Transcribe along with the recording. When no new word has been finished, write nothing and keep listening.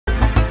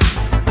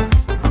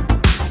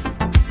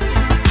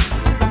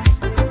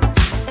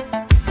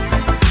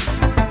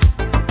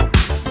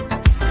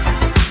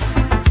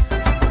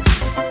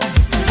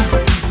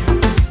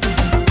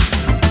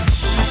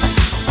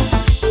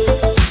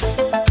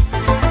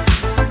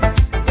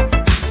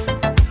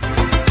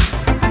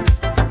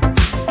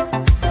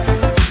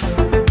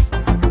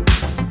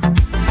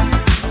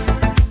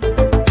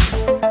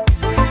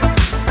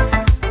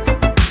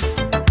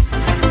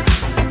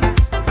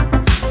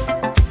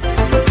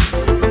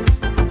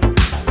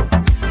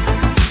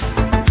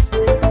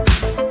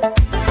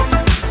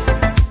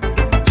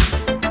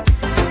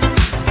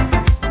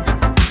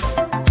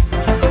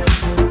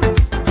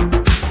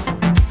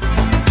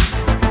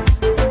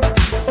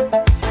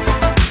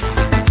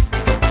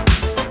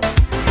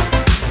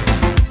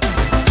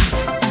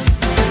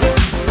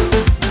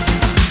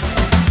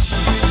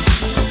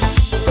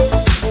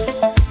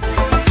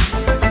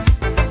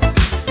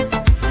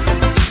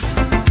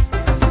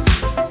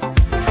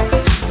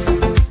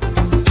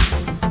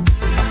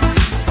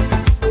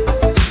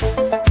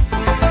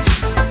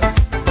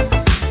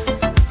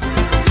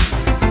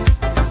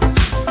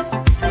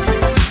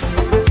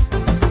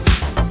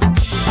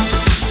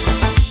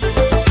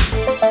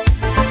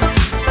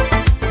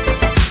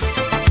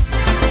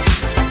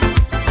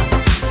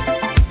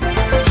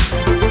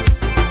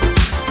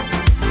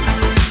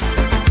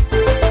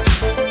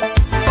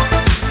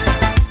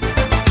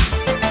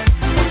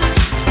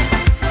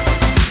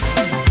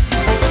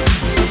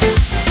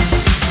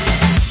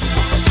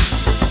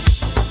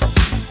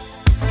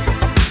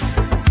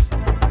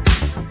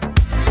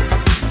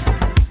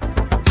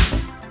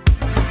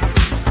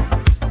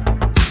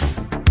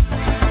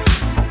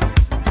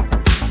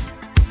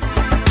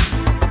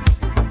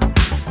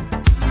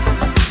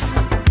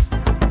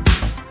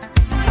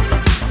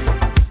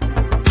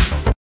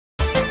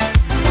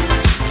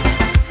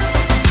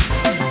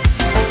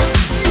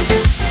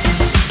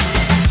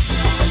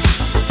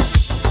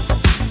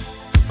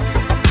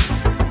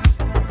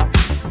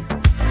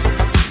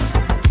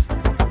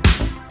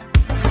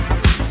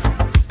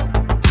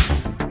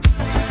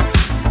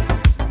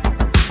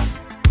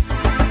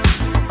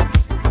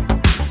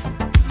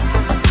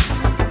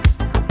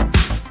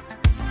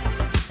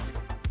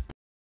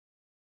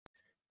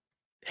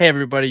Hey,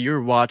 everybody,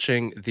 you're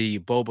watching the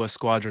Boba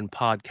Squadron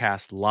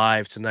podcast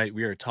live. Tonight,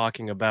 we are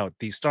talking about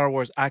the Star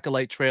Wars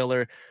Acolyte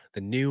trailer,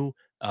 the new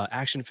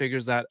action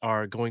figures that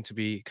are going to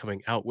be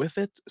coming out with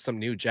it, some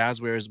new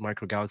Jazwares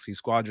Micro Galaxy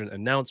Squadron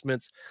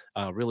announcements,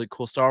 a really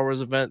cool Star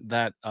Wars event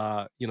that,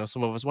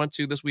 some of us went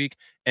to this week,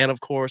 and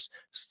of course,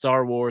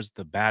 Star Wars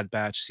The Bad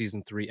Batch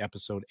Season 3,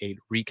 Episode 8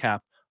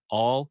 recap,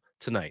 all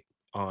tonight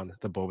on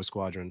the Boba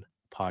Squadron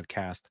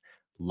podcast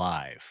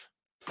live.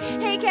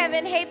 Hey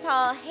Kevin, hey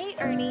Paul, hey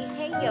Ernie,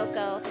 hey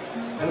Yoko.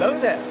 Hello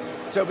there,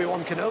 it's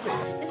Obi-Wan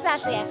Kenobi. This is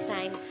Ashley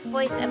Eckstein,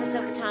 voice of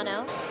Ahsoka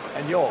Tano.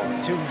 And you're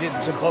tuned in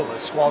to Boba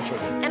Squadron.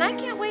 And I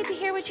can't wait to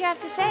hear what you have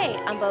to say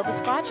on Boba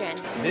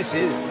Squadron. This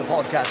is the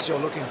podcast you're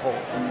looking for.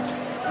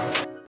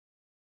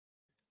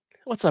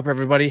 What's up,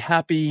 everybody?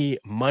 Happy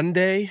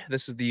Monday.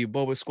 This is the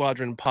Boba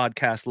Squadron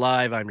podcast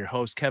live. I'm your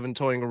host, Kevin,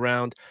 toying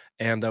around,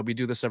 and we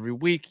do this every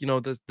week. You know,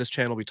 this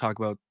channel, we talk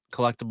about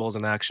collectibles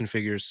and action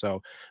figures,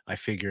 so I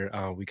figure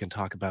we can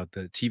talk about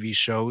the TV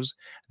shows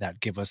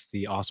that give us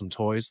the awesome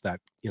toys that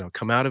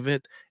come out of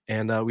it,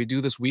 and we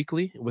do this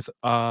weekly with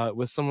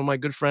some of my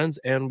good friends,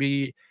 and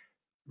we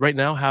right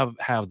now have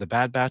the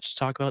Bad Batch to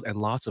talk about and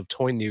lots of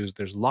toy news.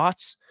 There's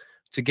lots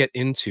to get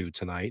into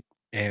tonight,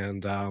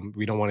 and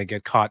we don't want to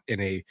get caught in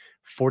a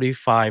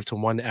 45 to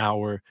 1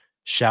 hour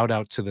shout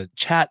out to the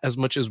chat as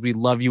much as we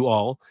love you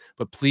all,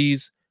 but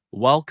please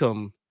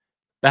welcome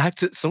back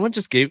to someone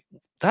just gave.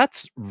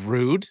 That's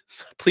rude.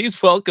 So please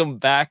welcome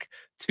back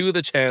to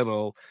the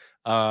channel,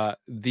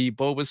 the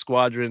Boba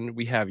Squadron.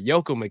 We have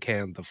Yoko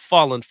McCann, the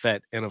Fallen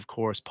Fett, and of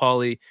course,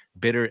 Paulie,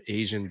 Bitter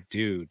Asian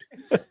Dude.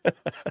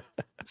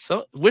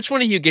 So, which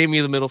one of you gave me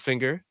the middle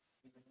finger?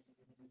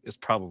 It's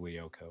probably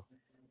Yoko.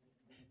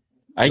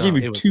 I gave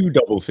you two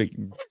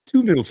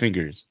middle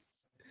fingers.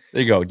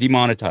 There you go,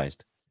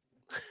 demonetized.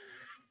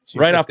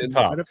 Right off the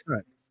top.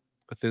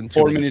 Within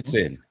 4 minutes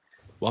in.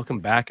 Welcome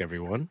back,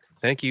 everyone.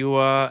 Thank you.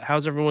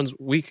 How's everyone's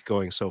week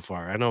going so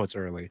far? I know it's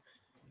early.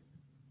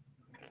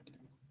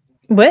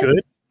 What?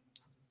 Good.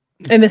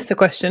 I missed the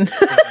question.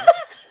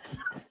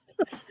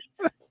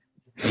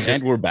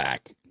 And we're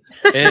back.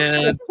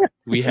 And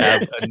we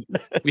have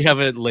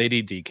a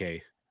lady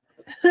DK.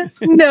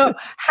 No,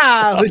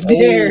 how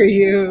dare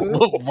you?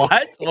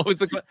 What? What was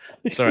the question?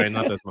 Sorry,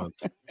 not this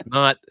month.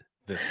 Not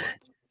this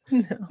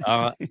month.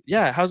 No.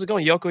 Yeah, how's it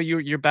going, Yoko?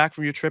 You're back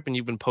from your trip, and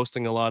you've been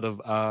posting a lot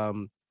of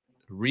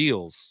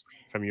reels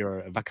from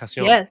your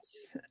vacation. Yes,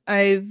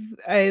 I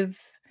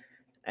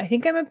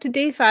think I'm up to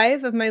day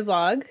 5 of my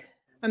vlog.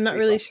 I'm not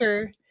really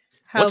sure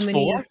how What's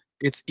many. 4?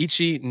 It's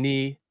Ichi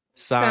ni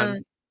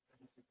san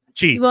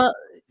Chi. Well,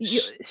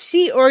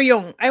 she or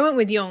Yong. I went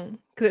with Yong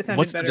because it sounded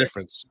What's better. the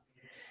difference?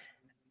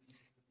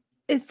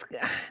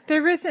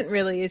 There isn't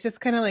really. It's just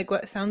kind of like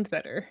what sounds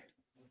better.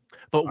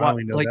 But what?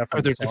 Like,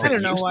 are there I different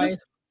don't know why uses?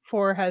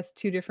 4 has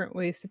 2 different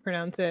ways to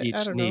pronounce it.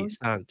 I don't know. Ichi ni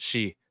san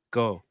shi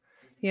go.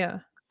 Yeah.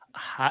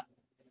 Hachi?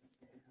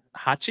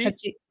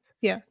 Hachi.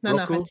 Yeah. Nana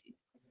Roku? hachi.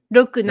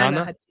 Roku Nana?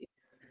 nana hachi.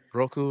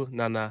 Roku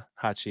nana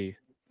hachi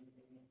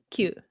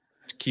Cute.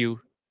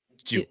 Q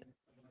Ju.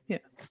 Yeah.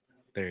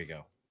 There you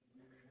go.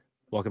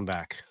 Welcome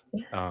back.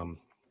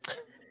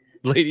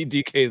 Lady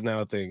DK is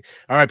now a thing.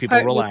 All right, people,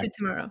 Part relax. Roku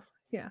tomorrow.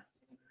 Yeah.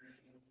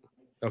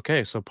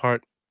 Okay, so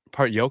part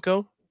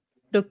Yoko.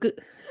 Roku.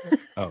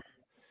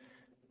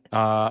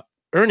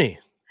 Ernie,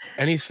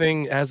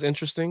 anything as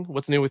interesting?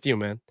 What's new with you,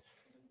 man?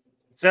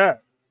 What's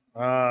up?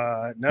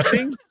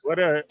 Nothing. What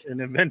an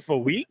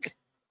eventful week.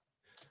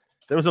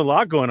 There was a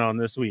lot going on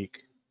this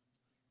week.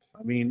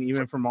 I mean,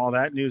 even from all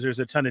that news, there's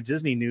a ton of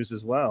Disney news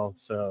as well.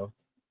 So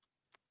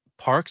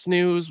Parks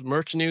news,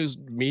 merch news,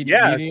 media.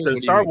 yeah, it's the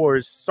Star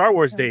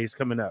Wars days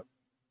coming up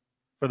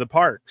for the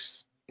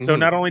parks. So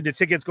not only did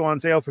tickets go on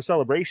sale for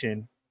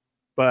Celebration,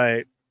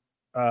 but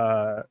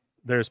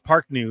there's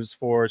park news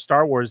for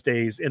Star Wars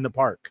days in the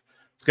park.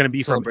 It's going to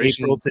be from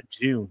April to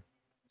June.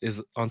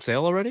 Is on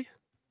sale already?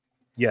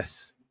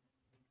 Yes.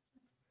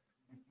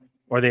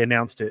 Or they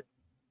announced it.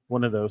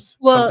 One of those.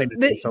 Well, something to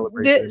do with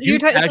Celebration. you're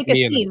talking tagged it's like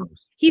me a in theme.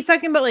 those. He's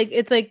talking about like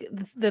it's like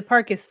the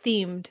park is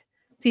themed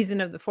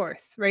Season of the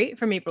Force, right?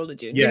 From April to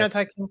June. You're not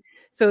Yes. talking.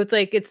 So it's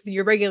like it's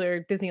your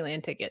regular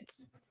Disneyland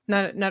tickets,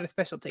 not a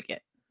special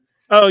ticket.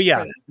 Oh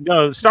yeah,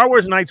 no. Star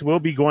Wars Nights will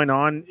be going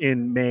on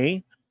in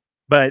May,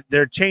 but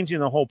they're changing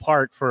the whole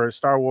park for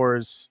Star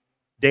Wars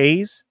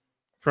days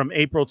from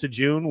April to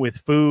June with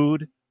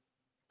food,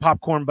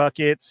 popcorn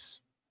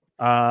buckets,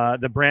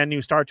 the brand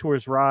new Star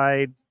Tours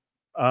ride.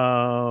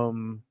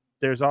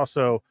 There's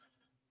also,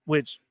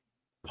 which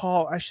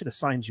Paul, I should have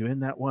signed you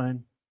in that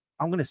one.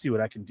 I'm gonna see what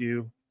I can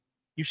do.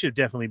 You should have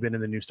definitely been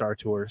in the new Star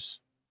Tours.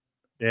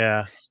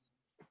 Yeah.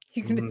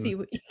 You're gonna see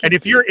what. You And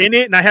if you're in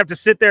it and I have to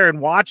sit there and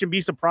watch and be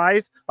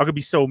surprised, I'm gonna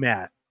be so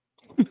mad.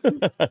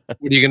 What are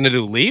you gonna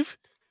do? Leave?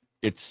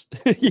 It's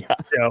yeah.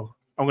 So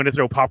I'm gonna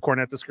throw popcorn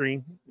at the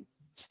screen.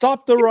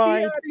 Stop the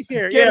ride. Get me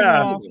here. Get him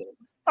Yeah, off.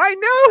 I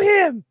know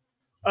him.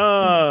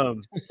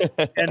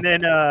 And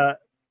then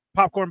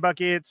popcorn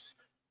buckets.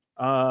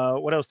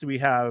 What else do we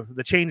have?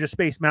 The change of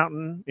Space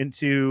Mountain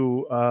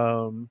into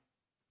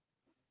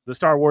the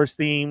Star Wars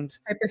themed.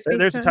 Hyperspace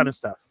There's a ton of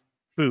stuff.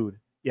 Food.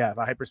 Yeah,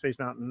 the Hyperspace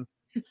Mountain.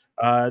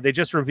 They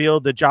just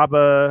revealed the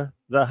Jabba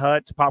the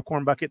Hutt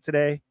popcorn bucket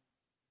today.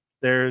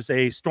 There's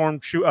a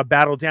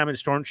battle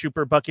damaged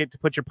stormtrooper bucket to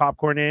put your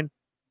popcorn in,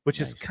 which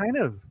is kind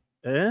of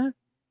And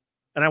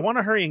I want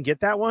to hurry and get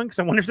that one because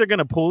I wonder if they're going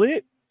to pull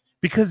it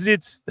because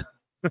it's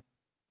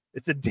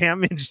it's a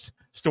damaged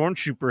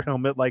stormtrooper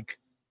helmet, like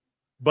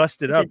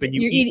busted up, and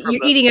you're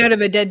eating out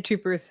of a dead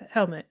trooper's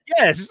helmet.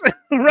 Yes,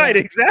 right,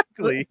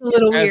 exactly. A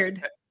little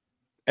weird.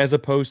 As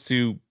opposed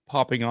to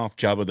popping off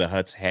Jabba the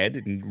Hutt's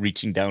head and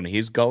reaching down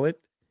his gullet.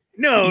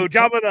 No,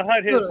 Jabba the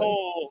Hutt, his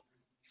whole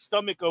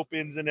stomach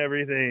opens and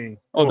everything.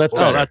 Oh, that's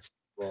better. That's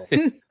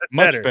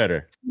much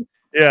better.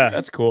 Yeah,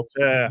 that's cool.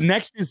 Yeah.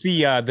 Next is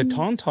the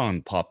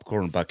Tauntaun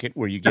popcorn bucket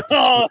where you get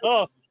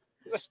the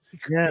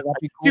yeah, that'd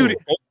be cool. Dude,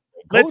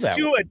 let's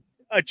do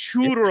a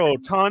churro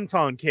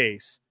Tauntaun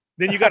case.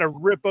 Then you got to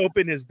rip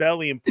open his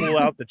belly and pull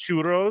out the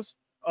churros.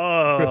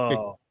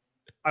 Oh,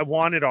 I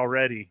want it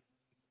already.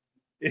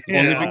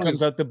 Only if it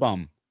comes out the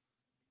bum.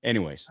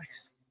 Anyways,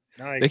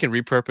 nice. They can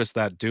repurpose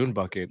that Dune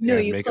bucket and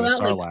make it a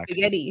Sarlacc. Like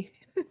spaghetti.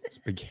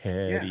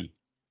 Spaghetti. Yeah.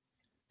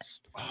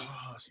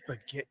 Oh,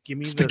 spaghetti. Give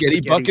me spaghetti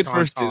the bucket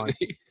first,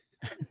 Disney.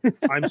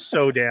 I'm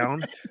so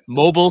down.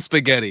 Mobile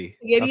spaghetti.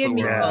 Spaghetti and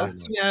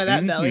meatballs coming out of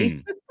that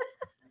belly.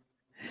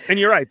 And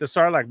you're right. The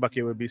Sarlacc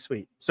bucket would be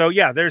sweet. So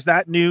yeah, there's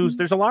that news.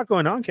 There's a lot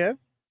going on, Kev.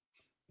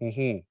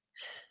 Yeah.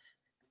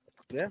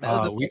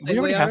 We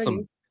already have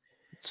some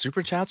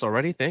super chats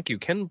already. Thank you,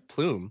 Ken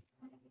Plume.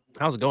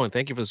 How's it going?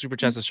 Thank you for the super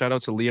chats. A shout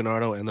out to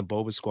Leonardo and the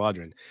Boba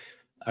Squadron.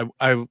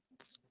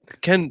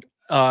 Ken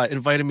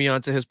invited me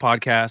onto his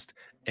podcast,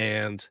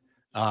 and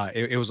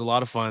it was a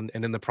lot of fun.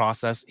 And in the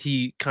process,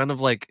 he kind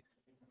of like,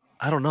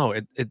 I don't know,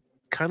 it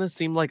kind of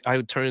seemed like I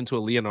would turn into a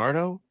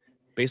Leonardo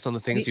based on the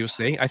things he was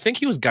saying. I think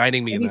he was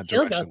guiding me in that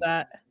direction. About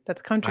that?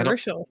 That's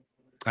controversial.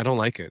 I don't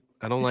like it.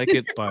 I don't like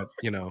it, but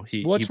you know,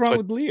 What's wrong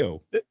with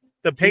Leo?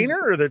 The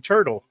painter or the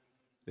turtle?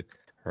 The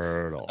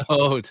turtle.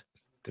 Oh,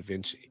 Da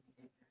Vinci.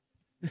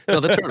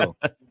 No, the turtle.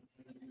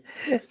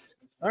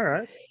 All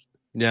right.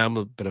 Yeah, I'm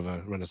a bit of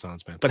a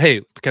Renaissance man. But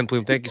hey, Ken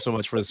Plume, thank you so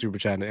much for the super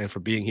chat and for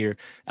being here.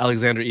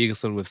 Alexander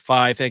Eagleson with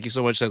 5. Thank you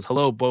so much. Says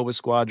hello, Boba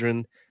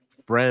Squadron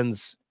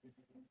friends.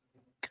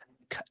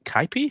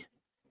 Kaipi?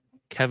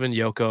 Kevin,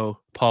 Yoko,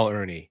 Paul,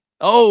 Ernie.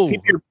 Oh,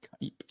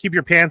 keep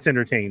your pants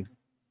entertained.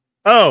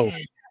 Oh,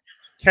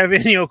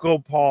 Kevin,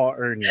 Yoko, Paul,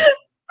 Ernie.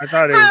 I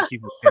thought it was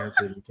keep your pants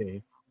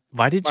entertained.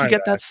 Why did you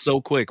get that so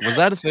quick? Was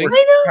that a thing?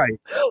 I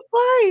know.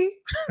 Why?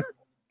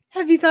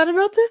 Have you thought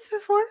about this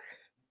before?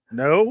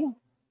 No.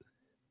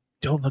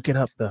 Don't look it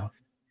up though.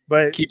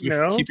 But keep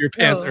your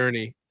pants,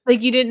 Ernie.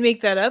 Like you didn't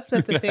make that up.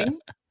 That's a thing.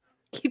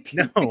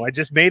 No, I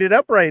just made it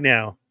up right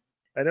now.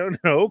 I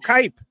don't know.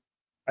 Kype.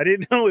 I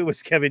didn't know it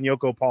was Kevin,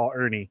 Yoko, Paul,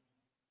 Ernie.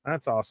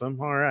 That's awesome.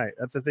 All right,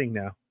 that's a thing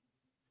now.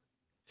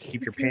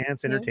 Keep your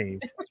pants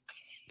entertained.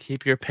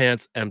 Keep your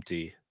pants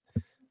empty.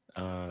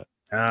 My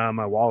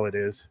wallet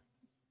is.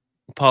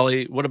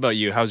 Paulie, what about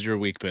you? How's your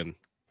week been?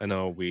 I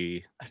know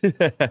we.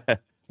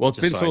 Well, it's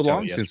been so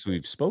long since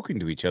we've spoken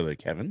to each other,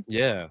 Kevin.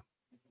 Yeah.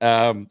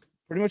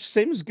 Pretty much the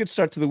same. It was a good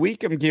start to the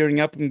week. I'm gearing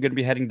up. I'm going to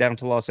be heading down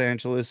to Los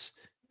Angeles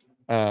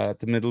at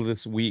the middle of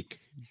this week.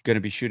 Going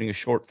to be shooting a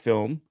short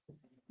film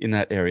in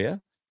that area.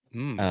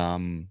 Yeah,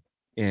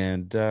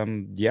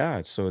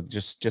 so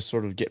just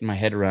sort of getting my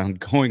head around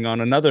going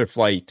on another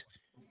flight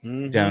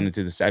down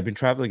into this. I've been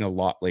traveling a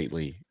lot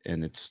lately,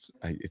 and it's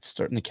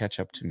starting to catch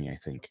up to me, I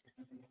think.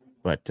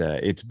 But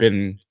it's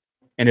been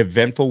an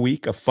eventful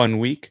week, a fun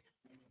week,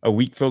 a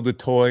week filled with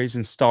toys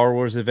and Star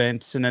Wars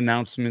events and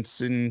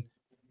announcements and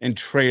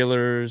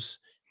trailers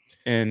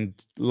and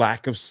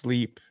lack of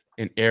sleep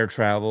and air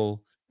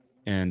travel.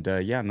 And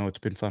yeah, no, it's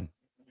been fun.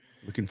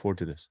 Looking forward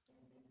to this.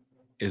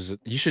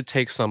 You should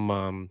take some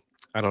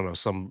I don't know,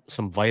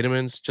 some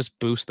vitamins, just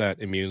boost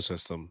that immune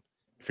system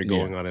if you're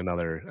going on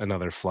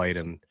another flight,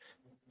 and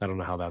I don't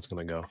know how that's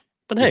going to go.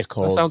 But hey,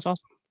 that sounds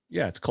awesome.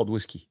 Yeah, it's called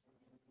whiskey.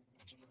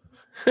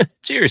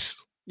 Cheers.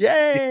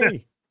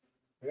 Yay.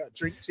 I got a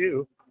drink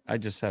too. I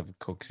just have a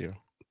Coke Zero.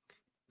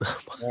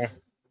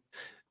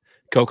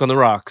 Coke on the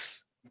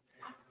rocks.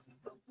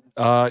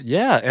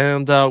 Yeah,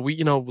 and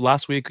we,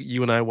 last week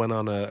you and I went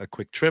on a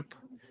quick trip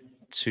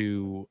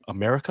to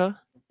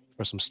America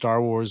for some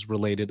Star Wars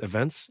related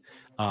events.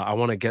 I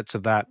want to get to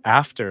that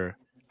after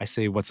I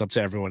say what's up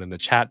to everyone in the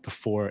chat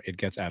before it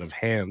gets out of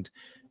hand.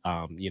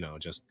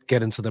 Just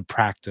get into the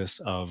practice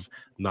of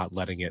not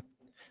letting it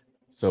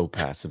so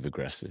passive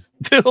aggressive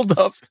build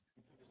up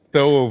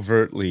so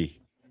overtly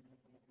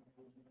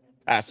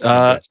passive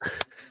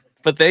aggressive.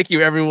 But thank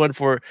you everyone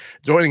for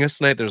joining us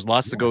tonight. There's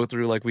lots to go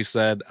through, like we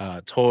said,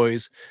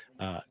 toys,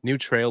 new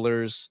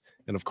trailers,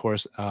 and of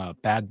course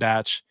Bad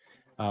Batch.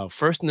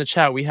 First in the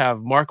chat, we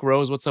have Mark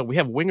Rose. What's up? We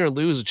have Winger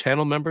Lose, a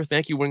channel member.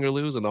 Thank you, Winger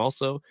Lose, and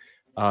also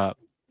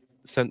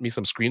sent me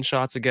some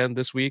screenshots again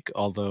this week.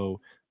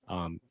 Although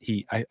I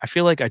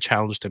feel like I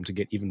challenged him to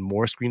get even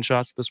more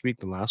screenshots this week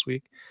than last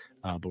week.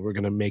 But we're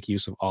gonna make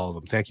use of all of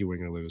them. Thank you,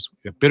 Winger Lose.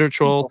 We have Bitter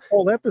Troll. A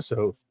whole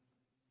episode.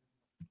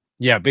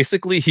 Yeah,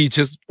 basically he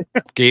just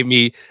gave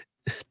me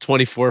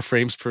 24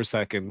 frames per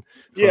second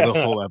for the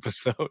whole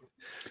episode.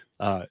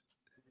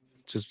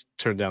 Just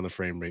turn down the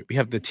frame rate. We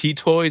have the Tea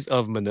Toys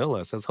of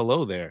Manila says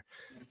hello there.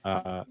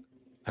 I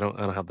don't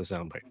have the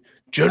soundbite.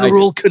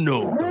 General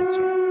Kenobi. Oh,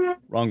 sorry.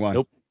 Wrong one.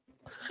 Nope.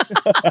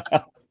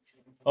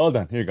 Hold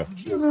on. Here you go.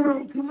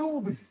 General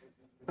Kenobi.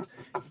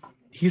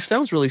 He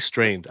sounds really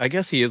strained. I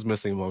guess he is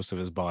missing most of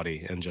his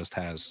body and just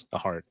has a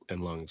heart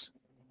and lungs,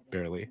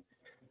 barely.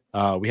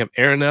 We have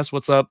Aaron S.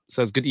 What's up?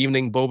 Says good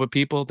evening, Boba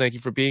people. Thank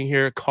you for being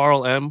here.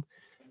 Carl M.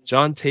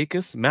 John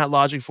Takis, Matt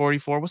Logic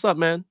 44. What's up,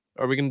 man?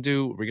 Are we gonna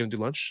do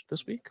lunch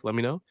this week? Let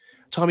me know.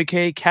 Tommy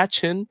K.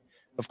 Katchin,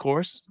 of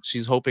course.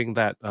 She's hoping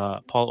that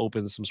Paul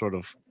opens some sort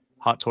of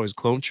Hot Toys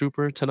Clone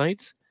Trooper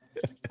tonight.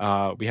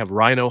 We have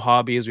Rhino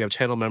Hobbies. We have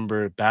channel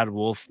member Bad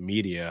Wolf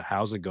Media.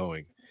 How's it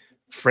going?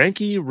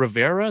 Frankie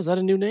Rivera, is that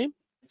a new name?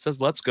 Says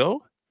let's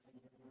go.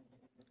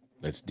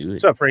 Let's do it.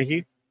 What's up,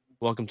 Frankie?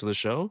 Welcome to the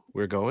show.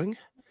 We're going.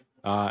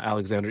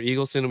 Alexander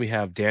Eagleson. We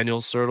have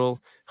Daniel Sertle.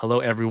 Hello,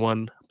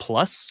 everyone.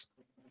 Plus,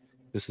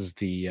 this is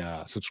the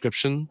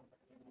subscription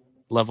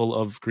level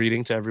of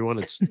greeting to everyone.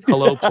 It's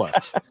hello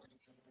plus.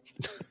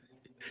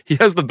 He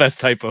has the best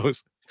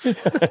typos.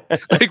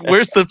 Like,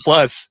 where's the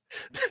plus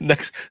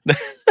next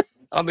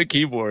on the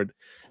keyboard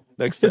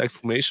next to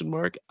exclamation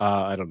mark?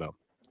 I don't know.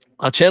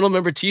 Channel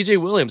member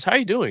TJ Williams, how are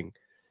you doing?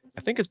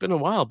 I think it's been a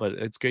while, but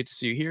it's great to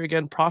see you here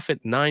again. Prophet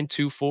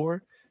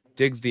 924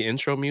 digs the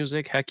intro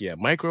music. Heck yeah.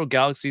 Micro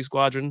Galaxy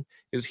Squadron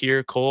is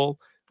here. Cole,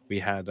 we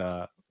had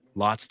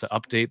lots to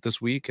update this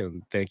week,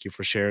 and thank you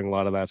for sharing a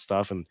lot of that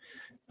stuff and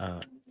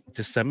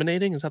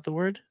disseminating, is that the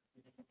word?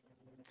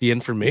 The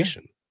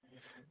information.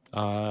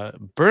 Yeah.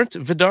 Burnt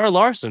Vidar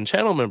Larson,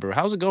 channel member,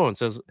 how's it going?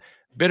 Says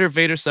Bitter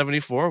Vader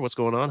 74. What's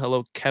going on?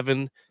 Hello,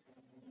 Kevin,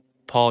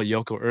 Paul,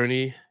 Yoko,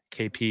 Ernie,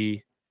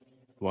 KP,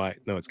 Y.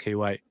 No, it's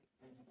KY.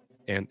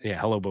 And yeah,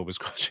 hello, Boba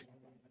Squadron.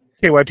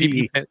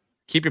 KYPE.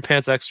 Keep your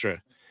pants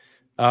extra.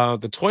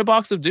 The Toy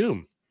Box of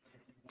Doom.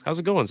 How's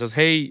it going? Says,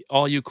 hey,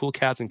 all you cool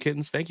cats and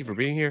kittens. Thank you for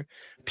being here.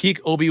 Peak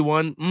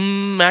Obi-Wan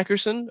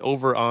Mackerson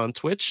over on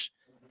Twitch.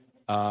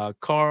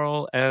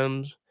 Carl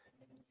and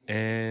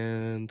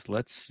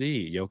let's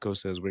see. Yoko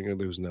says, win or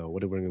lose. No.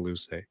 What did win or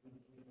lose say?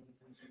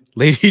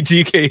 Lady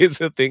DK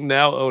is a thing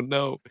now. Oh,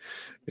 no,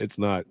 it's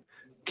not.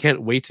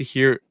 Can't wait to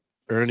hear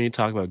Ernie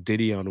talk about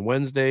Diddy on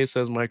Wednesday,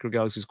 says Micro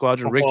Galaxy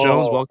Squadron. Rick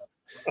Jones,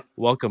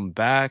 welcome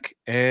back.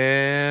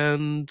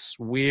 And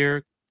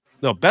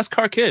Best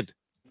Car Kid.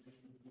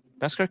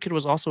 Best Car Kid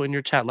was also in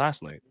your chat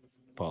last night,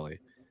 Paulie.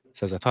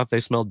 Says, I thought they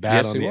smelled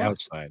bad on the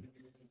outside.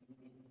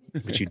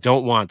 Which you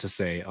don't want to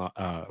say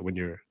when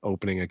you're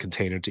opening a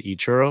container to eat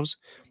churros.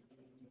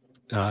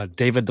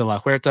 David De La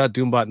Huerta,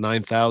 Doombot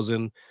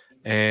 9000,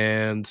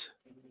 and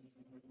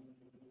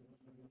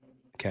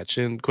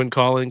Catchin. Quinn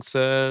Calling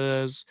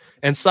says,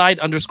 and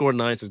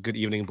Side_9 says, good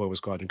evening, Boba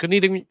Squadron. Good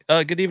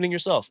evening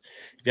yourself.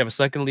 If you have a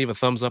second, leave a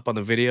thumbs up on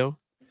the video.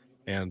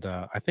 And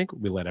I think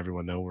we let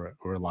everyone know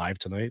we're live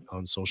tonight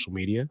on social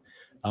media.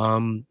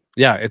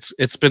 Yeah,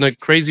 it's been a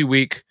crazy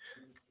week.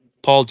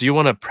 Paul, do you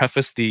want to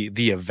preface the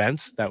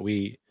event that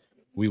we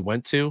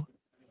went to?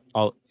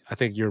 I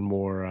think you're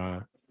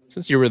more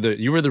since you were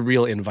the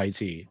real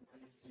invitee.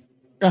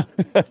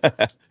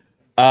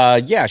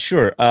 Yeah,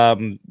 sure.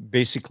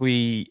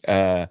 Basically,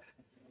 there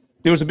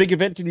was a big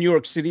event in New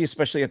York City,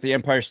 especially at the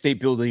Empire State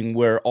Building,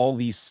 where all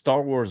these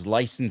Star Wars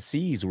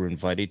licensees were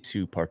invited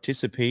to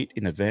participate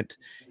in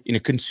a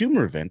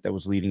consumer event that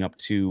was leading up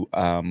to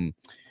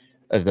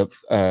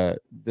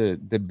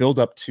the build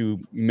up to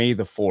May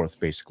the 4th,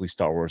 basically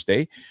Star Wars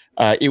Day.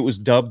 It was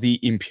dubbed the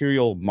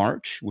Imperial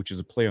March, which is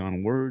a play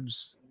on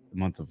words, the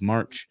month of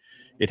March.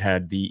 It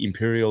had the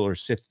Imperial or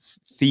Sith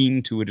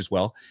theme to it as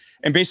well.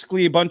 And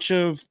basically a bunch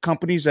of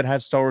companies that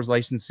had Star Wars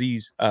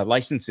licenses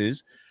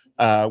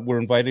were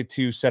invited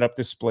to set up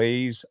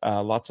displays.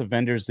 Lots of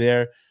vendors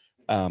there,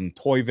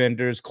 toy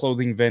vendors,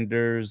 clothing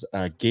vendors,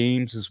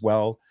 games as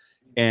well.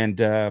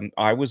 And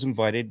I was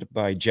invited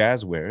by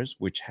Jazwares,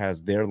 which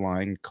has their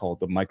line called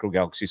the Micro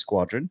Galaxy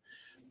Squadron.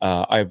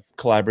 I've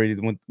collaborated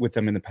with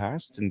them in the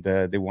past, and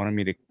they wanted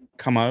me to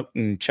come out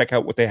and check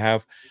out what they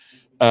have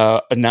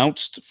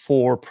announced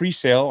for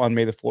pre-sale on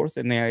May the 4th.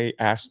 And they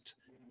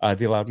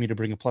allowed me to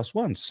bring a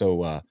 +1.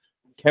 So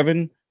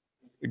Kevin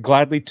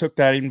gladly took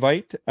that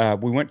invite.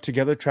 We went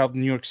together, traveled to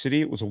New York City.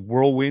 It was a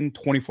whirlwind,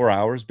 24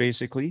 hours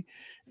basically.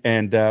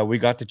 And we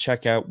got to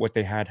check out what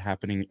they had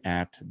happening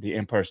at the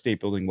Empire State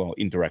Building. Well,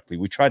 indirectly,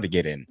 we tried to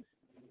get in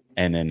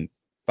and then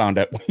found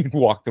out we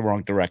walked the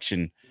wrong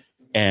direction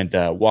and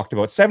walked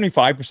about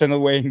 75% of the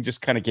way and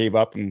just kind of gave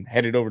up and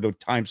headed over to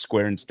Times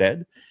Square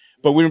instead.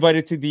 But we were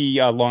invited to the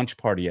launch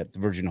party at the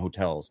Virgin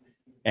Hotels,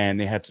 and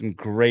they had some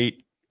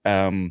great,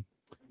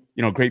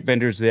 great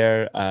vendors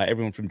there.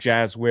 Everyone from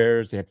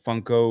Jazwares, they had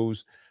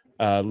Funkos,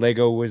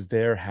 Lego was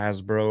there,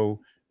 Hasbro,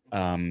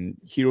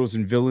 Heroes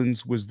and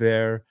Villains was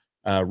there.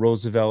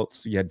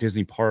 Roosevelt's, yeah,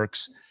 Disney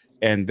Parks,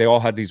 and they all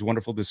had these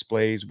wonderful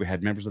displays. We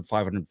had members of the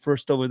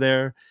 501st over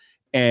there,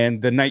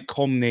 and the night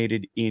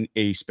culminated in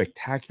a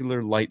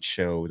spectacular light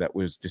show that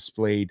was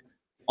displayed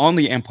on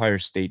the Empire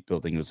State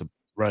Building. It was a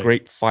Right.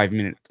 great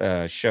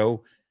 5-minute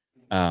show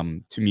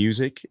to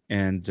music,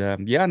 and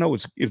yeah, no,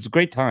 it was a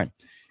great time,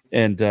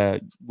 and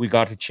we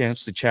got a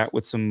chance to chat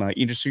with some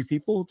industry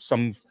people,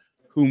 some of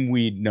whom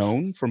we'd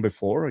known from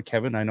before.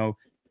 Kevin, I know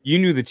you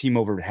knew the team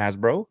over at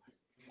Hasbro,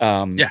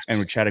 Yes. and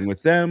we're chatting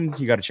with them.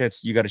 You got a chance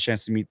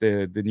to meet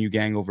the new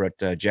gang over at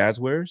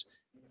Jazwares,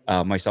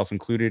 myself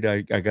included.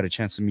 I got a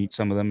chance to meet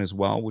some of them as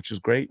well, which was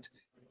great.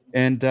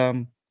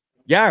 And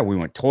yeah, we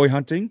went toy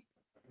hunting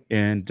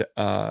and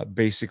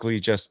basically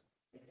just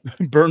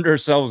burned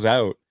ourselves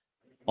out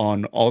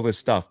on all this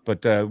stuff.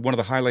 But one of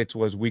the highlights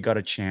was we got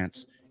a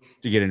chance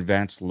to get an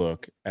advanced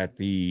look at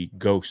the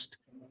Ghost,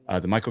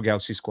 the Micro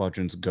Galaxy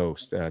Squadron's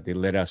Ghost. They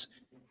let us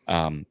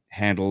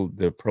handle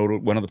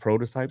one of the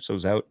prototypes. So it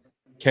was out.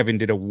 Kevin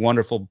did a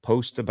wonderful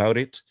post about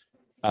it.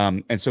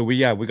 And so we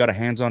got a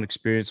hands-on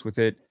experience with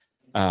it.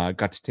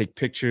 Got to take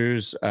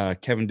pictures.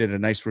 Kevin did a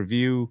nice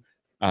review.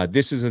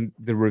 This is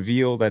the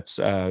reveal that's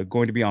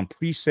going to be on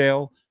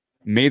pre-sale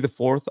May the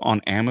 4th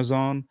on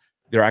Amazon.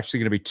 There are actually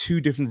going to be 2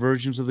 different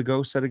versions of the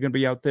Ghost that are going to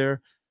be out there.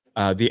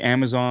 The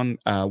Amazon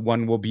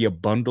one will be a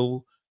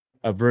bundle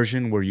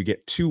version where you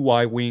get 2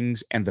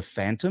 Y-Wings and the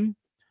Phantom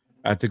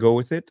to go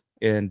with it.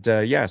 And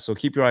yeah, so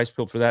keep your eyes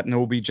peeled for that. And there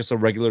will be just a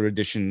regular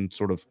edition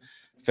sort of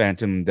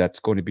Phantom that's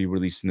going to be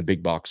released in the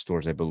big box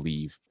stores, I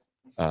believe.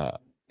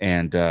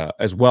 And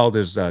as well,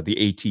 there's the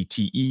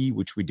ATTE,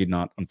 which we did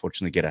not,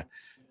 unfortunately, get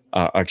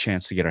our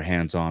chance to get our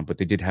hands on, but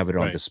they did have it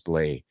on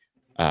display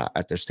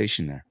at their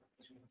station there.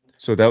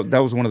 So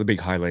that was one of the big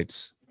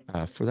highlights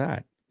for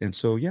that. And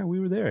so, yeah,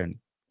 we were there in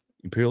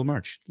Imperial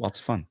March. Lots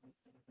of fun.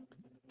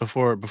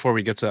 Before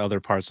we get to other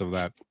parts of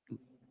that,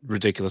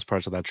 ridiculous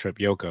parts of that trip,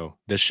 Yoko,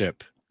 this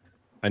ship,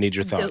 I need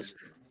your thoughts.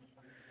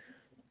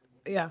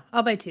 Yeah,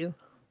 I'll buy 2,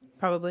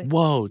 probably.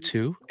 Whoa,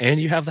 2?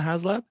 And you have the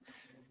HasLab?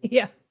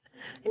 Yeah.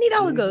 I need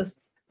all the ghosts.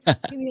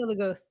 Give me all the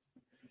ghosts.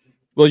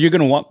 Well, you're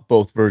going to want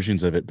both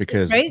versions of it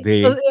because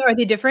are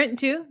they different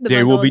too?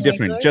 They will be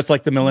different, just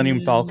like the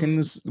Millennium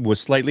Falcons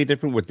was slightly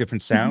different with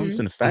different sounds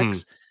and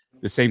effects.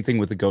 The same thing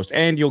with the Ghost,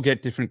 and you'll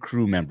get different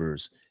crew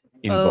members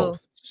in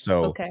both.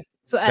 So okay,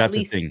 so at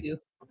least 2.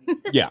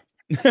 Yeah.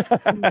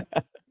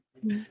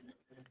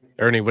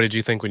 Ernie, what did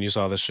you think when you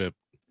saw this ship?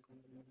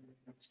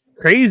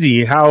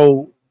 Crazy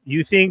how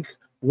you think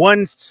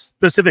one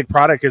specific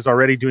product is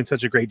already doing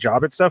such a great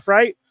job at stuff,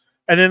 right?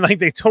 And then like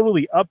they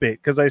totally up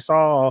it because I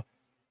saw,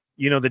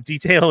 the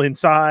detail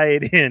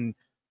inside and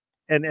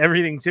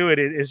everything to it.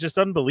 It's just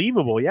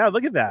unbelievable. Yeah,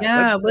 look at that.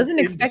 Yeah, I wasn't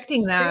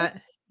expecting that.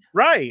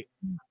 Right.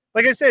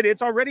 Like I said,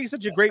 it's already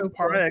such a great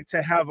product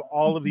to have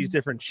all of these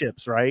different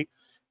ships, right?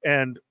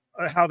 And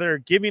how they're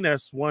giving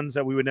us ones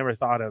that we would never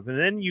thought of. And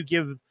then you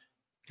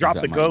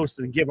drop the Ghost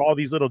and give all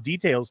these little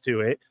details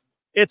to it.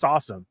 It's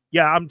awesome.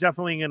 Yeah, I'm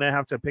definitely going to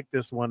have to pick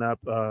this one up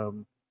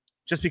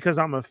just because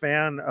I'm a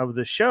fan of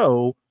the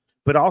show.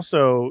 But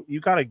also, you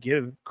got to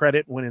give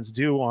credit when it's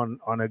due on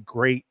a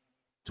great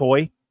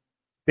toy,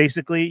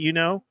 basically,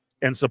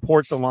 and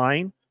support the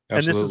line. Absolutely.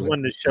 And this is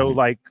one to show,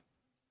 like,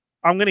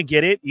 I'm going to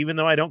get it, even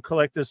though I don't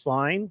collect this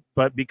line,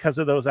 but because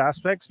of those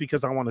aspects,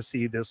 because I want to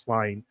see this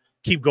line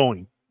keep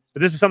going.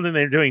 But this is something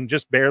they're doing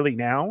just barely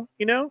now,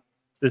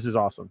 This is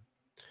awesome.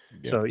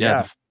 Yeah. So,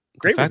 yeah.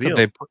 The fact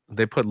that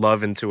they put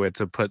love into it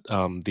to put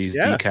these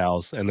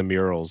decals and the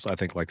murals, I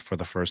think, like, for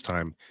the first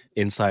time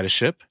inside a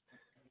ship.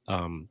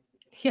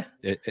 Yeah,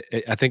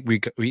 I think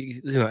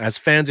we as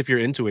fans, if you're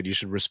into it, you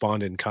should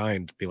respond in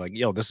kind, be like,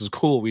 yo, this is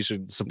cool, we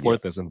should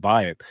support this and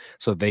buy it,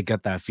 so they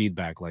get that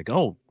feedback like,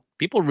 oh,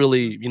 people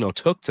really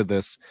took to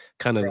this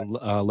kind of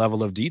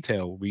level of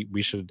detail.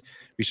 We should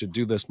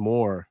do this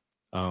more,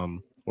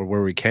 or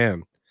where we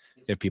can,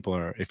 if people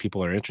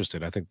are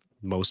interested. I think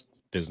most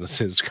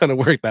businesses kind of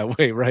work that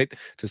way, right,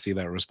 to see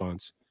that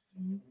response.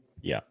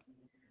 Yeah.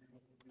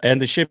 And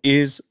the ship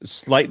is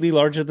slightly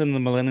larger than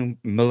the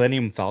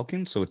Millennium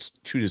Falcon, so it's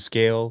true to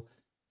scale.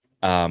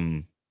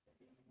 Nice.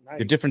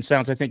 The different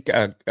sounds, I think,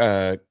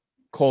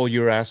 Cole,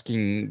 you're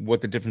asking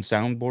what the different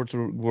soundboards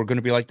were going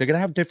to be like. They're going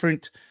to have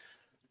different,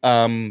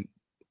 I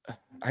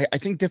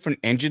think, different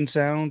engine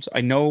sounds.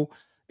 I know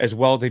as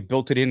well they've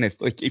built it in.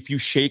 If you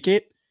shake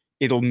it,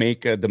 it'll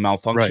make the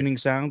malfunctioning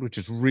sound, which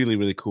is really,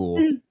 really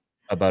cool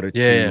about it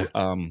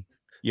too.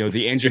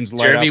 The engine's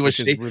light Jeremy up, was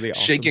really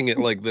awesome. shaking it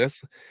like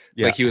this,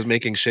 like he was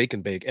making shake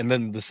and bake, and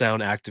then the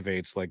sound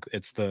activates like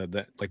it's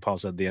the like Paul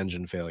said, the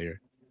engine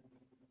failure,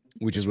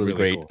 which is really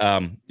great.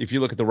 Cool. If you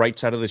look at the right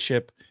side of the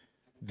ship,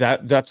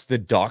 that's the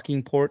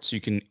docking port. So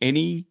you can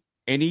any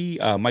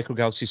Micro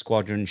Galaxy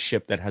Squadron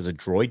ship that has a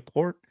droid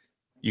port,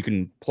 you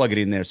can plug it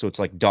in there, so it's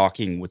like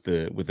docking with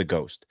the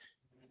Ghost,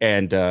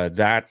 and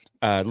that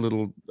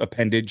little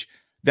appendage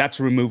that's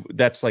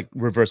like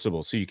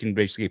reversible, so you can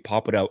basically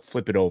pop it out,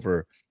 flip it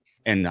over,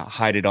 and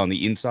hide it on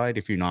the inside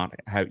if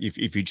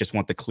if you just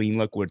want the clean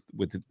look with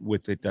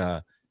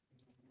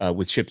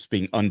ships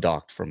being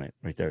undocked from it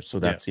right there. So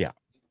that's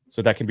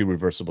so that can be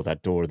reversible.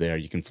 That door there,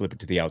 you can flip it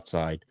to the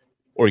outside,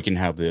 or you can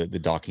have the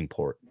docking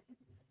port.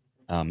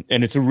 And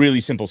it's a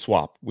really simple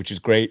swap, which is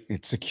great.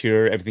 It's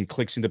secure. Everything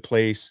clicks into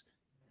place.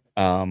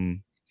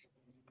 Um,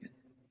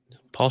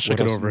 Paul shook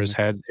what it else over am his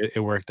I- head. It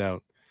worked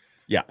out.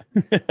 Yeah.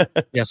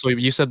 Yeah. So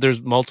you said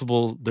there's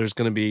multiple. There's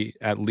going to be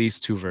at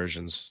least 2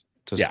 versions.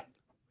 Yeah.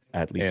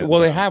 At least. And, Well,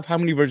 they have how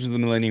many versions of the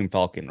Millennium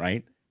Falcon,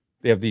 right?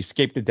 They have the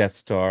Escape the Death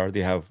Star.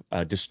 They have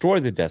Destroy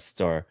the Death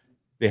Star.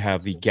 They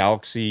have the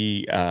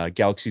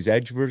Galaxy's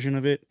Edge version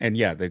of it. And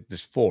yeah,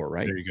 there's 4,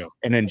 right? There you go.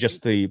 And then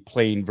just the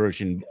plain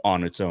version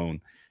on its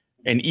own.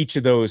 And each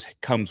of those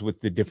comes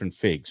with the different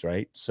figs,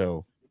 right?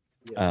 So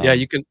Yeah,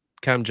 you can,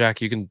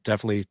 Jack, you can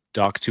definitely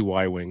dock 2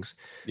 Y-wings.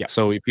 Yeah.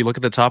 So if you look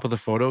at the top of the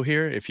photo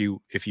here, if you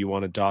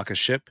want to dock a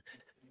ship,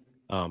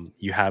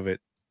 you have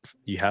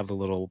the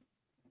little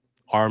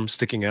arm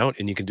sticking out,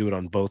 and you can do it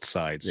on both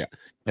sides. Yeah.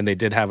 And they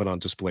did have it on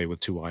display with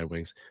 2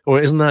 Y-wings. Or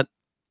is that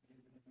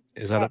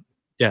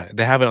yeah,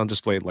 they have it on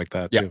display like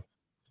that too.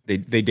 They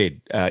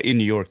did. In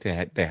New York they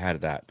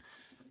had that.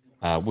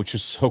 Which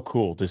was so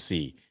cool to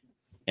see.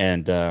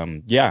 And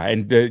yeah,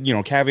 and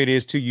the caveat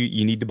is too,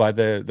 you need to buy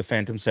the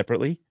Phantom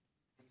separately.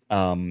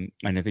 And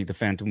I think the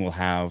Phantom will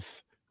have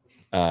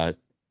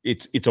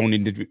its own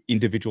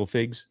individual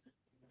figs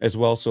as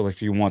well. So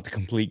if you want the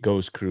complete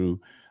Ghost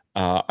crew,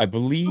 I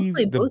believe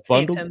Hopefully the both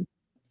bundle. Phantoms.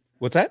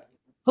 What's that?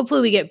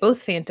 Hopefully we get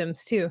both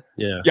Phantoms too.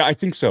 Yeah. Yeah, I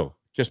think so.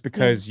 Just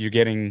because you're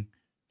getting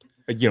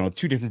 2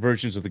 different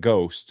versions of the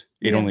Ghost,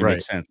 it Yeah. only Right.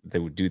 makes sense that they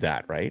would do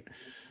that, right?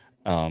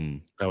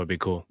 That would be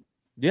cool.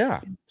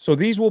 Yeah. So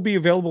these will be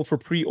available for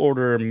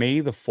pre-order May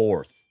the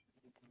 4th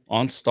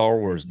on Star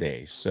Wars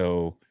Day.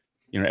 So,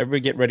 everybody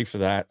get ready for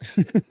that.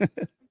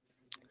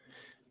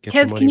 Get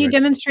your Kev, money can you ready.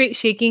 demonstrate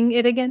shaking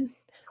it again?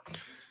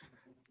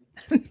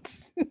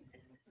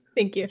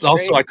 Thank you.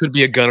 Also, I could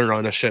be a gunner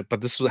on a ship, but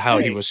this is how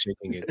he Right. was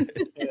shaking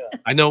it. Yeah.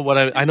 I know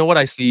what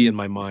I see in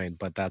my mind,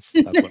 but that's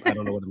what I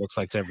don't know what it looks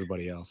like to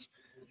everybody else.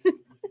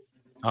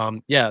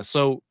 Yeah.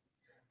 So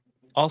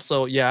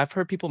also, yeah, I've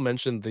heard people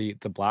mention the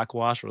black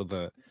wash or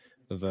the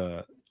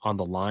on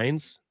the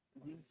lines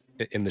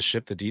in the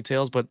ship, the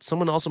details, but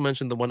someone also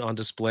mentioned the one on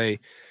display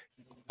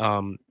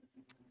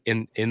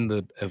in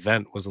the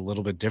event was a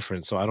little bit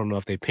different. So I don't know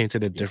if they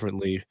painted it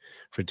differently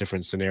for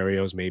different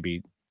scenarios.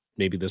 Maybe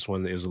this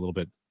one is a little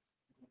bit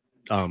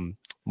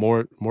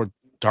more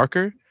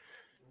darker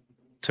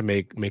to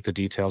make the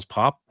details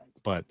pop,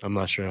 but I'm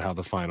not sure how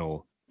the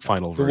final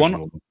version will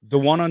look. The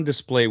one on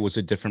display was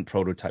a different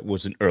prototype,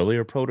 was an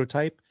earlier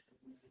prototype.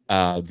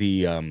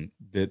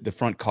 The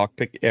front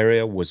cockpit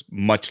area was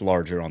much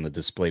larger on the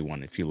display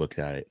one if you looked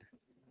at it.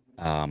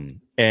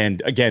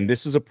 And again,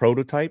 this is a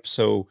prototype,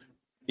 so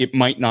it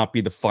might not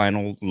be the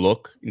final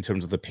look in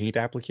terms of the paint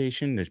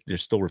application. They're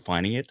still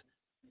refining it.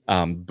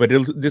 But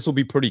this will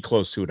be pretty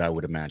close to it, I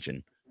would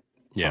imagine.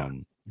 Yeah.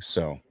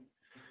 So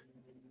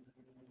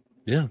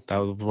Yeah, that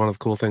was one of the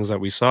cool things that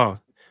we saw.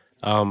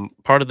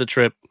 Part of the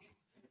trip,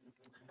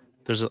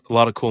 there's a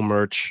lot of cool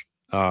merch.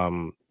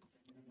 Should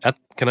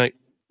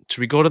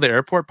we go to the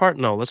airport part?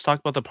 No, let's talk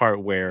about the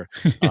part where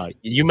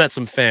you met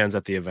some fans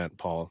at the event,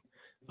 Paul.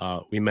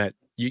 We met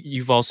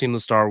you've all seen the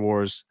Star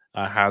Wars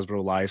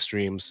Hasbro live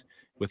streams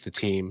with the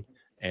team,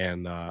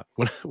 and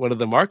one of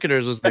the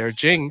marketers was there,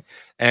 Jing,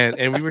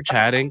 and we were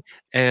chatting,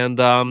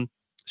 and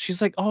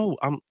she's like,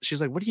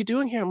 she's like, what are you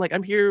doing here? I'm like,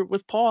 I'm here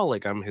with Paul,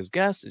 like I'm his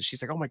guest. And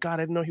she's like, oh my God,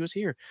 I didn't know he was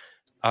here.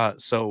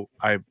 So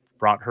I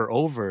brought her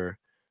over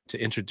to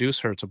introduce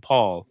her to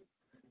Paul,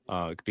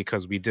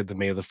 because we did the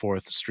May the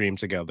 4th stream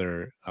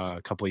together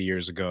a couple of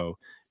years ago.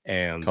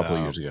 And couple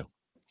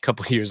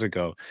of years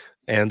ago.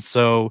 And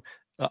so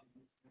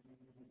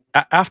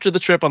after the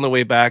trip on the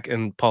way back,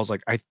 and Paul's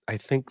like, I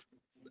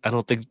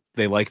don't think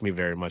they like me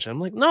very much. I'm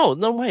like, no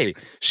way.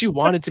 She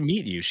wanted to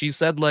meet you. She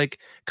said, like,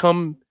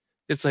 come.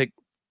 It's like,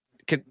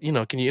 can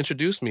you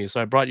introduce me?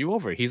 So I brought you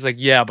over. He's like,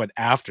 yeah, but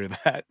after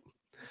that,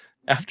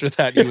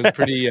 he was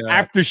pretty.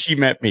 After she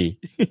met me,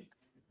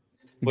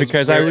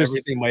 because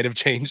everything might have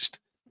changed.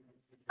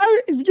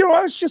 I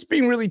was just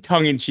being really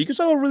tongue in cheek. It's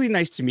all really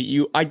nice to meet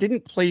you. I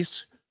didn't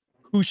place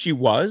who she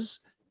was.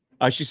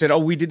 She said, "Oh,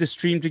 we did a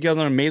stream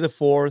together on May the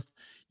 4th.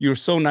 You're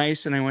so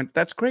nice." And I went,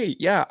 "That's great.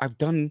 Yeah, I've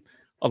done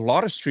a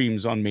lot of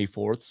streams on May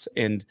 4th,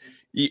 and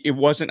it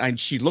wasn't."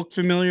 She looked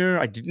familiar.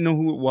 I didn't know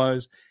who it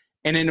was,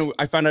 and then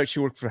I found out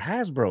she worked for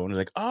Hasbro, and I was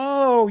like,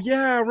 "Oh,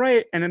 yeah,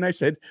 right." And then I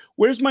said,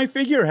 "Where's my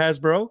figure,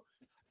 Hasbro?"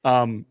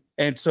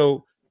 And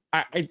so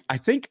I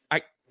think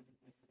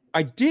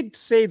I did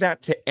say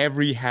that to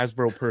every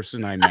Hasbro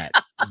person I met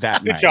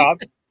that night.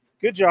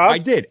 Good job. I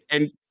did.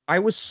 And I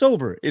was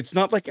sober. It's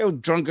not like I was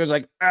drunk. I was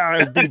like, I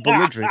was being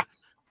belligerent.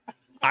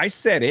 I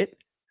said it.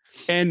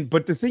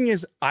 But the thing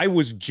is, I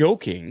was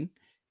joking.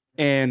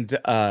 And,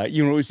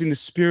 it was in the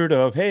spirit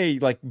of, hey,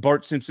 like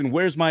Bart Simpson,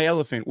 where's my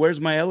elephant?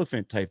 Where's my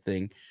elephant type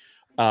thing.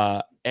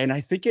 And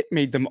I think it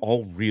made them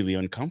all really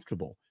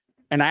uncomfortable.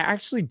 And I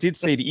actually did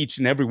say to each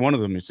and every one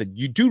of them, I said,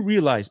 you do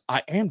realize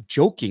I am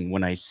joking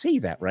when I say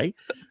that, right?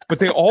 But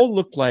they all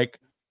looked like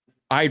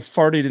I'd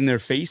farted in their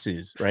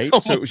faces, right?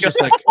 So it was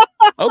just like,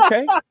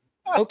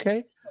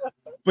 okay.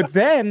 But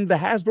then the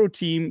Hasbro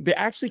team, they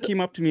actually came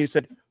up to me and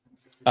said,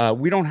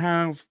 we don't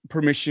have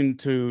permission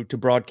to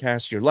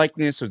broadcast your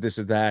likeness or this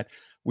or that,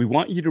 we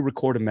want you to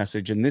record a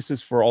message, and this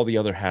is for all the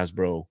other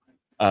Hasbro,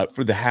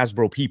 for the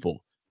Hasbro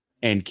people.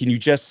 And can you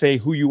just say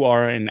who you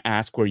are and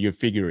ask where your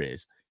figure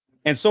is?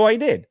 And so I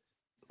did.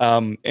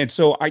 And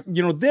so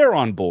they're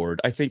on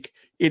board. I think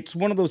it's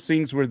one of those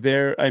things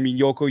where I mean,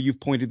 Yoko, you've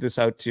pointed this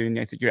out too, and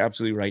I think you're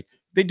absolutely right.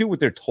 They do what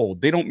they're told.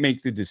 They don't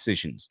make the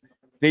decisions.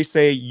 They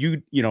say,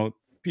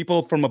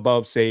 people from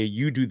above say,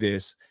 you do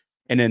this.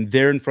 And then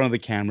they're in front of the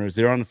cameras.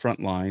 They're on the front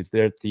lines.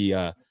 They're at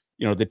the,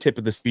 the tip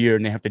of the spear,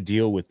 and they have to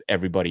deal with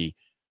everybody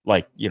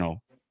like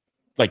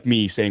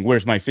me saying,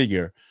 where's my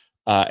figure?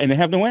 And they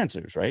have no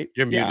answers, right?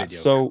 You're muted, Yoko.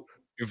 So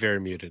you're very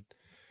muted.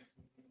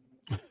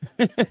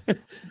 Dang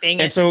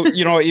it. And so,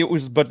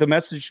 but the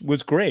message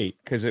was great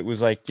because it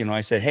was like,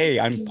 I said, hey,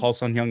 I'm Paul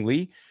Sun-hyung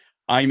Lee.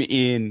 I'm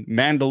in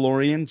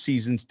Mandalorian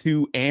seasons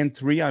 2 and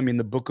 3. I'm in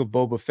the Book of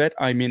Boba Fett.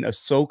 I'm in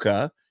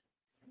Ahsoka.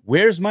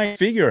 Where's my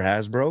figure,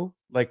 Hasbro?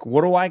 Like,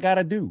 what do I got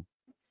to do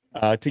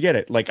to get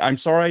it? Like, I'm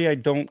sorry, I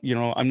don't,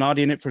 I'm not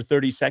in it for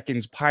 30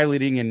 seconds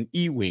piloting an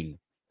E-Wing.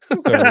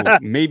 So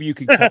maybe you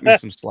could cut me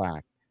some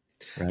slack.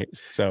 Right.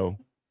 So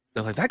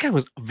they're like, that guy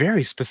was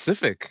very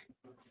specific.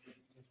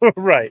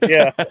 Right.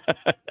 Yeah.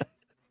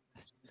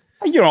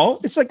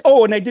 It's like,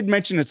 oh, and I did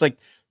mention, it's like,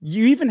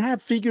 you even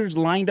have figures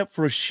lined up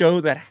for a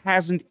show that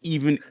hasn't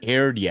even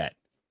aired yet.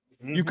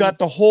 You got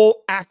the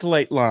whole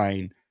Acolyte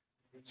line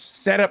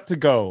set up to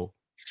go.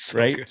 So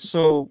right. good.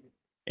 So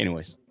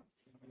anyways,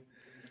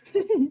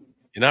 you're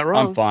not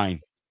wrong.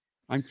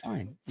 I'm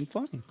fine.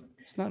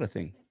 It's not a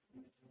thing.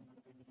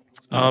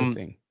 It's not a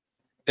thing.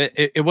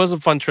 It was a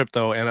fun trip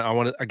though, and I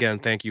want to again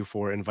thank you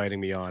for inviting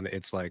me on.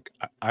 It's like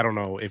I don't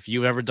know if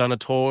you've ever done a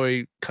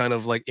toy kind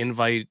of like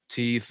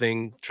invitee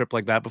thing trip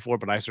like that before,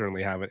 but I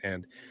certainly haven't.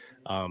 And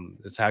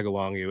the tag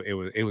along,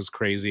 it was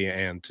crazy,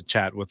 and to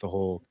chat with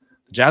the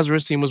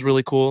Jazwares team was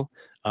really cool.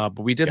 But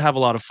we did have a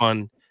lot of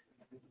fun.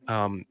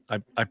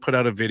 I put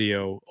out a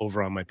video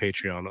over on my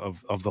Patreon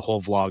of the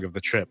whole vlog of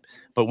the trip.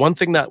 But one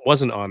thing that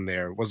wasn't on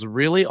there was a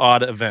really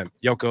odd event.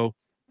 Yoko,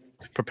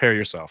 prepare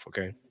yourself,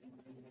 okay?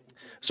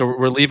 So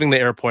we're leaving the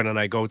airport, and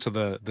I go to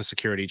the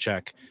security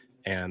check,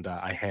 and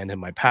I hand him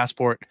my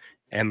passport,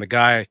 and the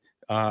guy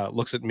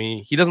looks at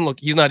me.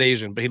 He's not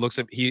Asian, but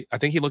I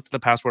think he looked at the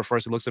passport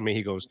first. He looks at me.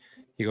 He goes,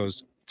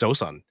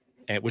 "Zosun,"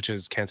 which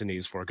is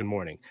Cantonese for good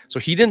morning. So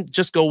he didn't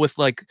just go with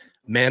like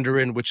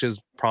Mandarin, which is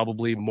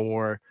probably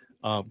more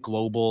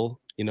global,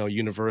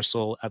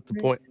 universal at the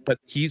point, but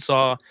he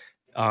saw.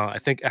 I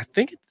think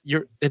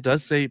it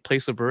does say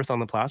place of birth on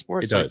the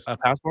passport. It does. A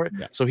passport.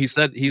 Yeah. So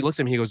he looks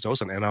at me, he goes,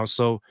 Zosun, and I was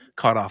so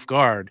caught off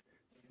guard.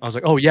 I was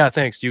like, oh yeah,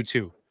 thanks, you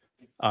too.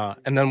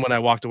 And then when I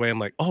walked away, I'm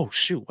like, oh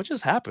shoot, what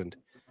just happened?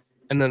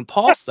 And then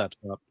Paul steps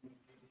up,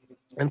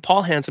 and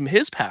Paul hands him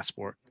his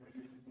passport.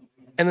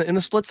 And in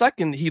a split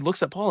second, he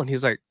looks at Paul and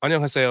he's like,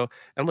 "Annyeonghaseyo." And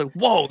I'm like,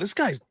 whoa, this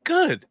guy's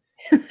good.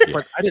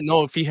 But I didn't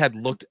know if he had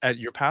looked at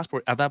your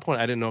passport. At that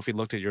point, I didn't know if he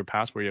looked at your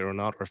passport yet or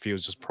not, or if he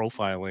was just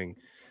profiling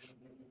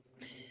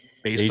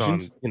based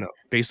Asians? on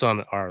based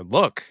on our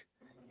look.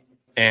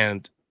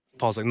 And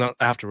Paul's like, no,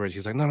 afterwards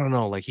he's like,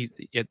 no, like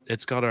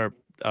it's got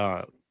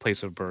our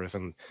place of birth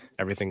and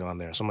everything on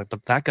there. So I'm like,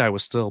 but that guy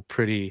was still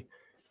pretty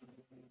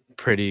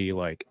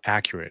like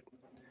accurate.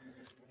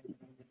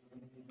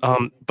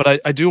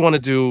 But I do want to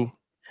do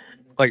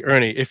like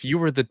Ernie, if you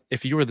were the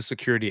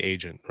security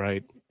agent,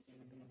 right?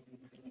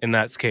 In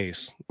that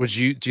case, do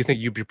you think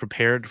you'd be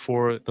prepared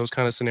for those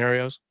kind of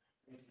scenarios?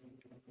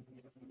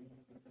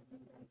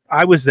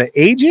 I was the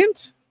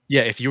agent?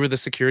 Yeah, if you were the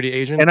security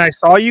agent and I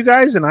saw you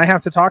guys and I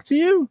have to talk to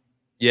you?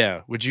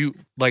 Yeah. Could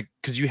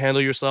you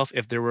handle yourself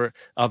if there were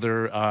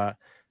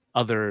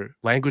other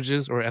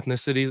languages or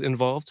ethnicities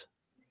involved?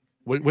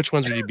 Which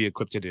ones would you be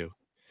equipped to do?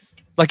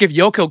 Like if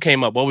Yoko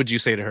came up, what would you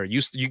say to her?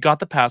 You got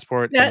the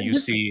passport and you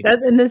see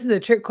and this is a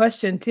trick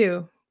question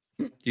too.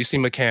 You see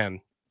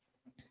McCann.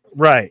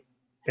 Right.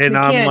 And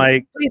McCann, I'm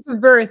like, place of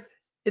birth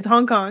is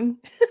Hong Kong.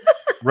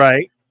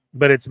 right.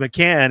 But it's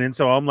McCann, and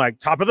so I'm like,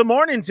 top of the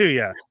morning to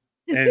you.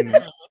 And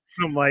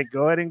I'm like,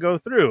 go ahead and go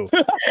through.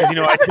 Because I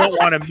don't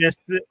want to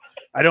miss it.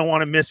 I don't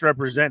want to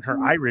misrepresent her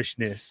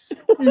Irishness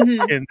in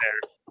there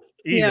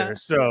either. Yeah.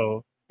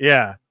 So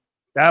yeah,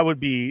 that would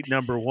be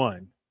number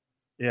one.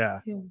 Yeah.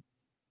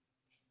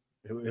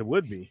 It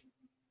would be.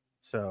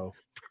 So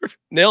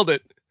nailed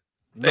it.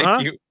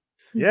 Thank you.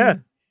 Yeah.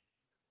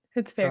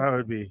 It's fair. So that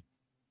would be.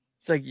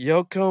 It's like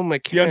Yoko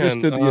McCann. He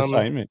understood the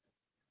assignment.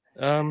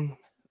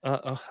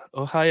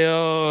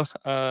 Ohio,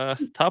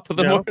 top of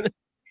the morning.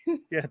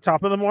 Yeah,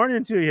 top of the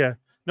morning to you.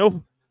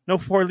 No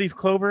 4-leaf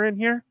clover in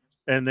here.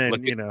 And then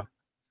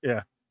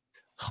yeah.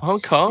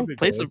 Hong Kong,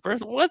 place of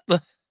birth. What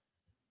the?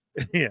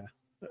 Yeah.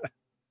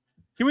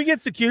 Can we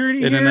get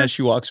security and here? then as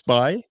she walks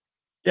by,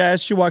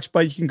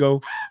 you can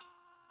go.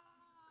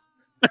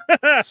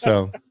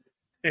 So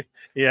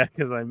yeah,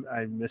 because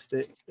I missed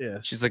it. Yeah.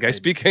 She's like, I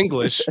speak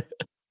English.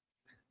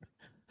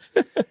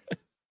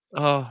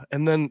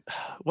 And then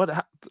what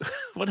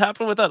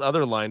happened with that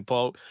other line,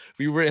 Paul?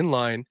 We were in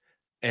line,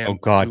 and oh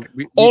god,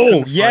 we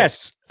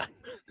yes,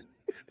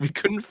 we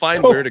couldn't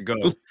find where to go.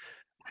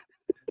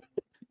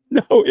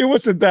 No, it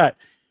wasn't that.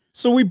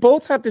 So we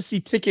both had to see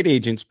ticket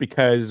agents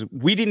because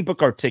we didn't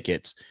book our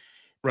tickets.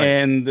 Right.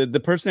 And the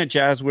person at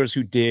Jazwares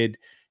who did,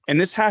 and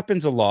this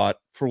happens a lot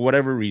for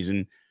whatever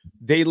reason,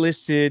 they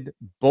listed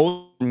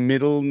both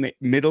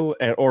middle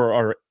or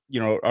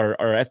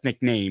our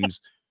ethnic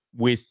names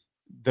with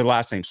the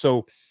last name.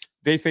 So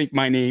they think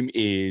my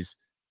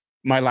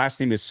last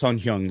name is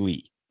sun-hyung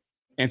Lee.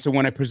 And so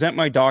when I present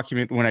my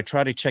document, when I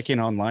try to check in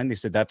online, they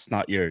said that's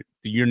not your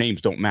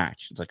names don't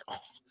match. It's like, oh.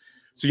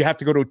 So you have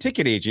to go to a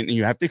ticket agent and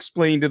you have to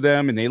explain to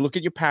them, and they look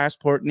at your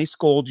passport and they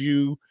scold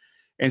you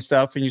and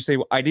stuff. And you say,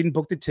 well, I didn't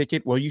book the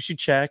ticket. Well, you should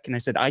check. And I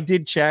said, I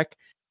did check.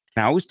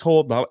 And I was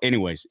told about,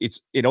 anyways,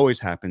 it always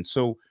happens.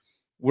 So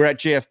we're at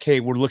JFK,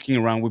 we're looking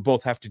around, we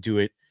both have to do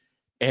it.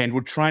 And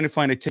we're trying to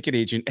find a ticket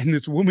agent. And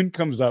this woman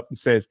comes up and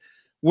says,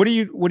 what are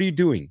you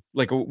doing?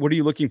 Like, what are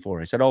you looking for?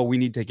 I said, oh, we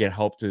need to get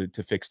help to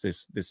fix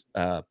this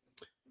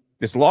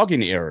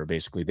login error.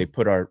 Basically, they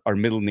put our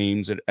middle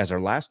names as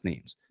our last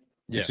names.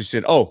 Yeah. So she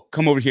said, oh,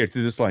 come over here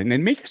to this line and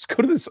then make us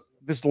go to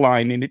this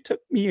line. And it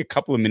took me a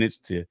couple of minutes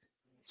to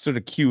sort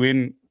of cue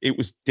in. It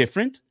was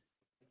different.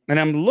 And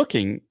I'm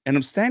looking and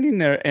I'm standing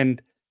there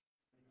and,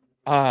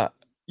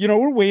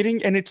 we're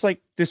waiting. And it's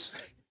like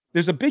there's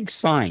a big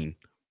sign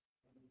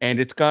and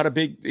it's got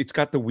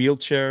the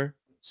wheelchair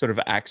sort of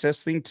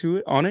access thing to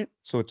it on it.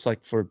 So it's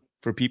like for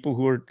people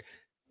who are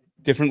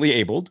differently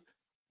abled.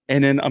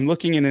 And then I'm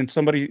looking and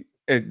then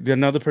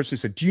another person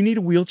said, do you need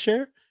a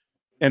wheelchair?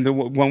 And the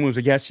one was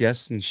a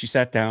yes. And she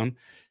sat down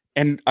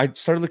and I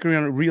started looking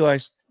around and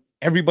realized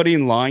everybody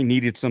in line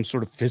needed some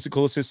sort of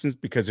physical assistance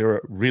because they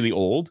were really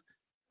old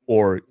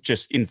or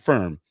just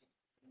infirm.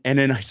 And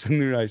then I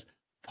suddenly realized,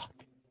 fuck,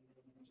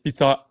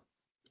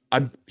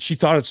 she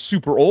thought it's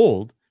super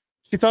old.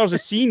 She thought I was a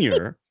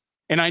senior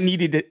and I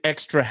needed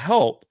extra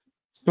help.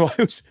 So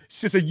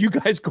she said, you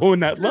guys go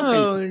in that line.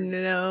 Oh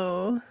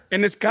no.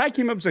 And this guy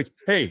came up and was like,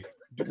 hey,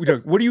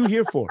 what are you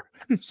here for?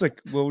 It's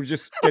like, well, we're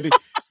just getting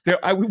there.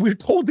 We were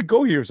told to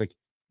go here. It's like,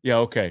 yeah,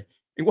 okay.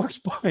 It walks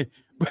by,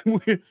 but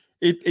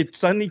it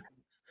suddenly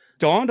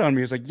dawned on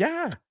me. It's like,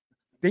 yeah,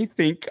 they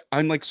think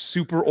I'm like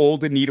super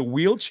old and need a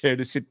wheelchair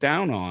to sit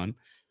down on,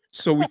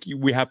 so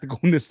we have to go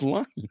in this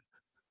line.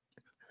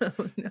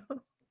 Oh no.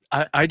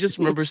 I just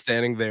remember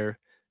standing there,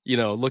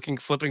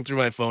 flipping through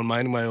my phone,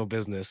 minding my own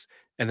business,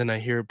 and then I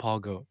hear Paul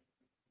go,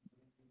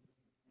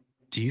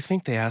 "Do you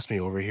think they asked me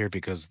over here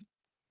because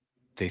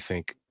they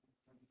think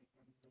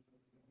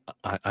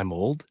I'm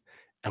old?"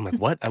 I'm like,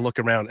 what? I look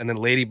around, and then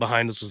lady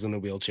behind us was in the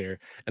wheelchair,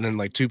 and then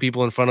like two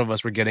people in front of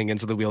us were getting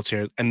into the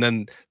wheelchair, and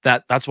then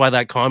that's why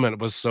that comment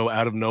was so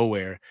out of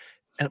nowhere.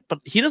 But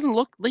he doesn't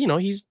look,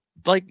 he's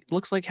like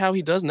looks like how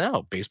he does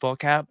now: baseball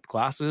cap,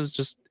 glasses,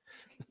 just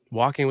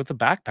walking with a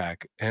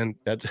backpack, and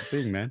that's the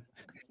thing, man.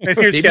 And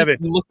here's Kevin.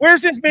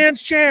 Where's this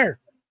man's chair?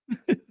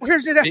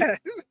 Where's it at?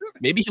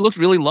 Maybe he looked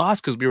really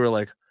lost because we were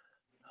like,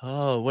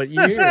 oh, what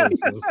year is this?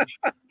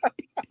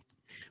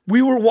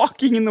 We were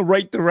walking in the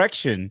right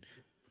direction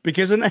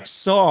because then I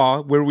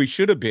saw where we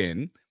should have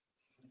been.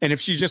 And if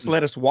she just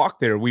let us walk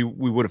there, we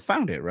would have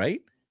found it,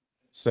 right?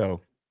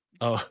 So.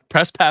 Oh,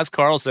 Press Pass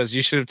Carl says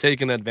you should have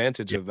taken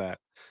advantage of that.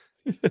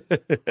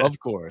 Of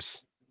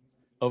course.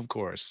 Of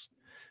course.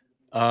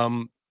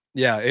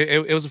 Yeah,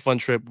 it was a fun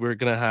trip. I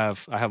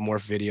have more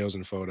videos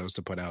and photos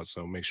to put out,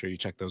 so make sure you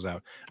check those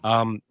out.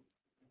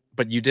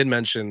 But you did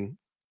mention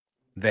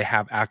they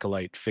have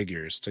Acolyte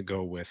figures to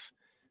go with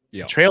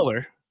the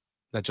trailer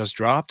that just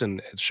dropped,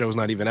 and the show's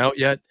not even out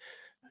yet.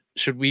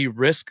 Should we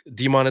risk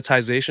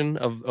demonetization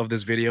of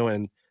this video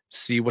and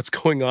see what's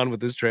going on with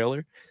this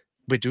trailer?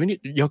 Wait,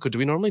 Yoko, do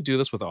we normally do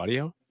this with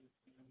audio?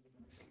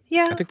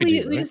 Yeah, I think we do,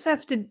 right?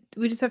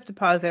 we just have to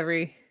pause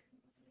every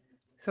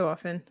so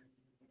often.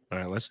 All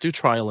right, let's do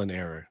trial and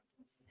error.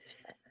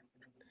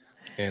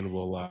 And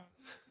we'll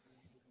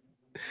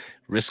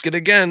risk it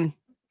again.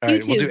 All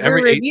right, we'll do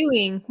we're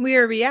reviewing. We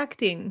are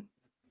reacting.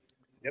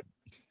 Yep.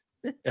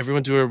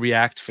 Everyone do a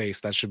react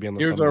face. That should be on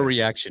the Here's thumbnail. our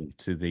reaction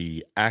to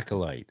the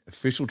Acolyte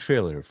official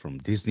trailer from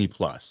Disney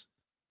Plus.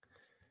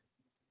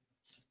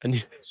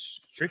 And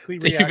strictly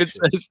David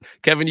reaction. says,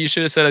 Kevin, you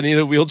should have said I need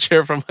a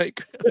wheelchair from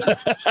Mike.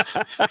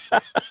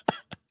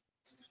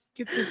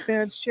 Get this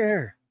man's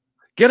chair.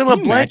 Get him a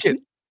blanket.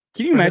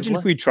 Can you imagine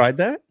if we tried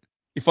that?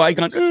 If I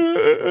got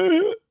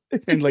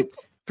and like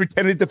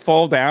pretended to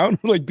fall down,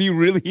 like be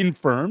really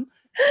infirm,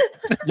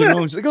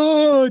 it's like,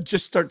 oh,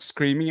 just start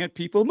screaming at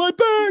people, my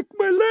back,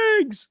 my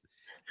legs.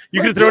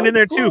 You could have thrown in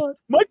there too.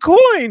 My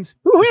coins.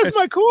 Who has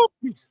my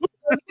coins?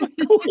 Back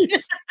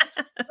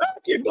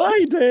in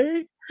my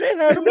day, they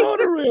had a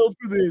monorail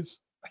for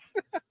this.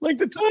 Like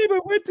the time I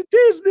went to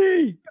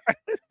Disney.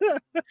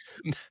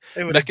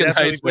 They would have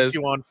definitely put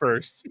you on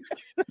first.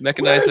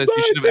 Mechanized says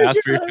you should have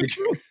asked for your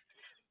figure.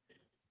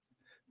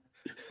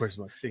 Where's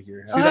my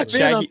figure? See that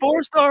Shaggy?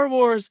 4 Star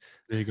Wars.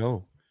 There you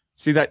go.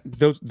 See that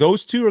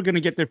those two are going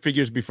to get their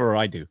figures before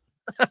I do.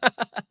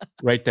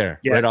 Right there,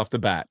 yes. Right off the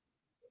bat.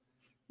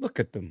 Look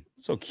at them,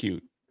 so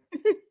cute.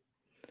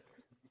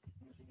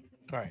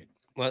 All right,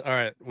 well, all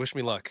right. Wish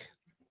me luck.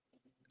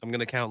 I'm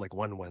gonna count like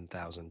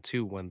 1,000,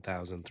 2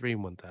 1,000, 3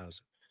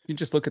 1,000. You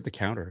just look at the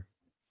counter.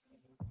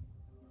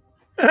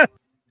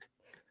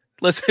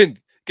 Listen,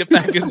 get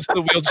back into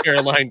the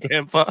wheelchair line,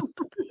 Grandpa.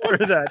 Or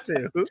that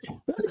too.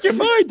 Back in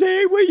my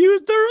day, we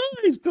used our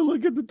eyes to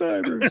look at the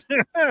timers.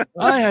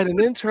 I had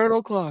an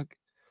internal clock.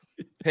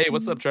 Hey,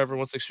 what's up, Trevor?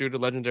 What's Shooter,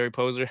 Legendary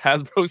Poser,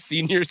 Hasbro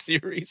Senior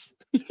Series?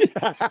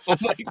 Oh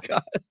my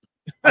god.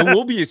 I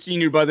will be a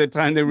senior by the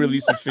time they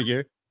release the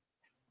figure.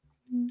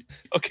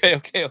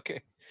 Okay.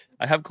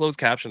 I have closed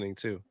captioning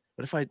too.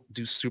 What if I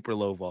do super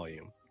low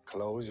volume?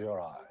 Close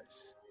your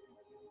eyes.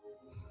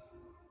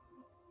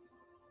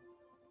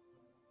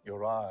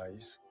 Your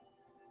eyes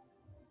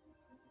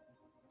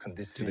can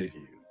deceive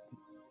you.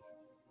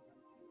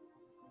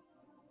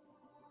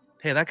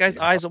 Hey, that guy's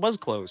eyes was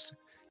closed.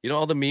 You know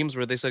all the memes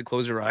where they said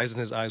close your eyes and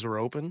his eyes were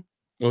open?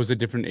 It was a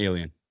different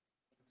alien.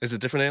 Is it a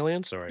different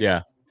alien? Sorry.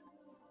 Yeah.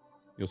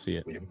 You'll see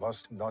it. We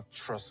must not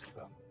trust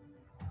them.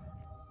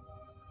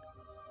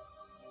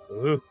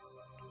 Ooh.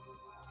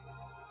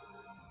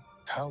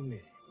 Tell me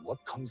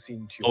what comes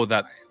into your Oh,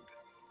 that mind.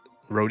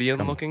 Rhodian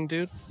Come on. looking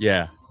dude?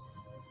 Yeah.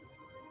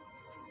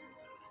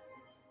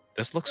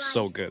 This looks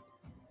so good.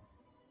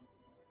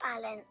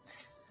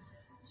 Balance.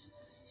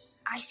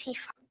 I see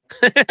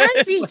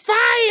I see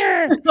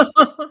fire.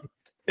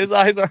 His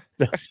eyes are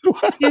That's Do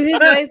his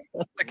eyes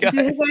the guy. do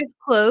his eyes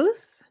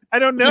close? I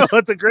don't know.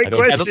 That's a great I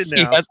don't- I don't question see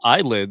he now. has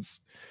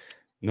eyelids.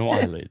 no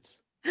eyelids.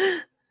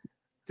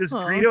 Does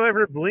Aw. Greedo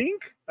ever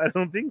blink? I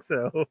don't think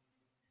so.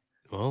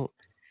 Well,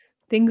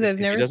 Things if I've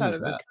he never doesn't thought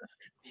about. blink,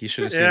 he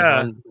should have seen Yeah.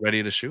 Han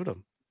ready to shoot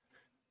him.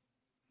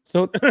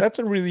 So that's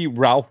a really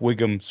Ralph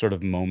Wiggum sort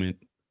of moment.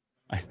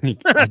 I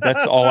think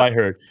that's all I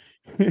heard.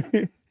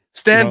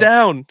 Stand No.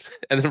 down.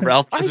 And then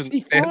Ralph I doesn't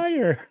see stand.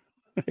 fire.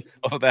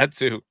 Oh, that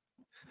too.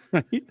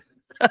 Right?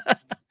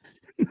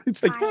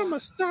 It's like I'm a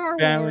Star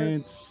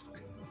balance.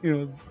 You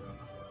know,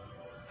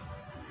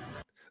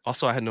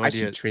 Also, I had no I see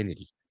idea.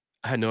 Trinity.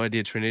 I had no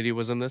idea Trinity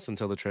was in this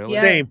until the trailer.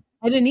 Yeah. Same.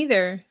 I didn't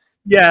either.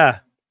 Yeah.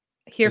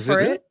 Here Is for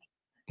it? it.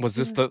 Was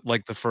this the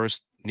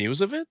first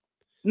news of it?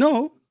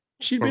 No,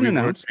 she'd Or been we weren't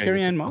announced. paying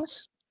Carrie Ann attention.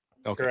 Moss.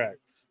 Okay. Correct.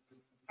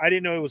 I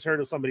didn't know it was her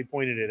until somebody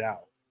pointed it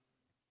out.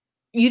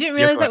 You didn't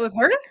You're realize that was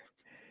her?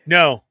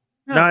 No,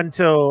 Oh. not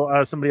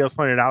until somebody else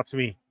pointed it out to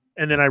me.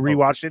 And then I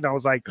rewatched it and I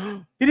was like,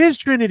 it is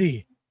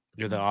Trinity.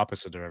 You're the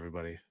opposite of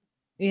everybody.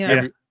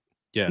 Yeah.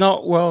 Yeah.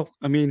 No, well,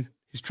 I mean,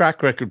 his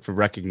track record for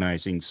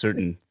recognizing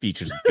certain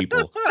features of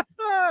people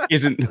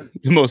isn't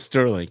the most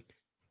sterling.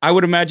 I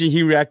would imagine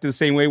he reacted the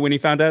same way when he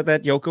found out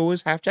that Yoko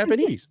was half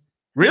Japanese.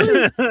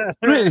 Really?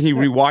 Really? And he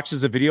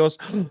rewatches the videos.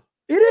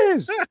 It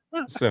is.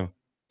 So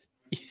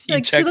He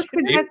Like she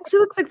checked-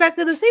 looks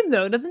exactly the same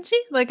though, doesn't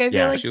she? Like I feel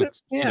yeah, like she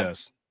looks, She yeah.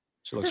 does.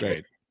 She looks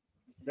great.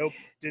 Nope,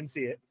 didn't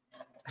see it.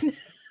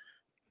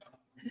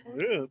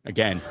 Ew.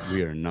 again,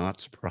 we are not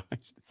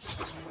surprised.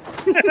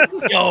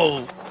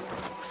 Yo.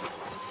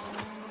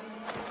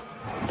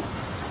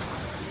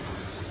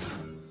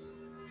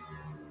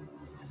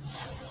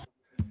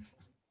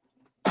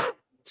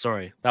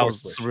 Sorry, that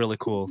Force was push. really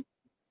cool. That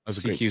was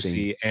a great CQC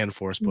sting. and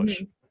force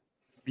push.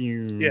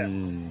 Yeah.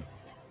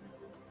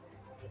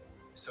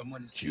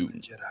 Someone is June.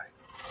 killing Jedi.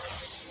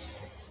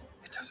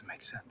 It doesn't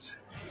make sense.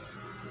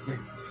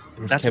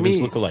 That's Kevin's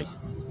me. look-alike.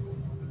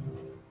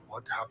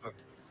 What happened?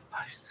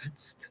 I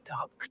sensed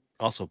doubt.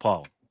 Also,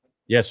 Paul,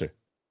 Yes, sir.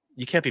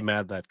 you can't be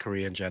mad that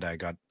Korean Jedi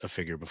got a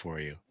figure before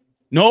you.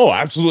 No,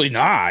 absolutely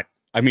not.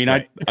 I mean,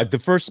 Right.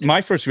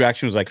 my first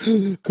reaction was like,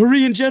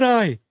 Korean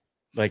Jedi.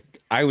 Like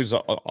I was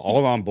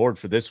all on board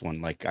for this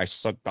one. Like I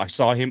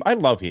saw him. I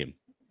love him.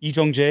 Lee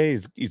Jung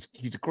Jae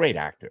he's a great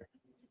actor,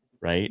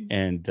 right?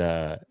 And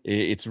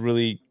it's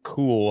really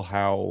cool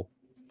how,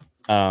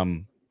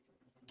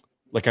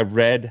 like I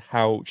read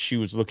how she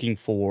was looking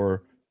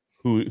for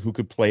who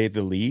could play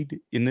the lead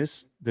in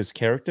this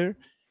character,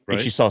 and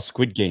she Right. saw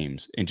Squid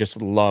Games and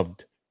just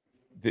loved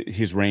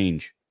his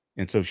range.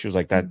 And so she was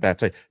like,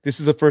 that's this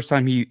is the first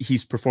time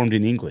he's performed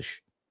in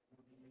English.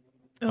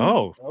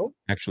 Oh, Oh,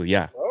 Actually,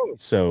 yeah. oh.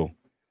 So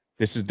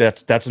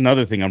that's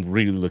another thing I'm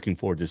really looking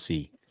forward to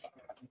see.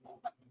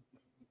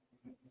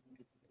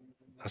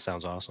 that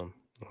sounds awesome.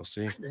 We'll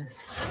see.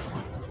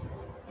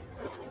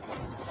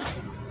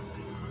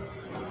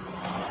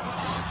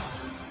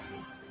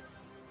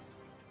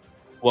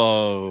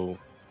 Whoa.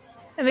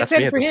 I'm That's me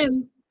excited at for the s-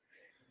 him.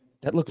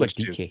 That looked like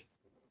Which two? DK.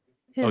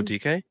 Oh, Him.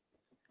 DK? A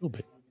little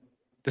bit.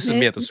 This is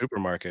me at the Yeah.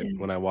 supermarket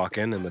when I walk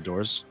in and the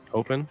doors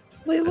open.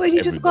 Wait, That's why did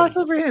you just gloss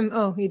everybody. over him?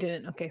 Oh, you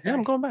didn't. Okay, Yeah,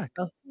 I'm sorry. going back.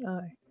 Oh, all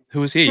right.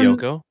 Who is he, From-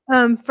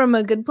 Yoko? From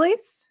A Good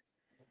Place.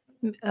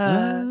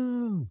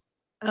 Oh.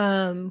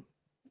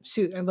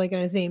 Shoot, I'm blanking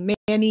on his name.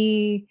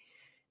 Manny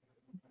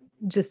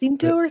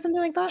Jacinto or something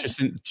like that.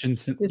 Jacinto?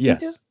 Jacinto?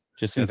 Yes. I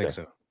Jacinto. think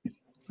so.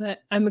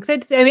 But I'm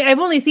excited to see. I mean, I've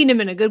only seen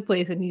him in A Good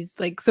Place, and he's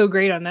like so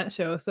great on that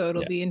show. So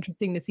it'll Yeah. be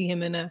interesting to see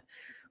him in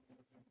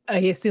I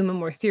assume, a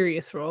more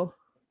serious role,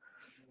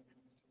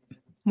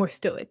 more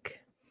stoic.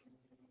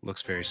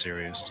 Looks very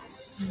serious.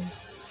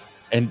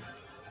 And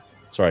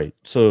sorry,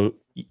 so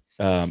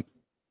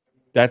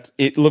that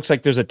it looks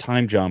like there's a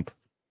time jump,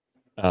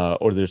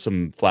 or there's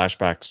some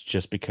flashbacks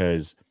just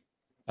because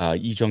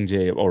Lee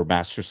Jung-jae or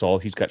Master Saul,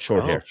 he's got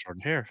short hair.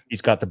 Short hair.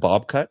 He's got the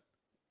bob cut.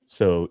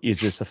 So is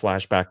this a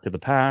flashback to the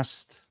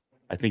past?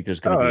 I think there's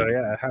going to be.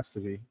 Yeah, it has to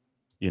be.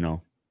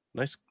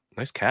 Nice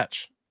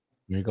catch.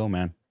 There you go,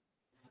 man.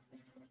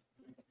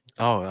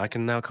 Oh, I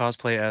can now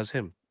cosplay as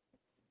him.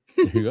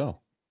 There you go.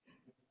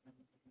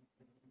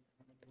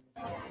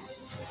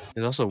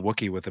 There's also a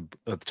Wookiee with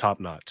a top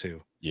knot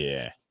too.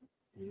 Yeah.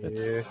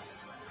 That's Yeah.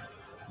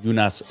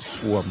 Yunas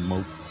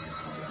Swarmo.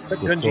 Is that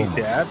Gunji's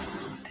dad?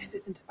 This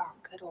isn't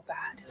about good or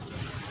bad.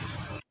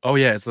 Oh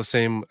yeah, it's the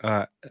same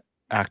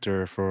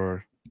actor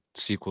for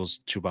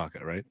sequels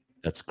Chewbacca, right?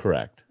 That's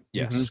correct.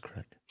 Yes, That's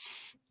correct.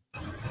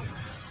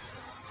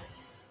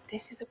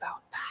 This is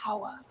about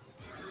power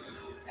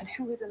and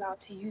who is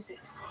allowed to use it.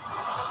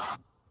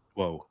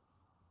 Whoa.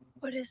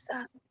 What is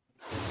that?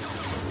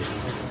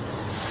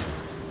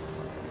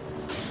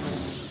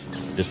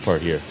 This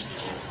part here.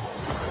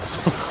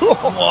 So cool.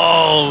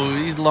 Whoa,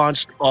 he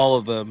launched all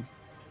of them.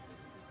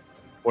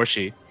 Or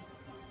she.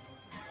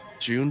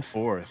 June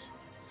 4th.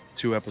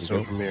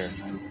 2-episode premiere.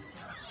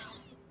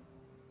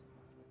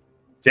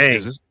 Dang.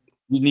 Is this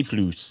Disney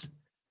Plus.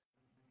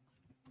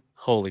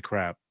 holy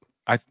crap.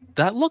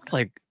 That looked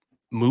like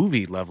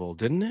movie level,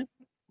 didn't it?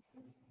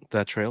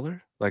 That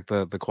trailer? Like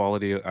the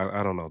quality,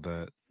 I don't know,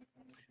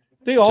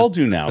 They all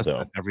do now,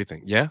 though.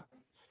 Everything. Yeah.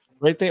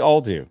 Right? They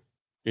all do.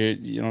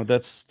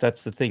 That's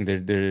the thing.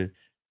 They're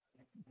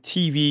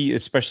TV,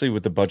 especially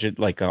with the budget,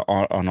 like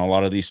on a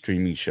lot of these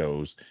streaming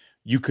shows,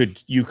 you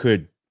could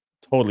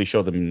totally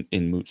show them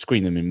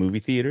screen them in movie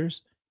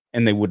theaters,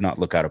 and they would not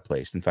look out of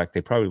place. In fact,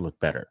 they probably look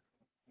better.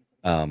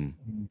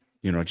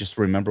 Just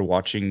remember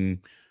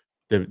watching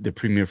the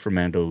premiere for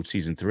Mando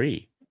season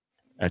 3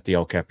 at the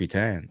El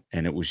Capitan,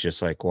 and it was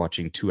just like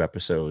watching 2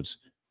 episodes,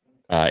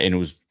 and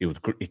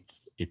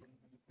it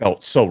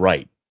felt so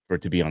right for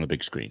it to be on the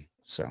big screen.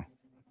 So.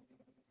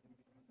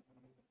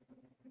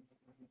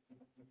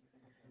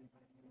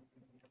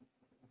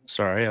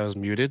 Sorry, I was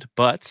muted.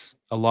 But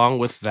along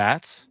with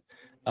that,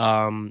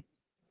 Carl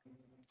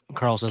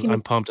says,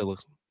 I'm pumped. It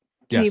looks.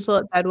 Can you pull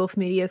up Bad Wolf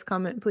Media's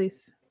comment,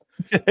 please?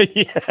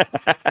 Yeah.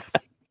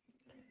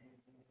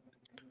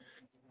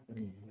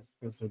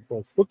 Because they're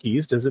both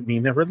Wookiees doesn't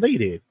mean they're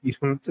related. You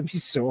don't have to be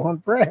so on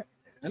brand.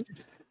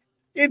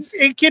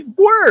 It could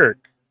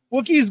work.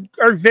 Wookiees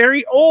are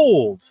very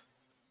old.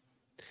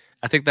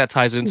 I think that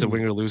ties into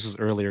Winger Loose's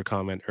earlier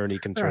comment. Ernie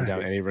can turn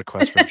down any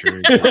request for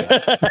jury.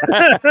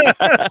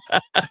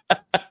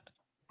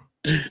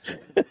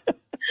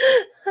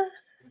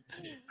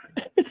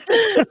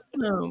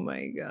 Oh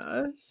my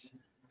gosh.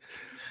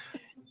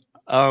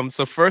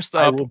 So first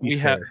up, we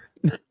have.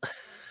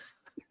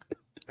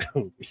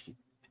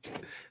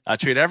 I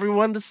treat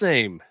everyone the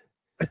same.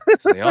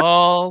 They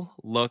all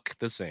look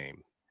the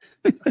same.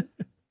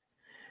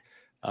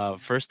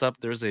 First up,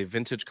 there's a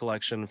vintage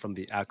collection from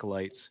the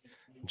Acolytes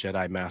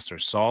Jedi Master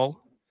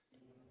Saul.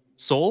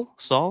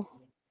 Saul?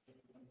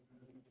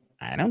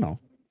 I don't know.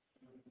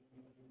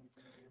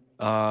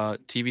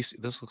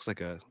 TVC. This looks like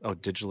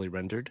digitally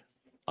rendered.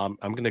 I'm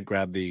gonna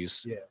grab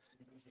these. Yeah.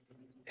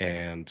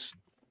 And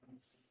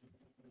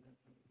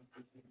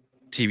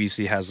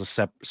TVC has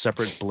a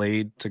separate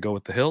blade to go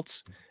with the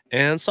hilts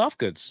and soft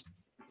goods,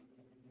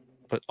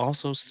 but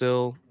also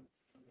still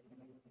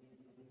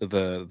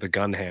the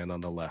gun hand on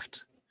the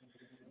left.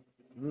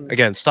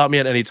 Again, stop me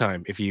at any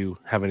time if you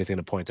have anything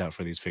to point out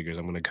for these figures.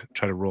 I'm going to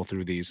try to roll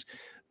through these.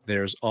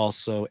 There's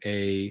also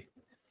they've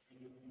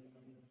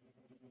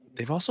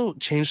also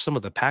changed some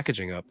of the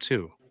packaging up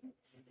too.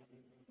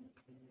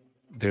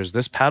 There's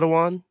this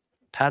Padawan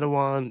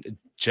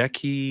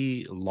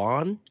Jackie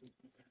Lawn.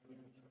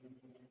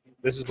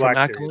 This is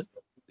Black Series.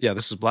 Yeah,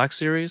 this is Black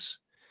Series.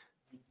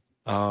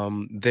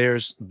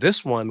 There's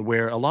this one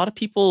where a lot of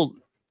people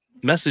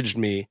messaged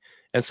me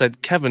and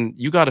said, Kevin,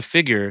 you got a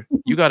figure.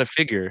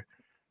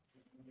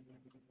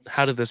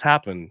 How did this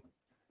happen?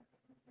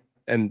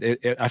 And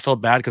I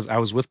felt bad because I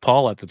was with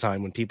Paul at the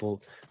time when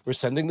people were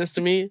sending this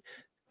to me.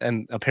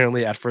 And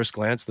apparently at first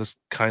glance, this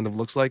kind of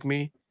looks like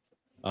me.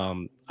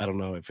 I don't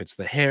know if it's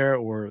the hair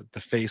or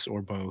the face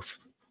or both.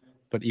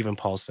 But even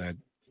Paul said,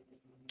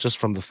 just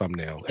from the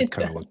thumbnail, it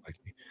kind of looked like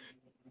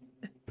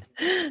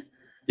me.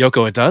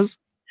 Yoko, it does?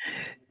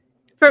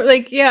 I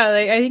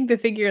think the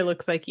figure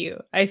looks like you.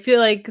 I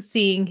feel like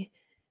seeing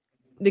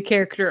the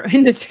character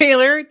in the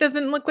trailer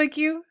doesn't look like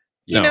you,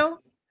 you know?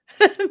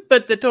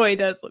 But the toy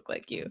does look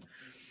like you.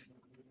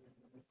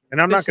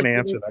 And I'm not going to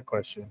answer that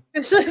question.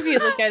 Especially if you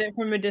look at it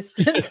from a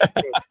distance.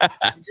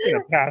 I'm just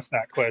going to pass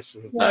that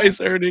question.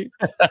 Nice, Ernie.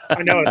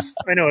 I know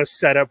a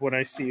setup when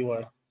I see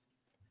one.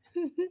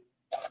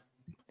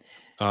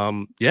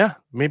 Yeah,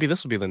 maybe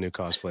this will be the new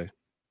cosplay.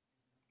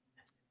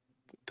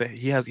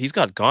 He's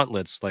got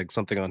gauntlets, like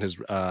something on his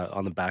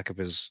on the back of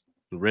his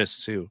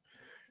wrist too.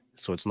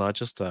 So it's not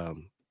just a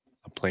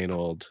plain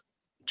old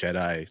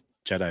Jedi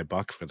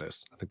buck for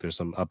this. I think there's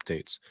some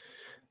updates.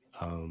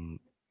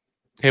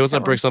 Hey, what's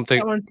up, Brick?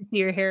 Something. I want to see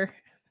your hair.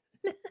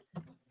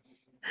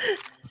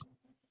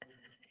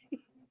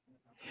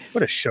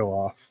 What a show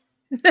off.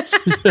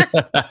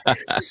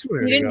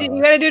 Swear You to didn't. God.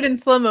 You gotta do it in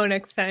slow mo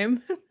next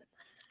time.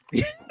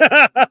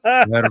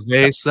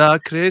 Cerveza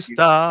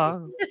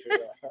Crista.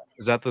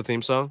 Is that the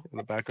theme song in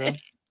the background?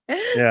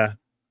 Yeah.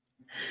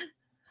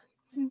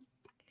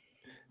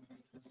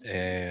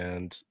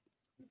 And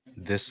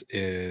this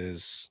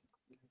is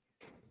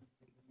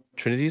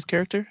Trinity's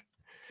character.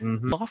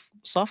 Mhm.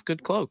 Soft,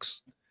 good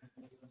cloaks.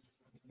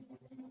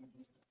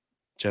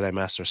 Jedi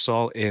Master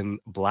Saul in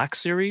Black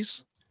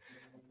Series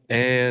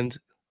and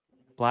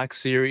Black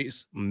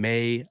Series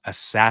May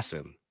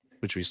Assassin,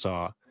 which we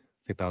saw. I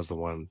think that was the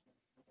one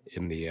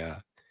in the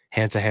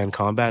hand-to-hand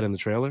combat in the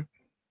trailer.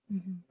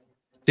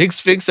 Diggs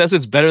Fig says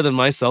it's better than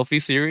my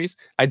selfie series.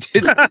 I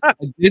did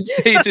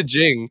say to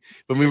Jing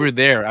when we were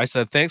there, I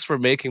said, thanks for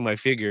making my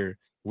figure.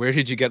 Where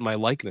did you get my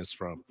likeness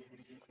from?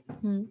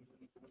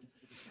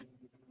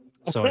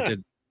 So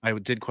I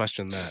did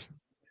question that.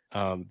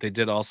 They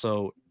did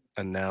also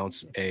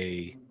announce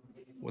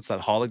what's that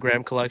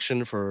hologram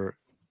collection for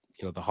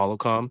the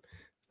Holocom,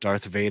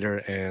 Darth Vader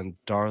and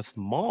Darth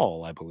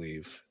Maul, I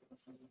believe.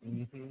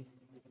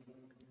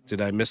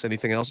 Did I miss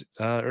anything else,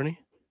 Ernie?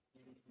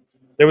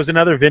 There was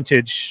another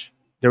vintage.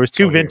 There was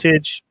two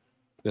vintage.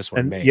 This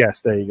one, May.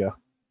 Yes, there you go.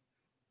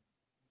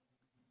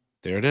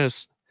 There it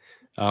is.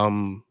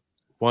 1,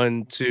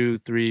 2,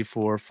 3,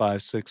 4,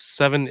 5, 6,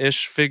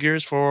 7-ish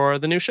figures for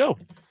the new show.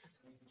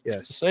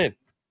 Yes. Just saying.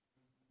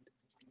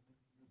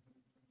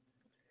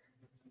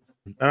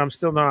 And I'm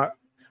still not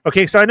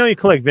okay. So I know you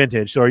collect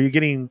vintage. So are you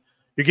getting?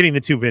 You're getting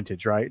the two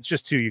vintage, right? It's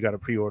just two you got to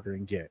pre-order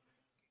and get.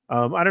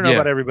 I don't know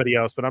about everybody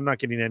else, but I'm not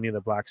getting any of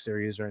the Black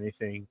Series or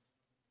anything.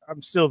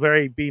 I'm still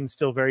very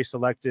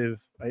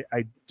selective.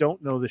 I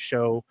don't know the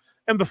show.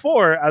 And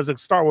before, as a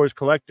Star Wars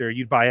collector,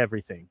 you'd buy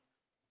everything.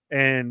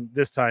 And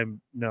this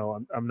time,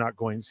 no, I'm not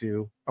going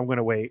to. I'm going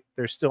to wait.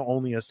 There's still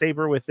only a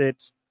saber with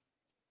it.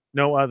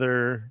 No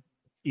other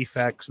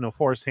effects, no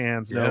force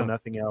hands, no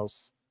nothing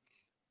else.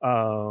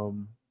 I'll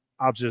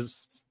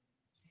just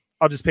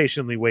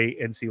patiently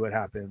wait and see what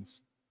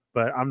happens.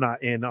 But I'm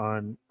not in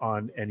on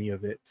any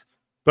of it.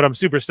 But I'm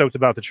super stoked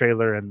about the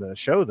trailer and the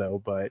show,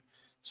 though. But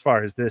as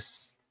far as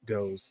this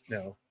goes,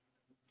 no.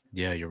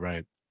 Yeah, you're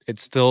right.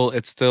 It's still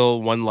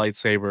one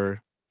lightsaber.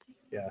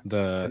 Yeah,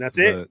 and that's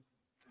it.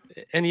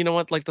 And you know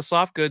what? Like the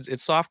soft goods,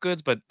 it's soft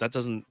goods, but that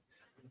doesn't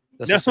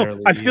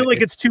necessarily. No, I feel like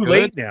it's too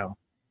late now.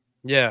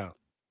 Yeah.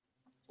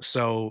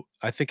 So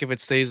I think if it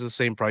stays the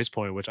same price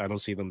point, which I don't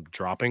see them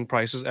dropping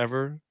prices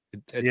ever,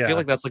 I feel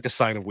like that's like a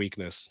sign of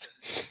weakness.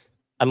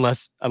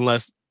 unless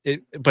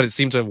but it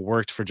seemed to have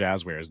worked for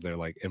Jazwares. They're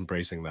like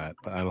embracing that,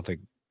 but I don't think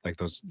like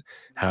those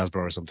Hasbro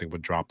or something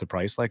would drop the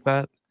price like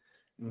that.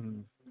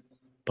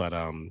 But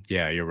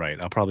yeah, you're right.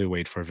 I'll probably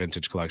wait for a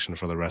vintage collection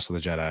for the rest of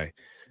the Jedi.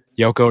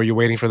 Yoko, are you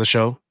waiting for the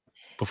show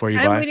before you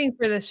buy? I'm waiting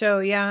for the show.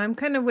 Yeah, I'm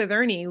kind of with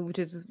Ernie, which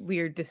is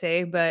weird to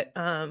say, but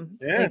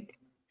like,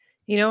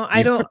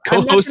 I don't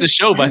co-host the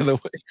show, by the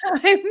way.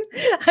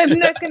 I'm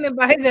not going to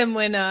buy them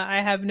when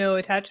I have no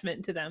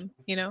attachment to them,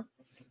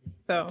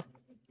 So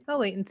I'll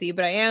wait and see,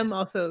 but I am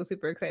also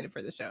super excited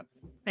for the show.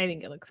 I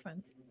think it looks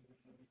fun.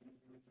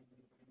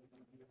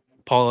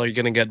 Paul, are you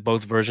going to get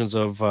both versions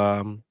of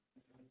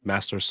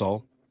Master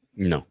Saul?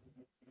 No.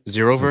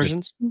 Zero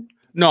versions?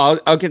 No,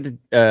 I'll get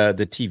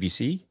the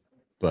TVC,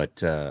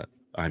 but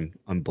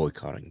I'm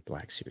boycotting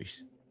Black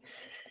Series.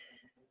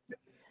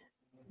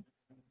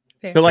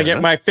 Till I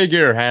get my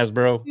figure,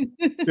 Hasbro.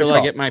 Till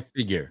I get my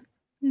figure.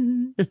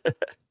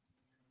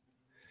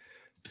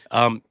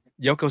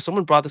 Yoko,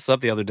 someone brought this up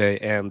the other day,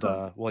 and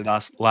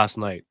last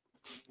night,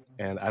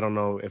 and I don't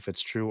know if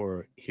it's true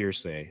or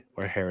hearsay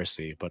or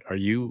heresy, but are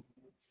you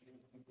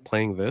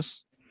playing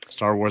this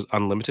Star Wars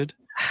Unlimited?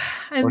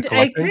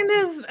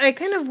 I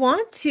kind of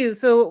want to.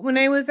 So when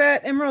I was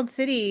at Emerald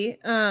City,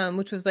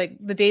 which was like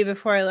the day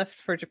before I left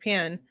for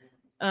Japan,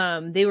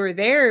 they were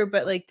there,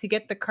 but like to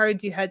get the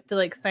cards, you had to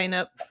like sign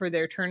up for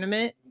their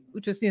tournament,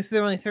 which was so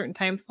there were only certain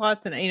time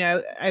slots, and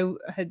I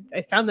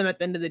found them at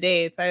the end of the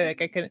day, so I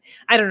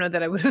don't know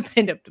that I would have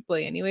signed up to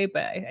play anyway,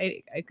 but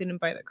I couldn't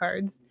buy the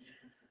cards.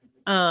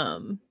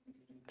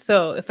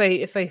 So if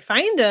I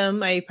find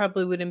them, I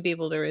probably wouldn't be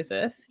able to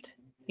resist.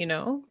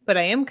 But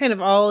I am kind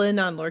of all in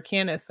on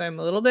Lorcana, so I'm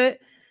a little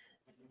bit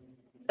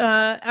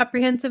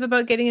apprehensive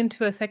about getting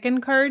into a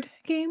second card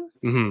game.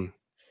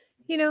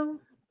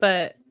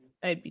 But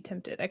I'd be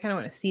tempted. I kind of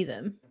want to see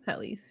them at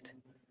least.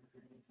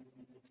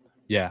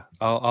 Yeah,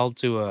 I'll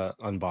do a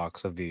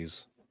unbox of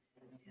these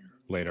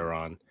later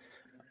on.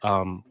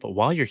 But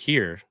while you're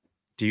here,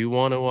 do you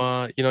want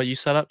to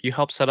you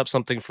help set up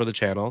something for the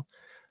channel?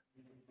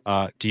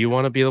 Do you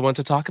want to be the one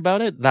to talk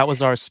about it? That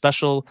was our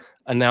special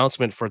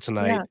announcement for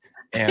tonight. Yeah.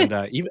 And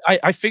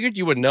I figured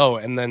you would know.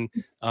 And then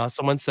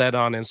someone said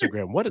on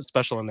Instagram, what a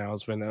special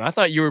announcement. And I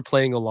thought you were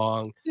playing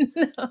along.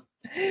 No.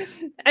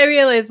 I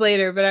realized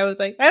later, but I was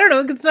like, I don't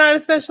know, because it's not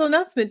a special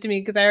announcement to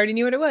me because I already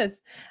knew what it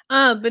was.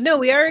 But no,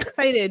 we are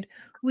excited.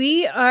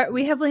 We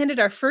have landed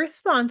our first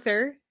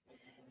sponsor.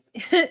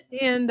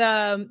 And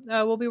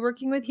we'll be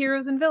working with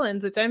Heroes and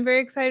Villains, which I'm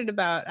very excited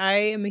about. I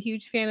am a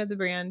huge fan of the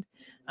brand.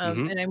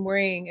 And I'm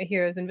wearing a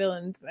Heroes and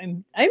Villains.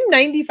 I'm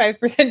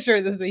 95%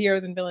 sure this is a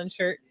Heroes and Villains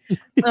shirt.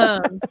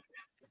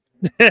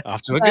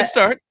 Off to a good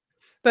start.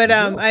 But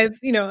I've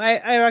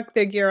I rock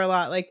their gear a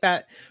lot, like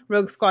that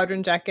Rogue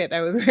Squadron jacket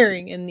I was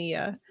wearing in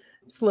the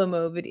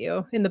slow-mo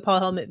video, in the Paul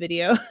Helmet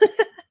video.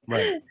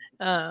 Right.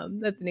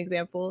 That's an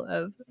example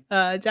of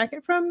a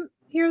jacket from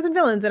Heroes and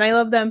Villains, and I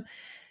love them.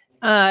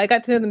 I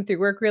got to know them through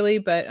work, really,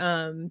 but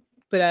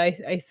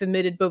I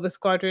submitted Boba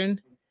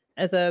Squadron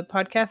as a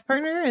podcast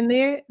partner, and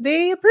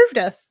they approved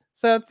us,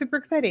 so it's super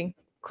exciting.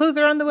 Clothes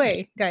are on the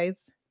way,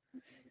 guys.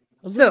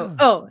 So,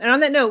 and on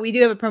that note, we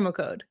do have a promo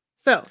code,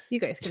 so you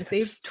guys can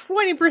save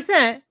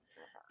 20%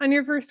 on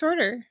your first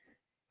order.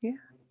 Yeah,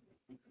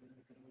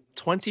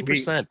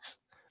 20%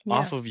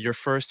 off of your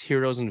first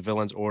Heroes and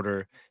Villains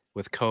order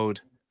with code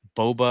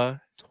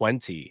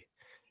BOBA20,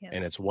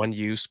 and it's 1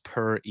 use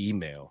per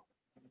email.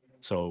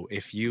 So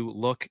if you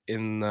look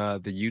in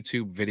the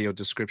YouTube video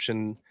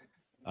description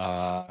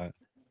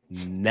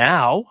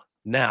now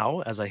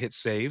as I hit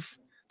save,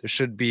 there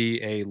should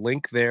be a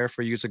link there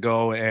for you to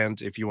go,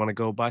 and if you want to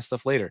go buy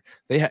stuff later,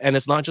 and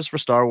it's not just for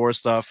Star Wars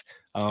stuff.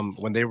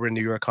 When they were in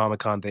New York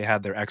Comic-Con, they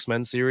had their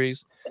X-Men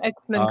series.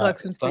 X-Men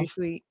collection's pretty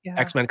sweet. Yeah.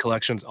 X-Men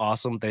collection's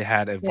awesome. They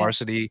had a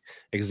Varsity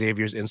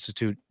Xavier's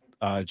Institute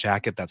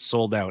jacket that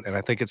sold out, and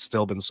I think it's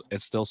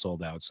still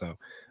sold out. So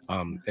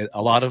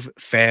a lot of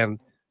fan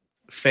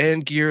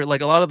gear,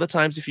 like a lot of the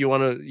times, if you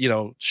want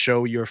to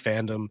show your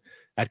fandom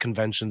at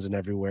conventions and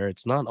everywhere,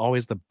 it's not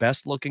always the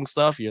best looking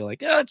stuff. You're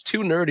like, yeah, it's too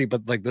nerdy,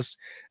 but like this,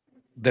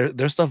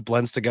 their stuff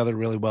blends together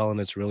really well, and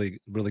it's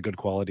really good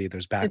quality.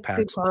 There's backpacks,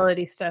 it's good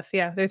quality stuff.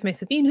 Yeah, there's my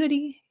Sabine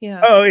hoodie.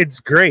 Yeah, oh, it's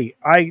great.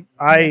 I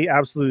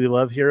absolutely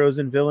love Heroes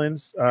and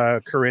Villains.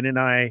 Corinne and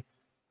I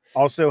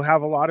also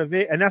have a lot of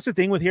it, and that's the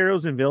thing with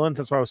Heroes and Villains.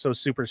 That's why I was so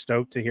super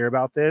stoked to hear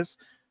about this,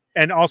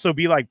 and also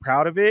be like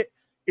proud of it,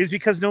 is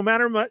because no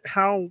matter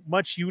how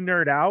much you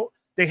nerd out,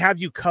 they have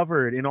you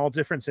covered in all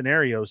different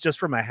scenarios, just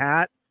from a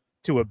hat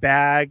to a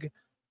bag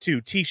to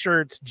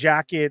t-shirts,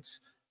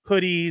 jackets,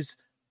 hoodies.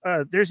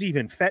 There's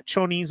even fet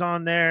chonies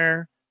on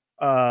there,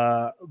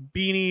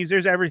 beanies.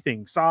 There's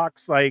everything,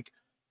 socks. Like,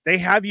 they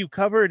have you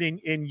covered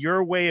in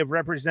your way of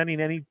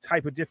representing any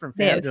type of different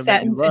fandom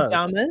that you love.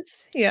 Pajamas.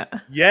 Yeah.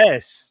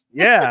 Yes.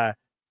 Yeah.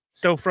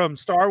 So from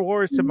Star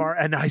Wars to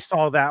and I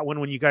saw that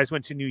one when you guys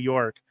went to New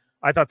York.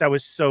 I thought that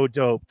was so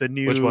dope. The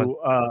new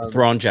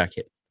Thrawn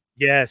jacket.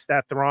 Yes,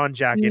 that Thrawn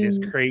jacket is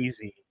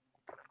crazy.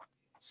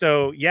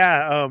 So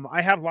yeah,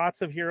 I have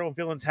lots of Hero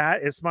Villains hat.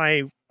 It's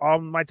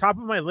on my top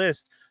of my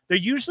list. They're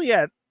usually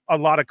at a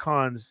lot of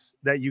cons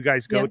that you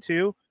guys go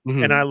to,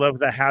 and I love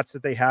the hats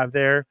that they have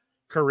there.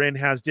 Corinne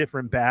has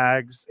different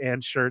bags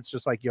and shirts,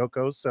 just like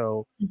Yoko.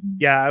 So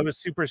yeah, I was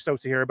super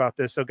stoked to hear about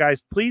this. So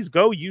guys, please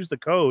go use the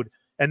code,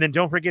 and then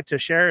don't forget to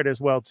share it as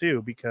well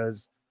too,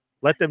 because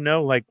let them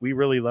know like we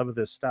really love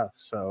this stuff.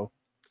 So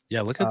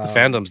yeah, look at the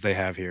fandoms they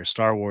have here: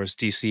 Star Wars,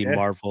 DC,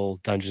 Marvel,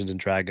 Dungeons and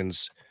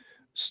Dragons,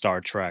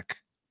 Star Trek,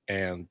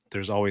 and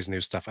there's always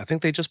new stuff. I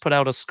think they just put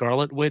out a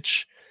Scarlet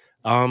Witch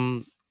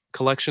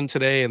collection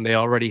today, and they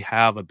already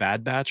have a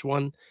Bad Batch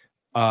one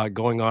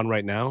going on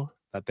right now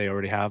that they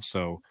already have.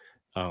 So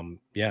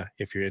yeah,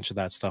 if you're into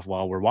that stuff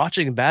while we're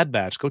watching Bad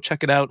Batch, go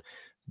check it out.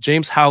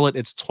 James Howlett,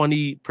 it's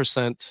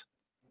 20%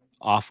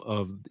 off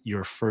of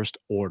your first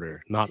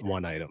order, not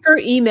one item per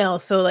email.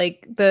 So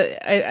like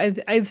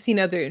I've seen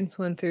other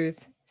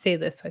influencers say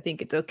this. I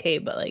think it's okay,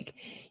 but like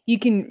you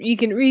can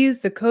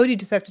reuse the code. You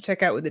just have to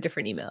check out with a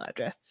different email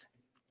address.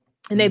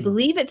 And I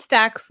believe it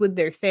stacks with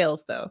their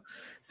sales though.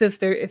 So if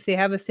they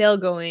have a sale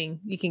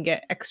going, you can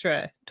get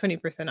extra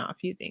 20% off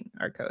using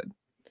our code.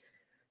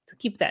 So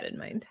keep that in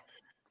mind.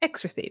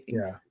 Extra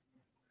savings.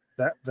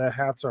 Yeah, the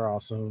hats are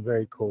awesome.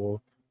 Very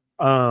cool.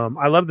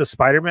 I love the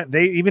Spider-Man.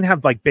 They even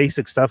have like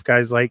basic stuff,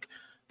 guys. Like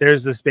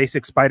there's this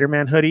basic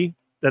Spider-Man hoodie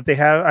that they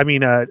have. I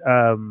mean,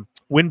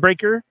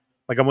 windbreaker.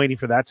 Like I'm waiting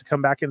for that to come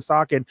back in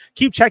stock, and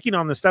keep checking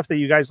on the stuff that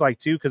you guys like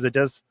too, because it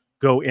does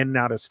go in and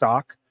out of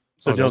stock.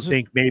 So don't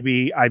think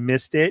maybe I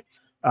missed it.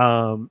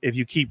 If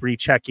you keep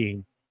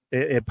rechecking,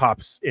 it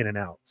pops in and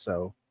out.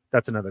 So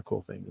that's another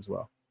cool thing as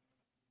well.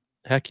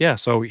 Heck yeah.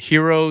 So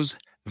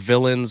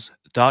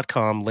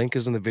heroesvillains.com. Link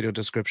is in the video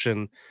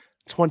description.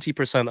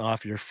 20%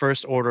 off your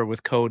first order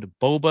with code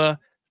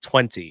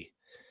BOBA20.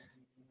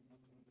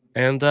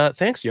 And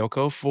thanks,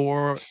 Yoko,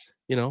 for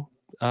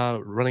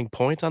running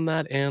point on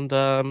that.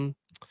 And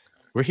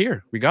we're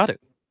here. We got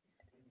it.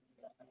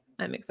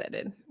 I'm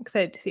excited.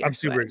 Excited to see. I'm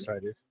super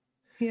excited.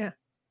 Yeah.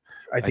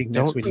 I think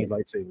next we need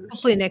lightsabers.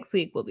 Hopefully next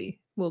week we'll be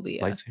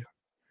lightsaber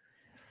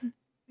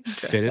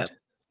fitted. Up.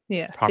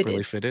 Yeah.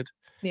 Properly fitted.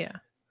 Yeah.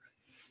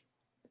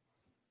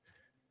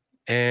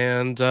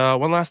 And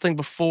one last thing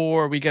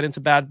before we get into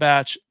Bad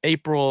Batch,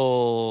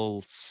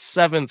 April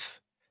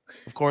 7th,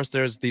 of course,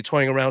 there's the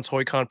Toying Around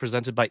ToyCon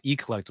presented by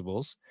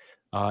eCollectibles.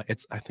 I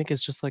think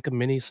it's just like a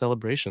mini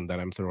celebration that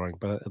I'm throwing,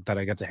 but that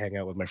I get to hang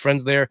out with my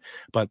friends there.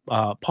 But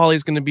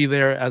Paulie's going to be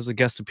there as a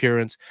guest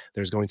appearance.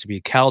 There's going to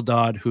be Cal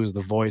Dodd, who is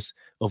the voice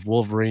of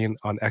Wolverine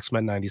on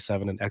X-Men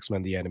 97 and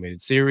X-Men the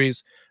Animated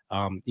Series.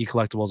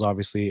 E-Collectibles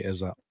obviously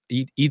is a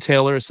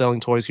e-tailer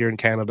selling toys here in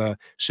Canada,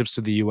 ships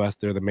to the US.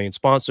 They're the main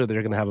sponsor.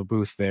 They're going to have a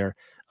booth there.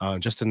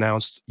 Just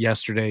announced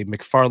yesterday,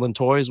 McFarlane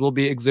Toys will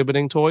be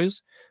exhibiting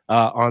toys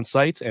on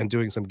site and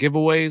doing some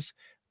giveaways.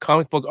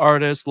 Comic book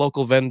artists,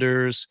 local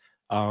vendors.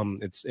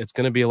 It's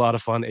going to be a lot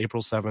of fun.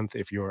 April 7th,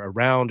 if you're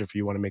around, if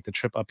you want to make the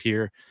trip up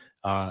here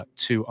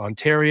to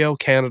Ontario,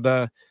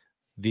 Canada,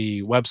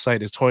 the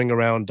website is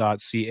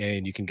toyingaround.ca,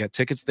 and you can get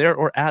tickets there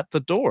or at the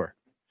door.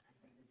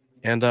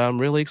 And I'm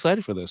really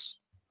excited for this.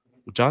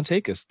 John,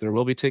 take us. There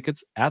will be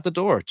tickets at the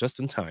door just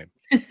in time.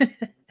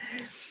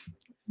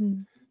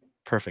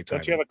 Perfect time.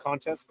 Don't you have a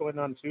contest going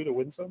on too to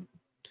win some?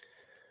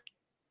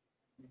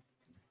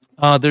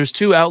 There's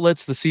two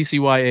outlets, the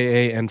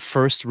CCYAA and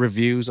First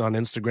Reviews on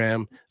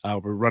Instagram.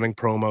 We're running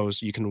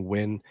promos. You can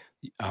win.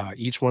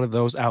 Each one of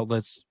those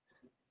outlets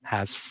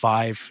has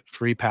 5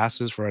 free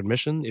passes for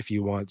admission if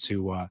you want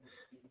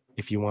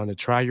to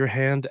try your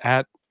hand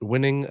at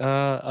winning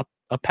a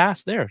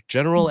pass there,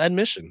 general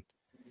admission.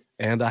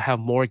 And I have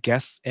more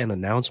guests and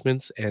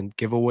announcements and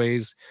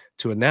giveaways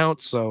to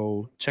announce.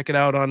 So check it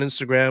out on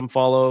Instagram.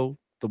 Follow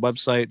the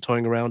website,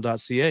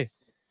 toyingaround.ca.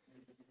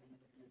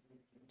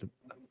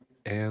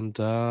 And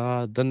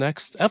the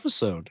next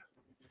episode.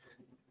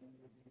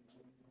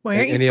 Why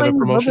aren't Any you other flying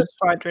the Boba promotions?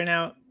 Squadron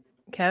out,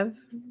 Kev?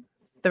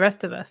 The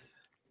rest of us.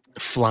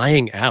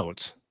 Flying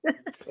out.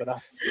 That's what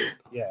I'm saying.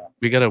 Yeah.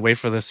 We gotta wait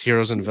for this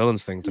heroes and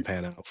villains thing to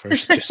pan out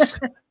first.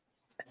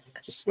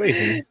 Just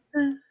wait.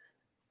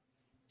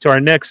 To our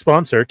next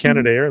sponsor,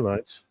 Canada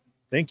Airlines.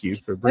 Thank you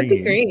for That'd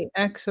be bringing great,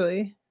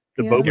 actually.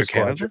 the Yeah. Boba Air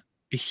Squadron Canada?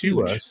 Be to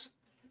huge. us.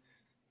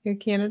 You're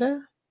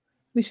Canada?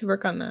 We should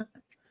work on that.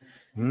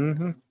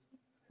 Mm-hmm.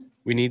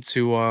 We need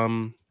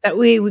to That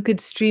way we could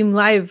stream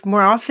live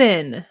more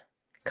often.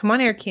 Come on,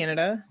 Air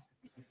Canada.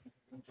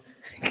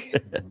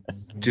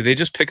 do they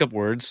just pick up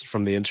words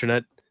from the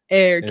internet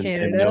Air And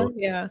Canada. know-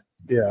 Yeah.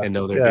 Yeah. and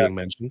know they're Yeah. being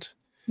mentioned?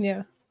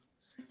 Yeah.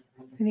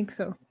 I think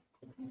so.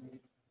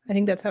 I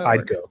think that's how it I'd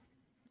works. go.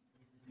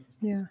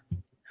 Yeah.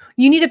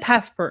 You need a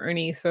passport,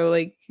 Ernie. So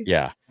like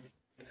Yeah.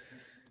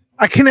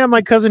 I can have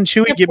my cousin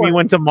Chewy give me Airport.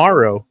 one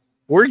tomorrow.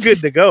 We're good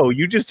to go.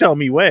 You just tell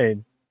me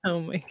when. oh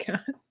my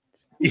god.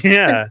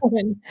 Yeah.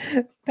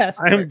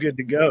 Passport. I'm good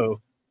to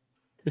go.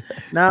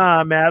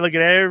 Nah, man. Look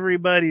at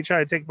everybody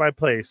trying to take my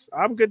place.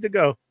 I'm good to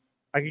go.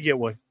 I can get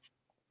one.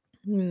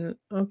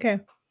 Okay.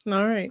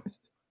 All right.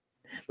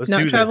 Let's not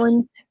do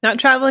traveling not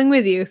traveling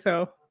with you,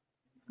 so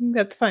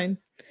that's fine.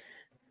 this.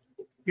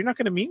 You're not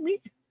going to meet me?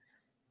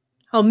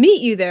 I'll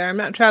meet you there. I'm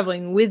not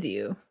traveling with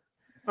you.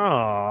 Oh,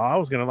 I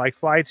was going to like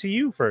fly to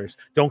you first.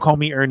 Don't call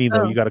me Ernie,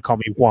 though. Oh. You got to call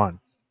me Juan,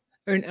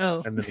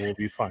 Oh. and then we'll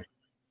be fine.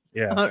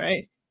 Yeah. All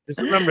right. Just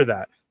remember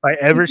that. If I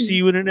ever see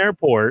you in an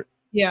airport,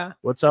 Yeah.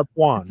 what's up,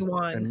 Juan? It's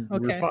Juan. And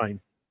Okay. we're fine.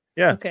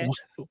 Yeah. Okay.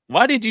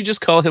 Why did you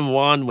just call him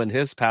Juan when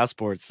his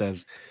passport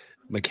says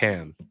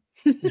McCann?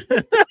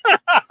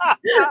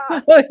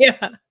 Oh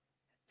yeah.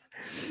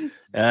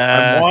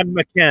 I'm Juan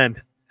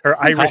McCann,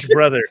 her Irish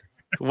brother.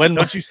 When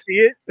Don't you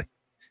see it?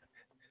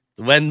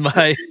 when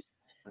my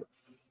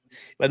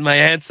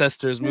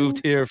ancestors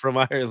moved here from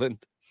Ireland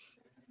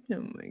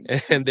Oh my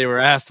god. and they were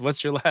asked,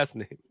 "What's your last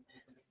name?"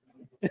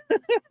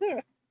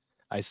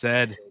 I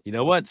said, "You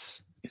know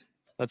what?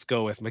 Let's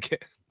go with McCann."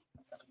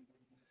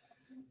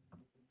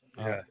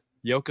 Yeah.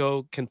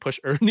 Yoko can push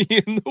Ernie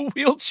in the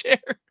wheelchair.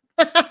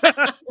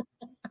 I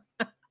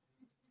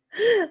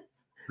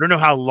don't know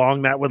how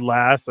long that would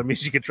last. I mean,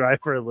 she could try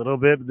for a little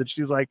bit, but then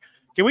she's like,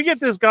 "Can we get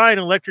this guy an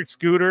electric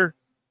scooter?"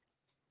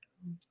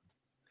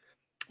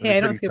 Hey,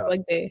 I don't Pretty skip tough.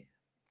 leg day.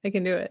 I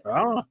can do it.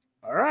 Oh,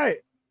 all right.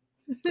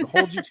 I'll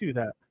hold you to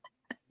that.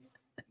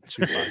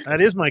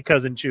 That is my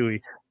cousin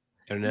Chewy.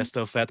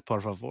 Ernesto Fet,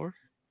 por favor.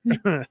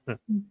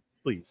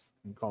 Please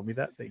call me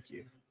that. Thank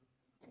you.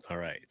 All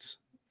right.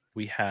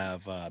 We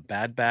have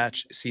Bad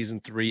Batch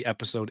Season 3,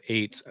 Episode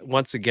 8.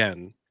 Once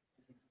again,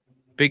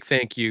 big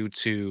thank you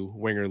to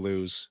Winger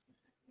Lose,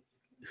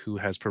 who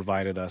has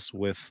provided us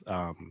with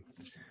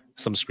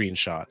some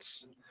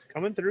screenshots.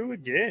 Coming through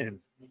again.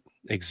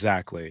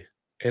 Exactly.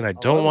 And I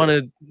don't want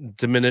to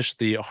diminish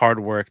the hard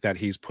work that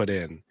he's put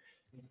in,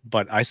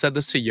 but I said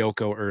this to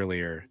Yoko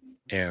earlier,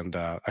 and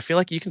I feel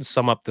like you can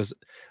sum up this.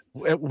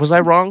 Was I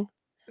wrong?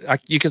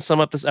 You can sum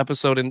up this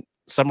episode and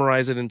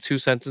summarize it in 2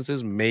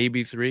 sentences,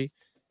 maybe 3.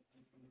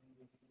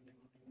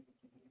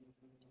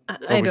 Or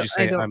would you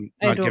say I'm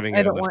not giving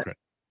it enough credit?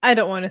 I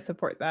don't want to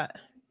support that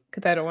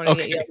because I don't want to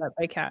Okay. get yelled at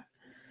by Cat.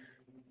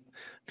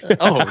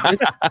 Oh,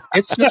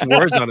 it's just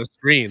words on a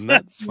screen.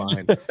 That's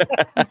fine.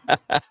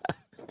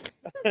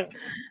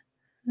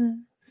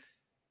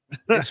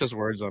 It's just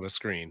words on a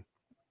screen.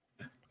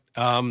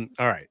 All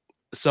right.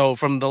 So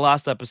from the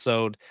last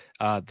episode,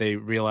 they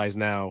realize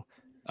now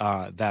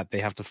that they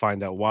have to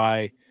find out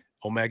why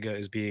Omega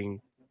is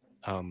being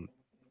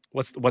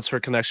what's her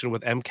connection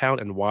with M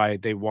Count and why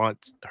they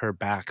want her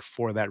back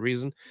for that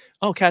reason.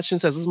 Oh, Catchin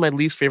says this is my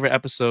least favorite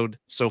episode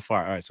so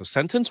far. All right, so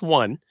sentence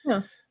 1.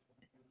 Huh.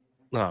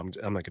 No, I'm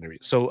not going to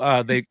read.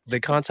 So they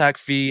contact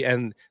Fee,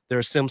 and there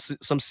are some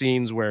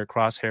scenes where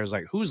Crosshair's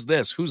like, "Who's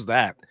this? Who's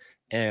that?"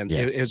 And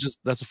it was just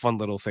that's a fun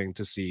little thing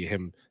to see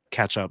him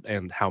catch up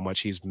and how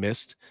much he's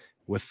missed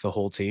with the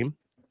whole team.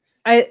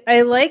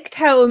 I liked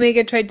how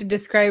Omega tried to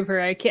describe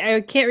her. I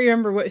can't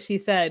remember what she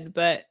said,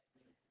 but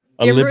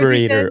a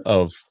liberator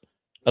of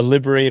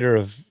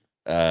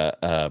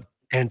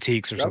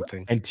antiques or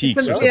something.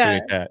 Antiques or something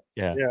like that.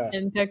 Yeah.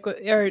 And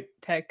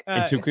tech.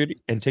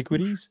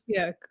 Antiquities?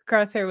 Yeah.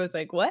 Crosshair was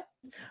like, what?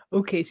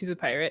 Okay, she's a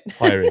pirate.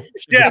 Pirate.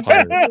 She's yeah. a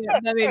pirate. Yeah,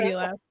 that made me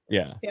laugh.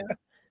 Yeah. Yeah.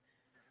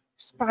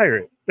 She's a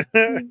pirate.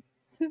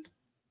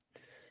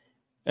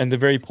 And the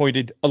very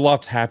pointed, a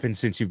lot's happened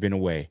since you've been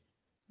away.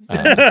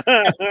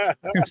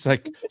 It's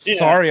like,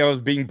 sorry, I was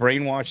being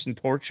brainwashed and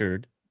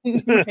tortured.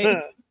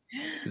 Right.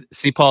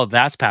 See, Paul,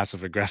 that's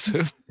passive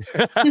aggressive.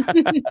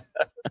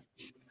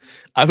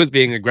 I was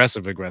being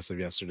aggressive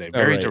yesterday.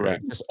 Very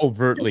direct. Just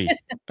overtly.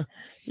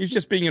 He was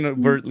just being an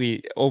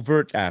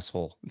overt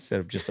asshole instead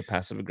of just a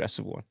passive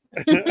aggressive one.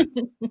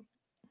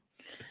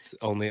 It's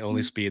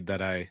only speed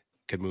that I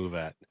could move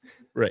at.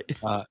 Right.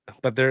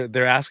 But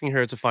they're asking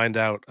her to find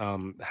out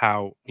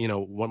how,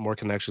 what more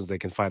connections they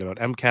can find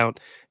about M Count.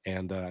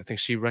 And I think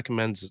she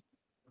recommends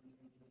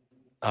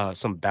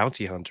some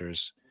bounty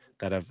hunters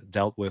that have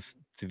dealt with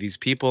these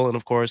people. And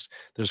of course,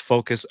 there's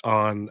focus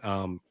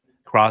on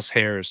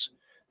Crosshair's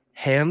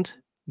hand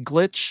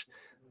glitch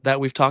that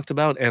we've talked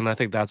about. And I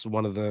think that's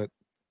one of the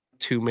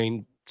 2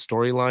 main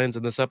storylines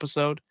in this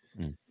episode,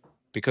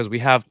 because we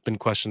have been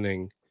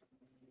questioning,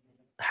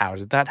 how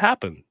did that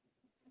happen?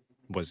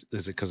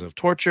 Is it because of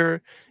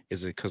torture?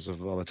 Is it because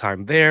of all the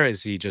time there?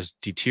 Is he just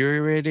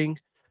deteriorating?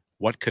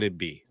 What could it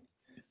be?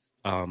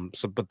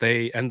 But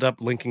they end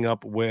up linking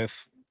up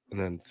with, and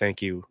then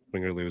thank you,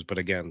 Wing or Lose. But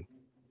again,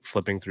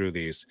 flipping through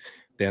these,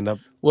 they end up.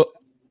 Well,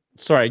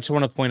 sorry, I just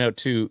want to point out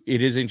too,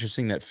 it is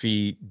interesting that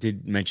Fee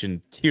did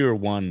mention tier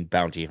 1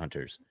 bounty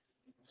hunters.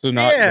 So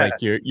not like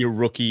your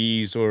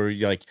rookies or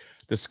like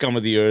the scum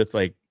of the earth,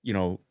 like,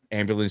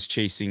 ambulance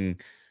chasing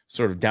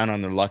sort of down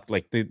on their luck,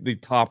 like the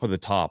top of the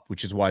top,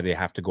 which is why they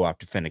have to go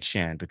after Fennec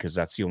Shan, because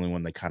that's the only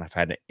one they kind of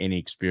had any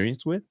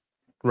experience with.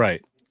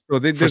 Right. So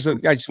I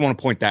just want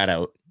to point that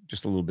out,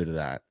 just a little bit of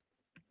that.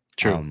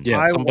 True.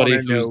 Somebody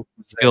who's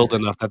skilled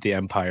enough that the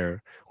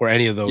Empire or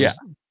any of those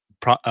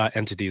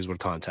entities would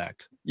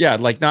contact. Yeah,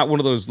 like not one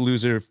of those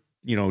loser,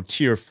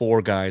 tier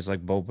 4 guys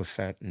like Boba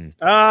Fett. And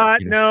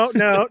no.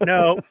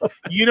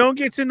 You don't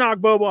get to knock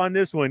Boba on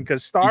this one,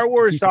 because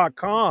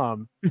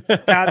StarWars.com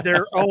had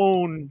their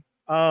own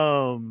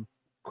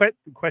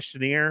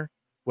questionnaire,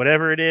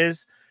 whatever it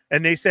is,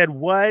 and they said,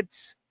 what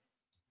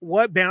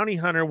bounty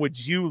hunter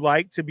would you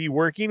like to be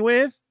working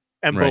with?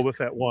 And Boba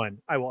Fett won.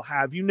 I will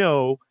have you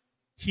know,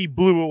 he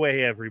blew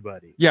away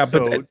everybody. Yeah,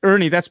 but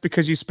Ernie, that's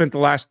because you spent the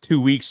last 2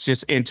 weeks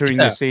just entering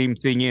the same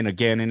thing in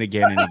again and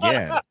again and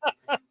again.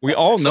 We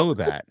all know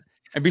that.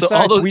 And besides,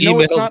 all those we know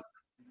emails,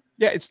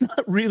 it's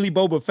not really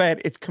Boba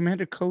Fett, it's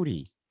Commander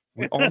Cody.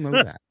 We all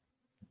know that.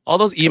 All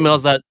those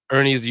emails that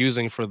Ernie's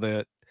using for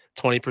the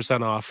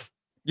 20% off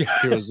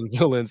heroes and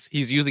villains,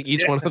 he's using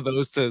each one of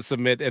those to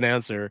submit an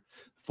answer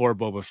for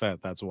Boba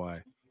Fett. That's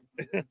why.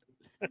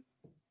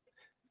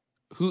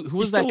 Who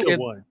was that kid?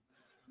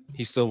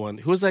 He still won.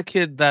 Who was that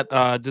kid that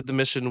did the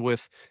mission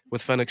with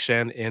Fennec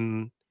Shan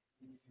in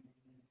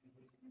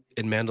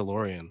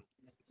Mandalorian?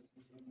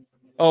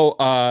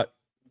 Oh,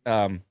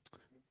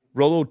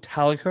 Rolo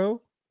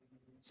Talico?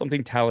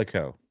 Something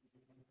Talico.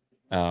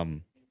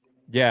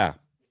 Yeah.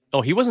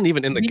 Oh, he wasn't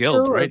even in the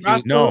guild, right?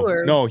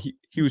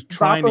 He was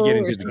trying to get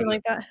into the guild.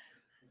 Like that.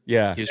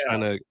 Yeah. He was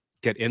trying to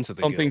get into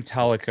the something guild.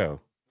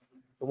 Talico.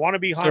 The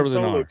wannabe Han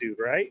Solo dude,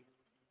 right?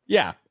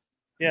 Yeah.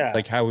 Yeah.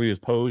 Like how he was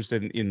posed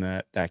in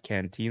that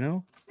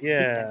Cantino.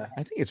 Yeah.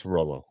 I think it's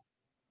Rolo.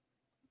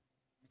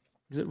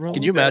 Is it Rolo?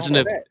 Can you imagine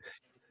if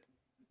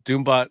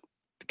Doombot?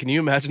 Can you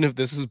imagine if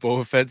this is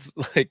Boba Fett's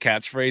like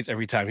catchphrase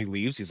every time he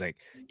leaves? He's like,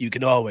 "You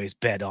can always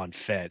bet on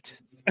Fett."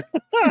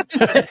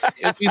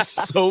 It'd be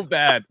so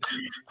bad.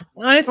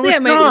 Honestly,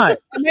 I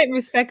might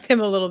respect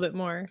him a little bit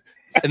more.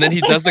 And then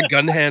he does the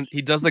gun hand.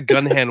 He does the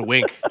gun hand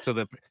wink to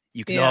the.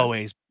 You can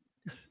always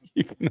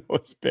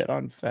bet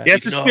on Fett. He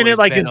has to spin it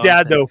like his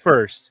dad though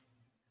first.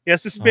 He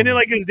has to spin it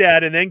like his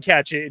dad and then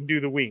catch it and do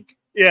the wink.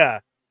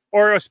 Yeah,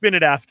 or spin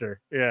it after.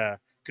 Yeah,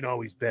 you can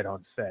always bet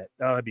on Fett.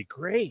 Oh, that'd be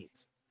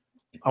great.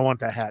 I want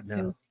that hat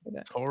now.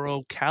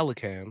 Toro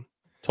Calican.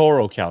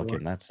 Toro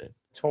Calican. That's it.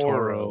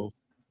 Toro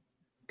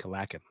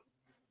Calacan.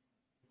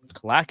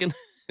 Clackin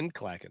and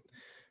clacking.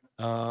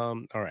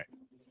 All right.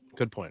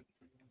 Good point.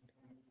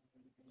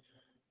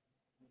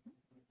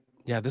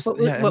 Yeah, this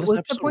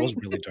episode was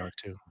really dark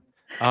too.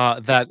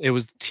 That it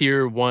was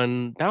tier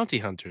 1 bounty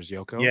hunters,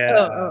 Yoko.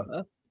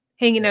 Yeah.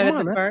 Hanging out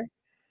at the bar.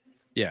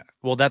 Yeah.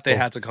 Well, that they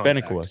had to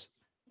contact. Fennec was.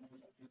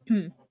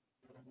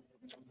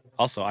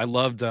 Also, I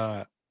loved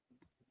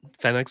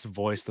Fennec's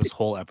voice this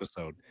whole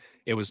episode.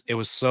 It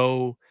was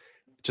so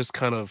just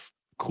kind of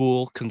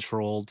cool,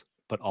 controlled,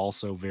 but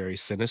also very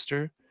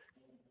sinister.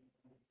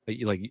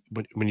 Like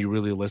when you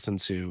really listen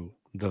to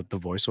the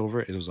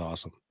voiceover, it was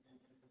awesome.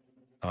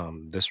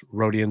 This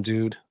Rhodian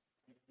dude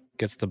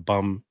gets a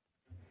bum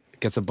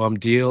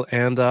deal,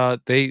 and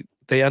they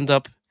end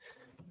up.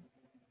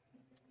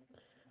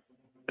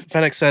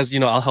 Fennec says,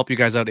 I'll help you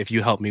guys out if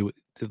you help me with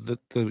the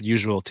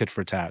usual tit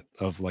for tat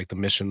of like the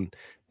mission,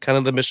 kind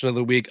of the mission of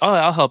the week. Oh,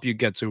 I'll help you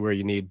get to where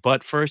you need,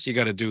 but first you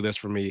got to do this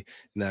for me,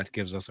 and that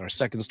gives us our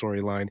second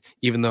storyline.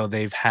 Even though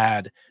they've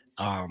had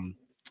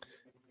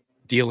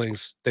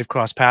dealings, they've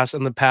crossed paths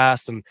in the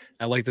past, and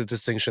I like the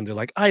distinction. They're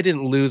like, I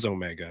didn't lose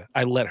Omega,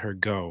 I let her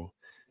go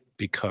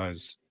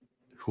because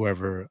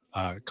whoever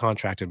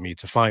contracted me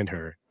to find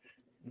her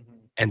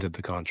ended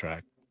the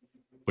contract,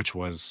 which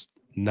was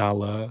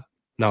Nala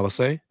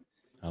say.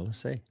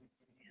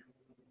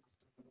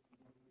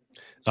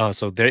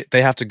 So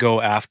they have to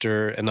go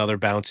after another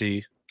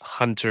bounty.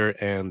 Hunter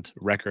and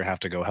Wrecker have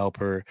to go help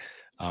her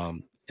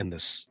in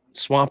this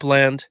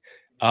swampland.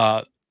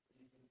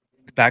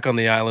 Back on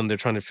the island, they're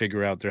trying to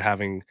figure out. They're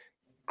having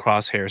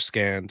Crosshair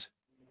scanned,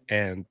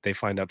 and they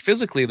find out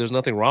physically there's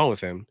nothing wrong with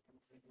him.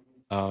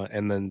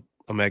 And then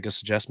Omega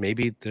suggests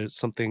maybe there's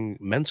something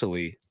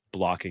mentally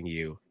blocking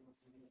you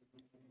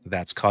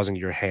that's causing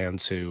your hand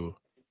to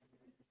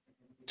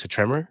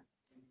tremor.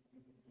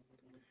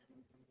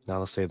 Now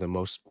let's say the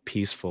most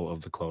peaceful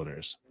of the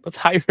cloners. Let's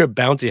hire a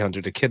bounty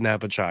hunter to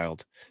kidnap a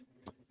child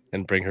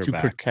and bring her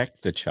back. To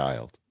protect the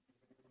child.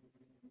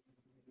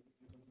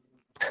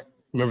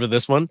 Remember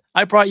this one?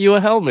 I brought you a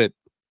helmet.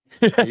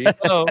 There you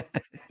go.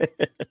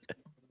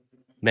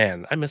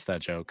 Man, I missed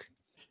that joke.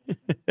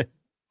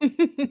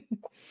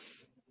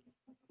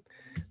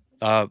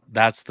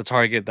 That's the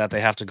target that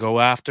they have to go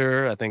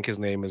after. I think his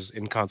name is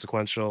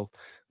inconsequential.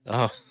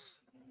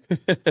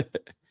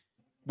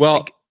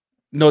 Well,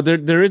 no,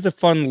 there is a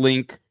fun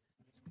link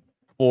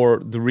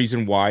for the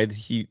reason why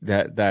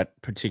that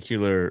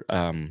particular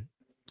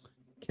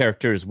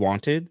character is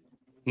wanted.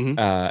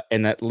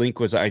 And that link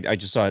was I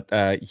just saw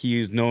it. He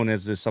is known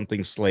as the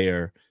something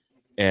Slayer,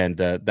 and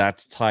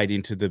that's tied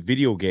into the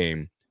video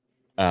game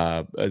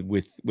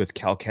with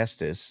Cal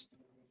Kestis,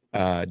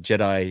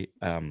 Jedi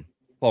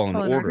Fallen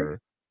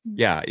Order.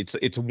 Yeah,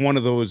 it's one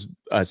of those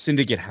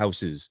syndicate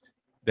houses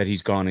that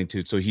he's gone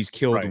into. So he's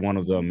killed one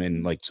of them,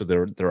 and like so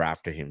they're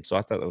after him. So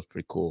I thought that was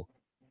pretty cool,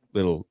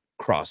 little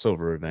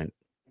crossover event.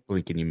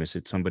 Blink and you miss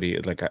it. Somebody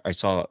like I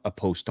saw a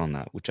post on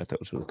that, which I thought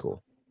was really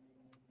cool.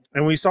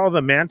 And we saw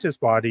the mantis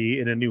body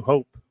in A New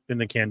Hope in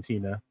the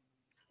cantina.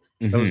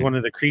 That was one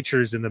of the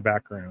creatures in the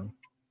background.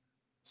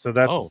 So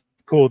that's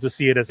cool to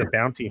see it as a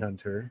bounty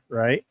hunter,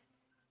 right?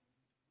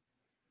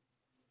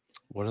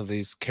 One of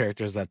these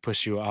characters that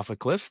push you off a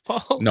cliff,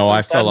 Paul? No,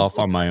 I fell off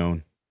on my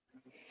own.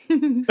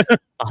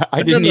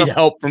 I didn't need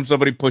help from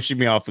somebody pushing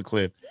me off a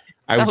cliff.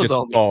 I would just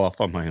fall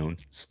off on my own.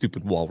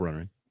 Stupid wall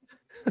runner.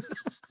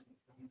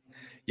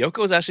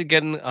 Yoko's actually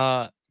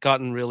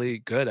gotten really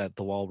good at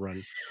the wall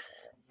run.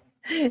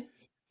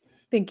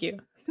 Thank you.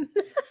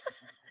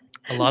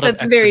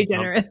 That's very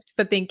generous,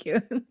 but thank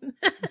you.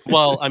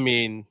 Well, I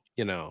mean,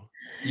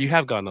 you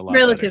have gotten a lot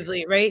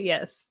relatively, better. Right?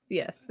 Yes,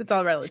 it's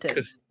all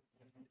relative.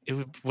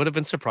 It would have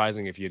been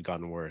surprising if you had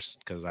gotten worse,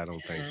 because I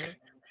don't think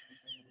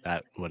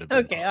that would have been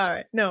okay. possible. All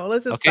right, no,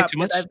 let's just stop. Too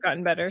much? I've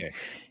gotten better. Okay.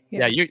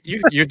 Yeah,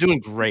 you're doing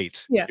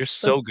great. Yeah, you're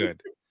so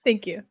good.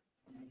 Thank you.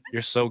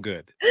 You're so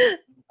good.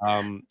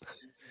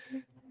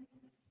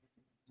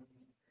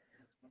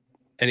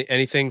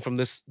 Anything from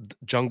this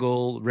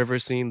jungle river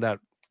scene that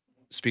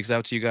speaks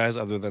out to you guys,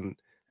 other than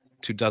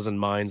 24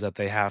 mines that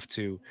they have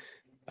to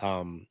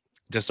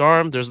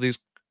disarm? There's these.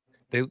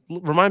 They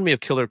remind me of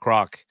Killer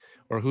Croc,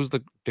 or who's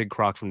the big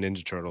croc from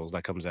Ninja Turtles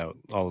that comes out?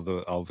 All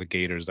of the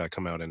gators that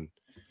come out and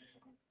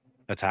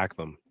attack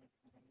them.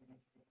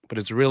 But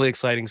it's a really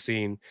exciting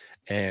scene,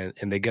 and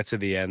they get to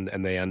the end,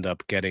 and they end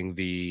up getting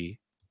the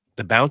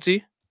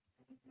bounty.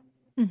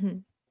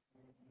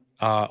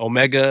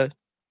 Omega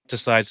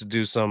decides to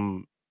do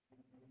some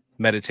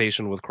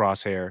meditation with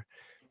Crosshair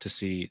to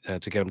see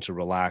to get him to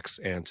relax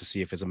and to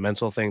see if it's a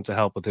mental thing to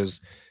help with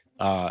his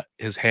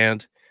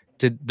hand.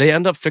 Did they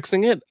end up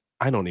fixing it?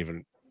 I don't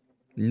even.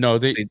 No,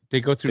 they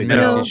go through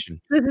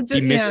meditation. No,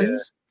 he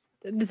misses.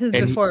 This is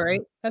before,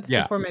 right? That's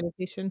before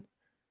meditation.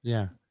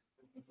 Yeah.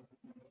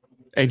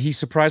 And he's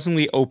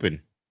surprisingly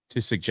open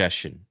to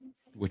suggestion,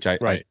 which I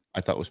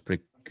thought was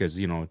pretty, because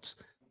it's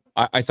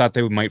I thought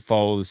they might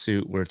follow the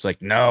suit where it's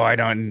like, no, I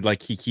don't,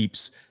 like he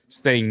keeps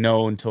saying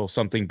no until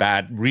something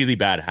really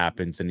bad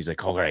happens, and he's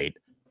like, all right,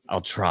 I'll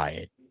try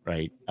it,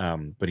 right?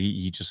 But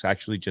he just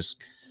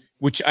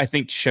which I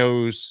think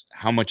shows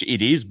how much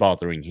it is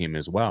bothering him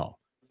as well,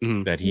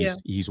 that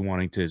he's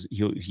wanting to,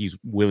 he's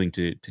willing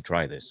to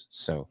try this.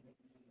 So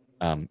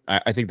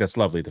I think that's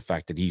lovely, the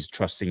fact that he's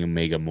trusting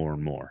Omega more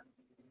and more.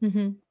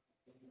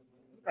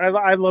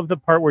 I love the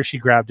part where she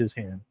grabbed his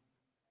hand.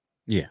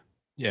 Yeah.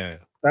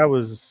 That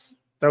was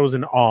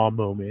an awe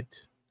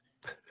moment.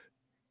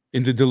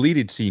 In the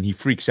deleted scene, he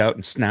freaks out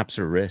and snaps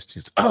her wrist.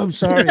 He's, "Oh, I'm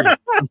sorry."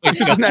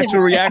 It's a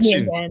natural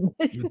reaction.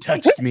 You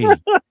touched me.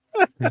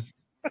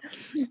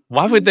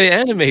 Why would they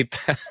animate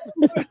that?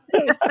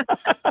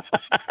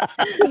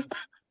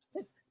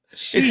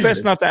 It's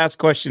best not to ask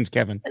questions,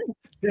 Kevin.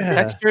 Yeah.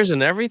 Textures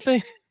and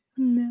everything.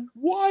 No.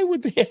 Why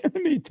would they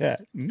animate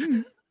that?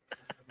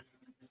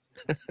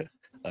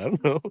 I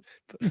don't know.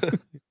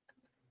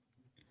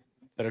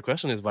 Better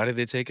question is, why did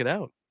they take it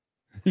out?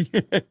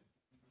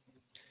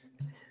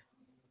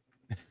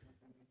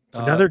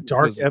 Another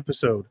dark was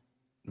episode.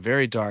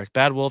 very dark.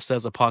 Bad Wolf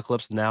says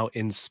Apocalypse now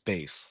in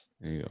space.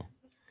 There you go.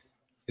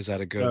 Is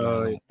that a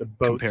good The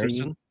boat comparison?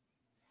 scene.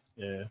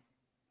 Yeah.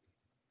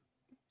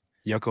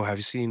 Yoko, have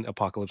you seen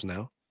Apocalypse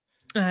Now?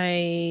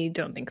 I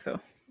don't think so.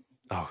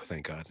 Oh,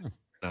 thank God.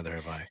 Neither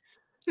have I.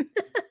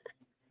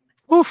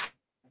 Oof.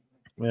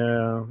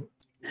 Yeah.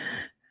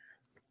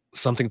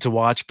 Something to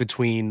watch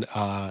between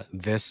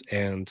this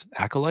and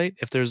Acolyte,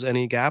 if there's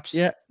any gaps.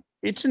 Yeah,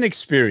 it's an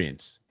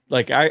experience.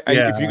 Like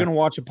if you're gonna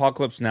watch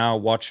Apocalypse Now,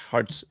 watch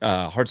Hearts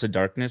of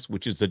Darkness,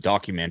 which is the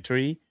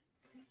documentary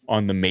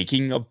on the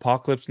making of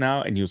Apocalypse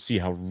Now, and you'll see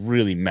how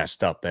really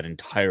messed up that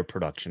entire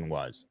production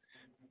was.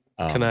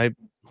 Can I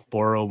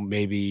borrow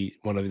maybe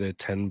one of the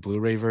 10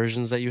 Blu-ray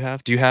versions that you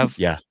have? Do you have?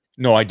 Yeah.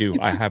 No, I do.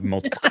 I have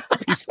multiple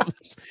copies of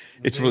this.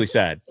 It's really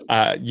sad.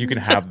 You can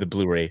have the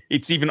Blu-ray.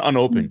 It's even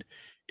unopened.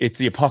 It's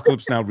the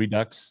Apocalypse Now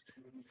Redux.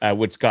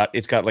 It's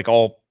got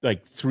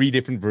like 3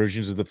 different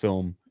versions of the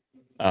film,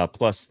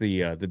 plus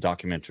the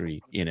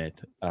documentary in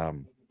it.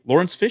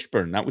 Lawrence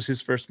Fishburne, that was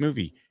his first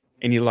movie,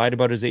 and he lied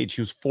about his age.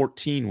 He was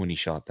 14 when he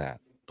shot that.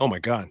 Oh my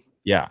God.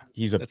 Yeah,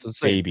 he's a That's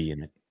insane. baby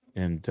in it.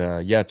 And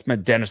yeah, it's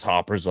meant Dennis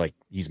Hopper's like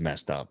he's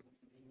messed up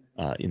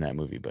in that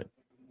movie, but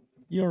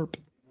yerp.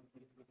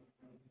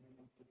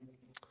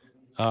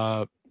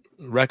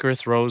 Wrecker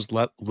throws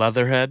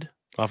Leatherhead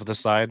off of the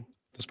side.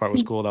 This part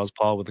was cool. That was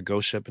Paul with the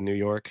ghost ship in New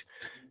York.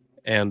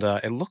 And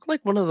it looked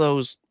like one of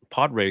those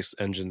pod race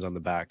engines on the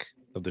back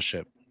of the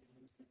ship.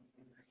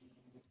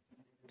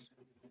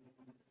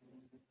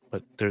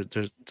 But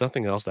there's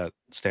nothing else that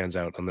stands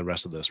out on the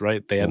rest of this,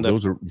 right? They end up...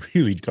 Those are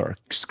really dark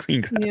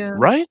screen grabs. Yeah.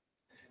 Right?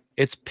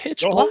 It's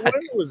pitch The whole black.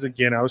 one was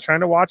again. I was trying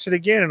to watch it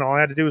again, and all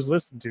I had to do was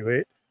listen to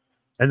it.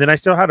 And then I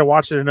still had to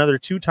watch it another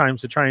 2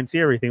 times to try and see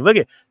everything. Look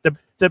at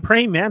the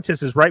praying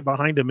mantis is right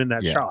behind him in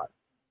that shot.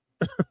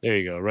 There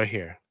you go, right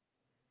here.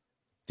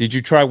 Did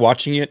you try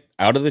watching it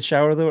out of the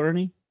shower though,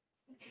 Ernie?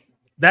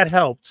 That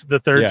helped the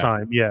third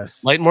time.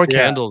 Yes. Light more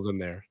candles in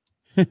there.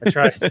 I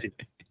tried to.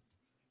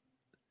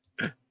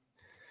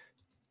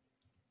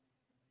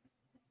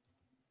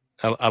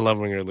 I love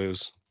Win or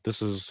Lose.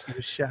 This is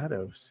the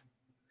shadows.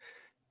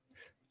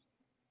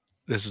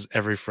 This is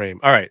every frame.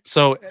 All right,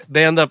 so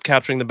they end up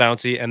capturing the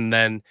bounty, and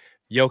then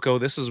Yoko,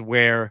 this is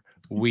where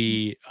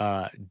we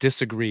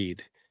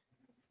disagreed.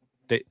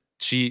 That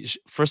she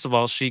first of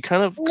all, she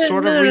kind of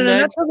sort of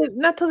reneged.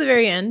 Not till the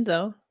very end,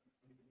 though.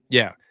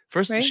 Yeah,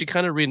 first Right? she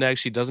kind of reneges.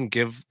 She doesn't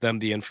give them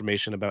the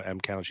information about M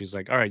count. She's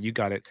like, "All right, you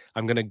got it.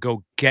 I'm gonna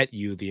go get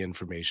you the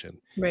information,"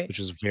 Right. which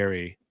is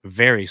very,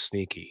 very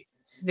sneaky.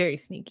 It's very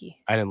sneaky.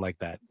 I didn't like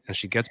that. And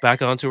she gets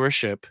back onto her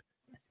ship,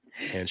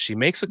 and she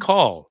makes a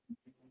call.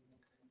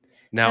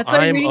 Now That's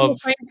why I'm reading of the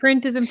fine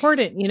print is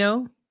important. You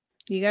know,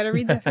 you got to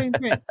read that fine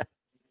print.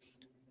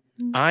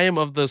 I am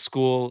of the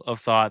school of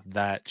thought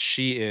that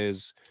she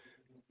is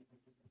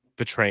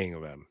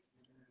betraying them.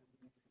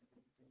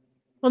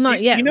 Well,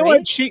 not yet. You know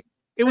right? what?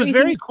 It was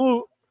very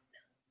cool.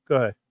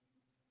 Go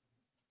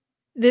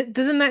ahead.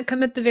 Doesn't that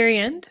come at the very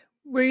end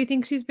where you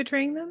think she's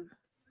betraying them?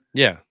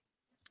 Yeah.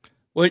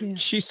 Well,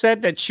 she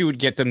said that she would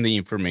get them the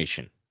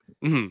information.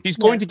 Mm-hmm. She's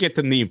going to get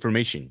them the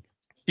information.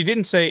 She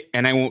didn't say,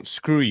 "And I won't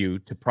screw you,"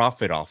 to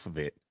profit off of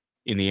it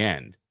in the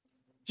end.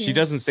 She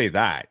doesn't say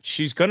that.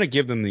 She's going to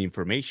give them the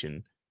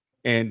information,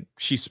 and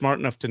she's smart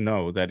enough to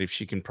know that if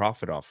she can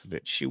profit off of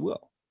it, she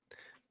will.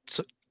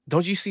 So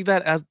don't you see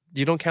that as,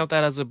 you don't count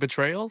that as a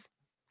betrayal?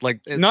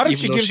 Like, not if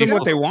she gives them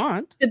what they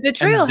want. The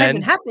betrayal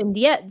hasn't happened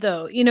yet,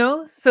 though. You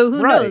know, so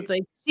who knows?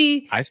 Like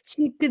she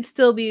could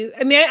still be.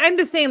 I mean, I'm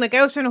just saying. Like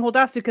I was trying to hold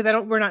off because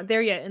we're not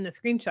there yet in the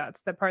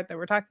screenshots. The part that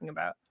we're talking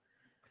about.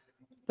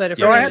 But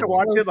if I had to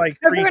watch it like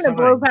 3 times. We're gonna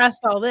blow past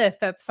all this.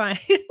 That's fine.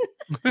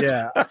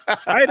 Yeah,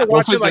 I had to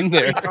watch it like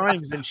 3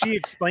 times, and she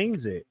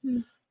explains it.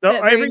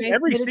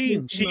 Every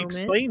scene, she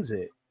explains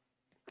it,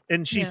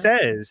 and she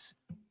says,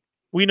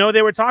 "We know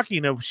they were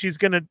talking of she's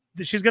gonna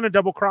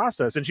double cross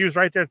us," and she was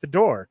right there at the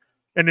door.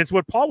 And it's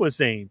what Paul was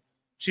saying.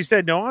 She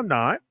said, "No, I'm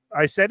not.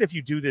 I said if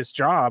you do this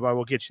job, I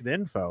will get you the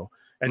info."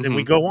 And then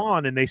we go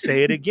on, and they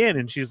say it again,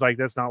 and she's like,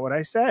 "That's not what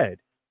I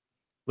said.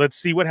 Let's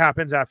see what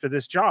happens after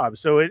this job."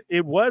 So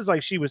it was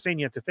like she was saying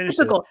you have to finish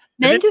Typical.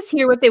 Men just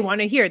hear what they want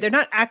to hear. They're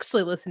not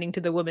actually listening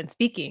to the woman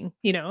speaking,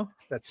 you know?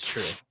 That's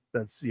true.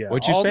 That's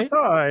What'd you say? The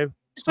time.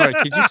 Sorry,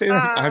 could you say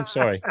that? I'm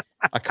sorry.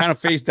 I kind of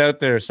phased out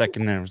there a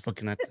second there. I was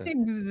looking at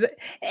the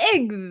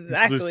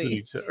exactly.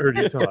 Listening to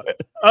Ernie talk.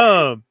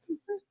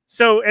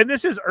 So, and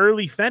this is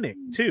early Fennec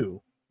too,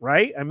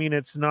 right? I mean,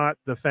 it's not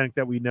the Fennec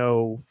that we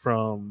know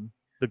from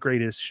the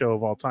greatest show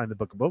of all time, The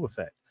Book of Boba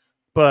Fett.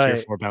 Tier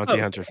But 4 bounty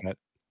hunter Fett.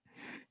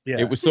 yeah,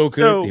 It was so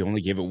good. They only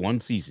gave it 1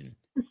 season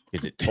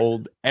because it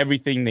told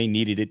everything they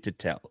needed it to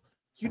tell.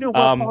 You know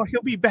what, Paul?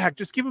 He'll be back.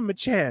 Just give him a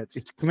chance.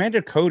 It's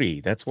Commander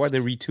Cody. That's why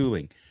they're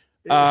retooling.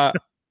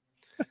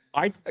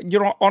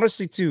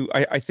 Honestly, too,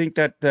 I think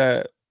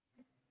that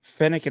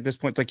Fennec at this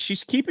point, like,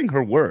 she's keeping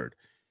her word.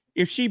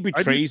 If she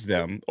betrays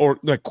them, or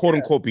like quote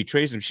unquote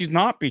betrays them, she's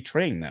not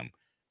betraying them.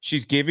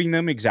 She's giving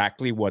them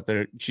exactly what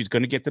she's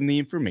going to get them the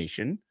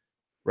information,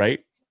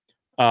 right?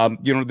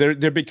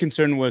 Their big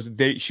concern was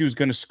she was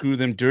going to screw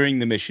them during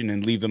the mission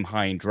and leave them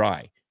high and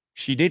dry.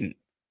 She didn't,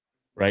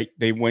 right?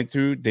 They went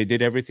through, they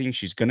did everything.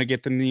 She's going to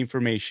get them the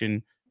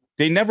information.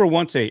 They never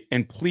once say,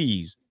 and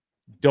please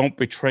don't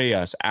betray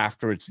us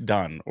after it's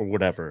done or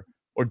whatever,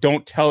 or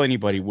don't tell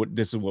anybody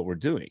this is what we're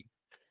doing.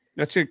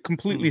 That's a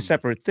completely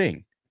separate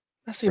thing.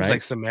 That seems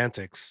like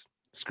semantics.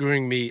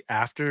 Screwing me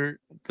after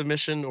the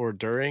mission or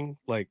during,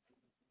 like,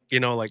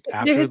 like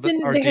after our deal.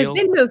 There has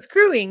been no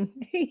screwing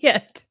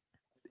yet.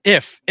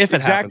 If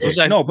it happens, which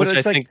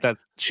I think that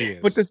she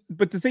is.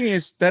 But the thing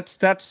is,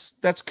 that's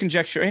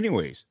conjecture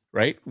anyways,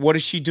 right? What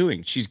is she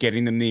doing? She's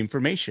getting them the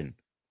information.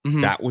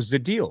 That was the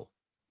deal.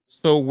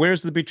 So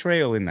where's the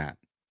betrayal in that?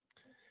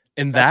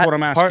 And that's what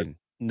I'm asking.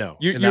 No,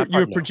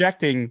 you're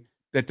projecting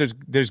that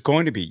there's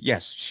going to be.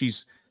 Yes,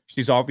 she's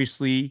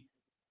obviously,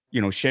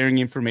 sharing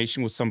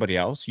information with somebody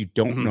else. You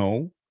don't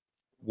know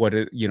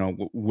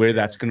where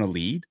that's going to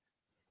lead.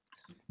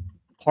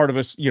 Part of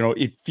us,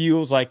 it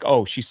feels like,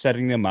 oh, she's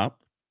setting them up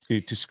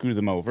to screw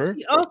them over.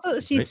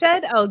 She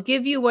said, I'll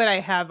give you what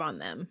I have on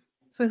them.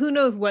 So who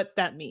knows what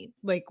that means,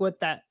 like what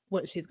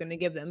she's going to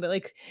give them. But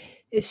like,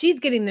 if she's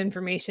getting the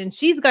information,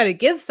 she's got to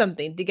give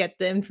something to get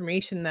the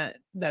information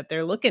that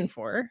they're looking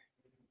for.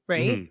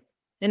 Right.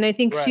 And I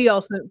think she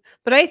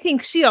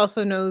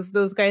also knows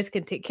those guys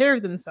can take care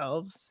of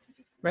themselves.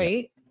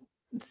 Right.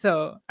 Yeah.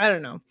 So I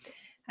don't know.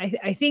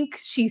 I think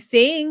she's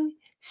saying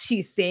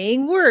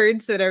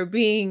words that are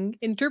being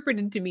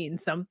interpreted to mean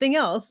something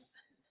else.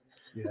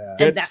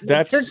 Yeah,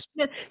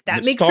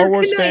 that makes Star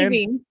Wars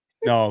fans.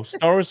 No,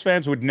 Star Wars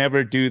fans would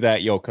never do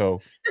that,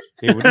 Yoko.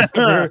 They would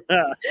never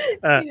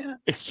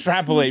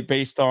extrapolate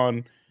based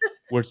on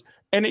words.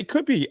 And it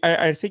could be.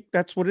 I think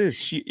that's what it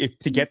is. If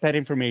to get that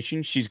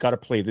information, she's got to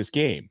play this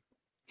game.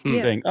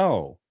 Saying,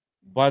 "Oh,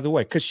 by the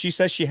way," because she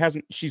says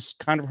she's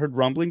kind of heard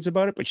rumblings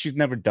about it, but she's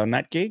never done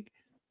that gig.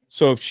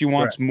 So if she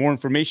wants more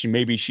information,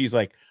 maybe she's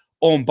like,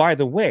 "Oh, and by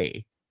the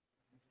way,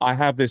 I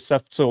have this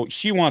stuff." So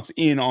she wants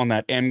in on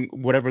that and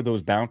whatever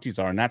those bounties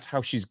are, and that's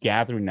how she's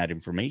gathering that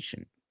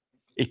information.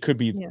 It could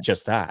be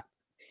just that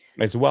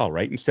as well,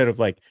 right? Instead of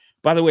like,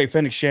 by the way,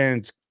 Fennec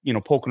Shan's,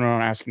 poking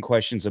around, asking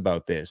questions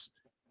about this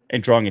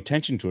and drawing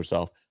attention to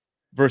herself,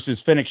 versus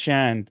Fennec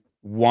Shan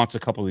wants a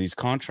couple of these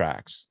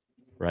contracts,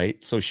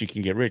 right? So she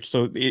can get rich.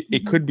 So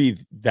it could be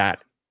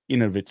that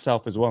in of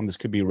itself as well. And this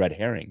could be a red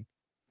herring.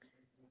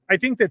 I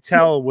think the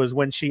tell was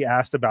when she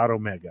asked about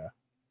Omega.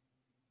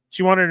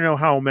 She wanted to know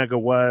how Omega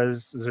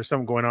was. Is there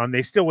something going on?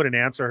 They still wouldn't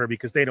answer her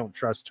because they don't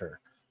trust her.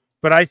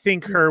 But I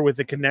think her with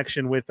the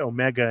connection with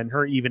Omega and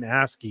her even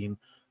asking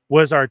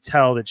was our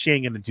tell that she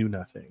ain't going to do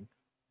nothing.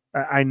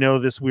 I know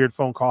this weird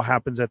phone call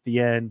happens at the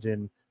end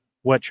and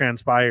what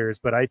transpires,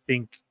 but I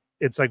think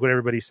it's like what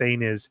everybody's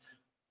saying is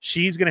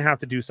she's going to have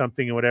to do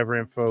something, and whatever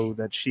info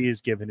that she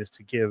is given is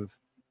to give.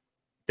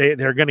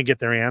 They're going to get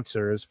their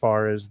answer as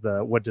far as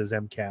what does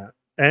M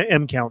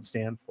count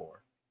stand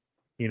for,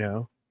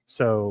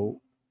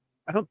 So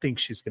I don't think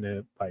she's going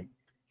to like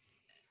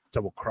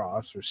double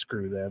cross or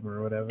screw them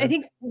or whatever. I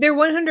think they're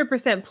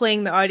 100%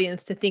 playing the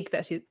audience to think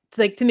that she's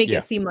like to make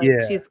it seem like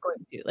she's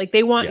going to. Like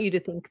they want you to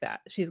think that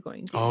she's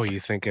going to. Oh,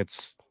 you think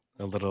it's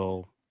a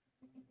little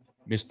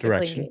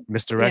misdirection?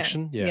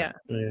 Misdirection? Yeah.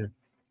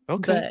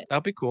 Okay,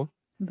 that'll be cool.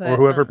 Or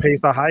whoever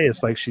pays the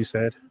highest, like she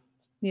said.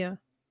 Yeah.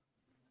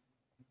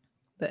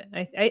 But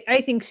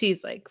I think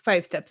she's like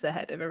 5 steps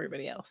ahead of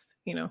everybody else,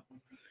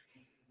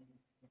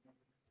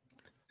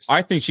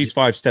 I think she's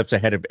 5 steps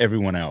ahead of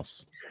everyone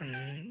else.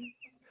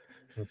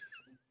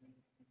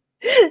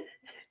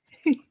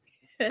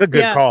 It's a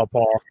good call,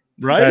 Paul.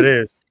 Right? That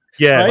is.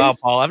 Yeah. Wow,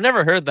 Paul. I've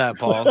never heard that,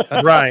 Paul.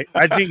 Right.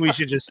 I think we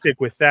should just stick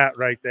with that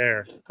right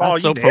there. Paul,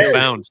 that's so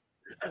profound.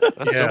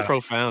 That's so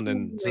profound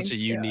and such a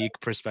unique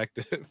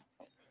perspective.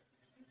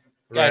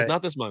 Guys,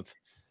 not this month.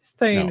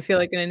 Starting to feel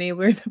like an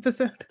enablers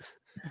episode.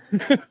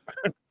 I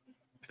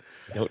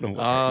don't know what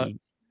that means.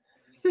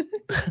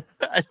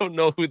 I don't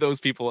know who those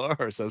people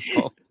are, says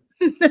Paul.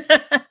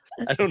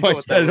 I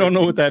don't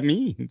know what that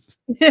means.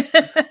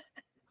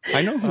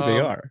 I know who they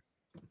are.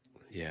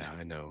 Yeah,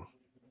 I know.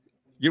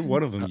 You're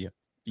one of them, you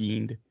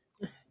fiend.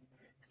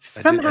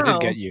 Somehow, I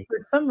did get you. For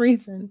some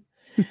reason.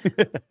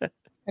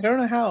 I don't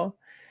know how.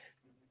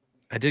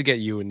 I did get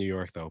you in New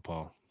York, though,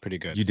 Paul. Pretty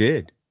good. You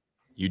did.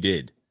 You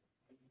did.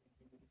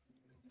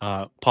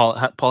 Paul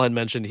had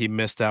mentioned he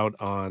missed out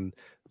on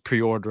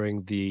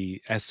pre-ordering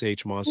the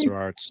SH Monster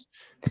Arts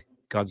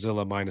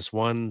Godzilla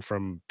 -1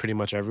 from pretty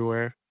much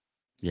everywhere.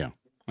 Yeah,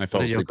 I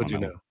fell asleep on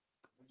that one.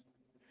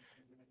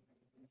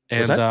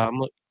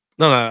 And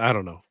No, I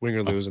don't know. Wing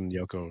or Lose and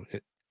Yoko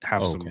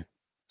have okay.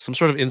 some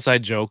sort of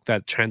inside joke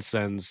that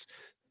transcends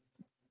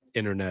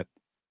internet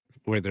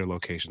where their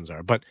locations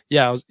are. But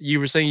yeah, you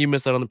were saying you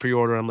missed out on the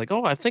pre-order. I'm like,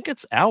 oh, I think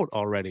it's out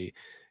already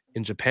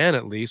in Japan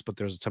at least. But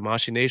there's a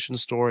Tamashii Nation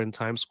store in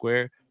Times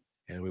Square,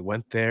 and we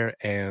went there,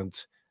 and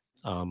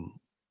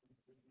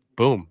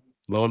boom,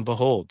 lo and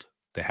behold,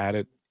 they had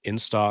it in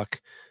stock.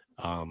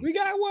 We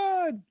got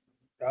one.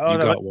 Oh, You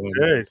that got looks one.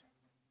 good.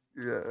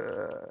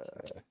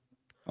 Yeah.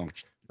 Oh,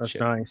 That's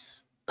shit.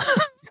 nice.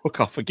 Broke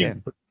off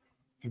again. You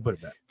can put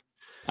it back.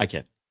 I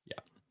can. Yeah.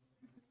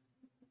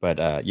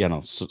 But you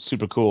know,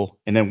 super cool.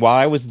 And then while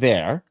I was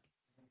there,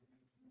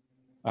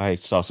 I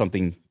saw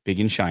something big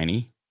and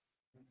shiny.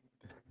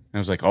 I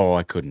was like, oh,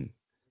 I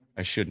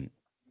shouldn't.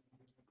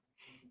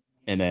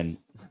 And then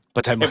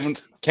But I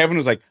must. Kevin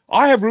was like,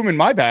 I have room in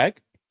my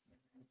bag.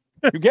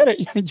 You get it.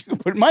 You can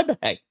put it in my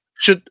bag.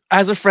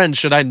 As a friend,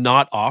 should I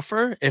not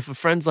offer? If a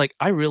friend's like,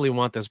 I really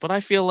want this, but I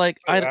feel like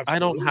I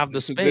don't have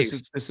the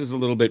space. This is a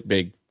little bit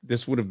big.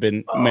 This would have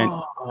been meant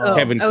Oh,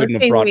 Kevin I was couldn't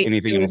have saying, brought wait,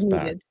 anything it in was his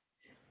bag. muted.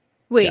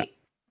 Wait,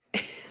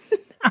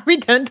 are we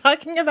done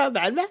talking about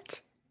Bad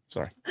Batch?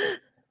 Sorry.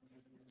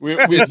 We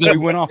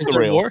went off the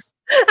rails. More?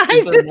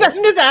 I'm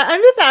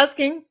just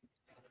asking.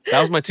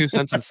 That was my 2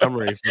 cents in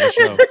summary for the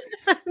show.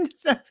 I'm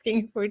just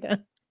asking if we're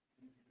done.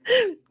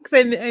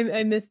 Because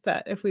I missed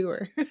that if we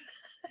were.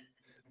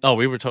 Oh,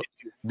 we were told.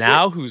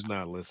 Now who's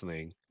not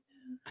listening?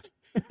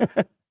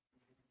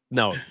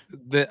 No,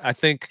 I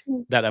think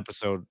that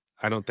episode,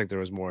 I don't think there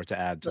was more to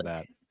add to Look,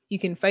 that. You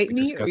can fight We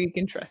me discussed- or you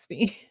can trust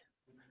me.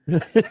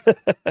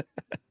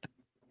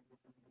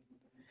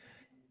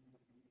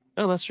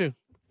 Oh, that's true.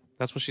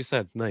 That's what she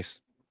said. Nice.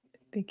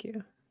 Thank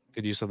you.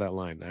 Good use of that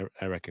line.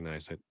 I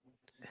recognize it.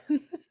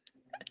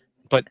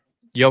 But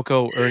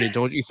Yoko, Ernie,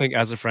 don't you think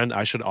as a friend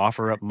I should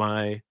offer up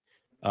my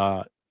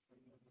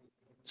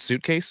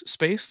suitcase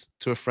space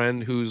to a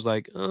friend who's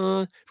like,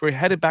 if we're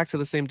headed back to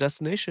the same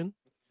destination?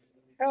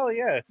 Hell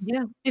yes.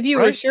 Yeah. If you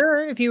were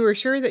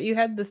sure that you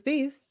had the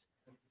space.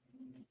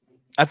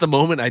 At the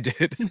moment I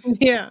did.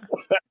 Yeah.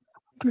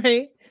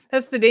 Right.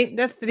 That's the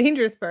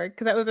dangerous part,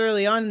 because that was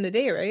early on in the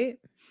day, right?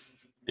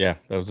 Yeah,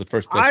 that was the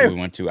first place we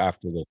went to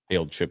after the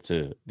failed trip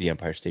to the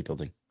Empire State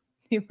Building.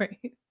 Right.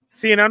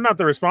 See, and I'm not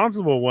the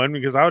responsible one,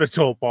 because I would have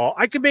told Paul,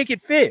 I could make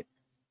it fit.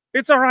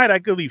 It's all right. I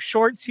could leave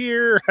shorts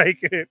here. I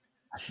could.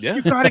 Yeah.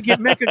 You got to get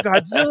Mecha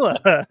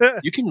Godzilla.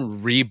 You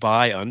can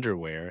rebuy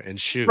underwear and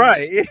shoes.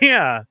 Right.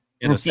 Yeah.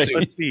 In a suit.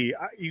 Let's see.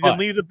 You can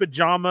leave the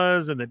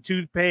pajamas and the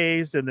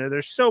toothpaste, and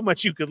there's so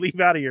much you could leave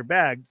out of your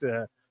bag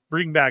to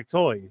bring back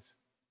toys.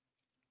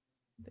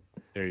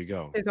 There you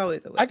go. There's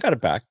always a way. I got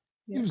it back.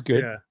 Yeah. It was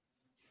good. Yeah.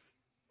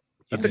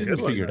 That's That's a good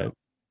one. Figured out.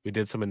 We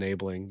did some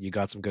enabling. You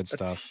got some good That's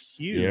stuff.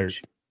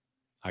 huge.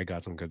 I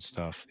got some good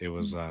stuff. It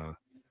was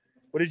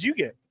What did you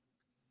get?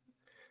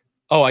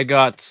 oh, I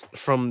got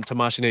from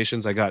Tamashii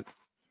Nations, I got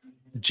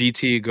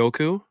GT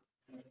Goku.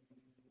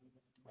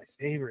 My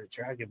favorite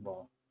Dragon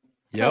Ball.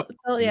 Yep.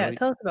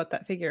 Tell us about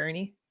that figure,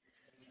 Ernie.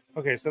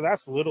 Okay, so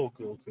that's little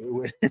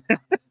Goku.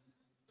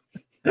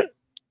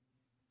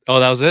 Oh,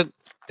 that was it?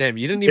 Damn,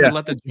 you didn't even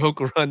let the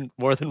joke run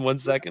more than 1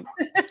 second.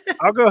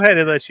 I'll go ahead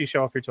and let you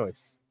show off your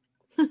toys.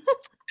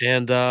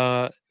 And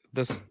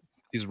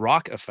these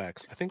rock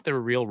effects, I think they're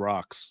real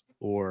rocks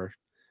or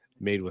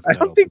made with I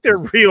metal. don't think they're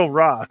real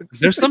rocks.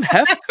 There's some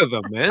heft to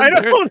them, man. I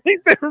don't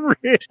think they're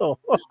real.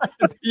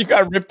 You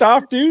got ripped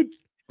off, dude.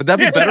 Would that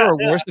be better or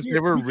worse if they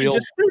were real?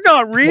 They're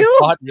not real.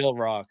 Not real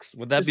rocks.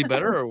 Would that be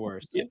better or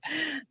worse?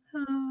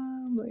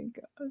 Oh my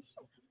gosh.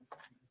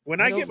 When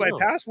I I don't get my know.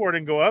 passport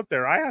and go up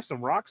there, I have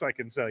some rocks I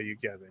can sell you,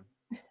 Kevin.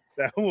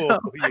 That will.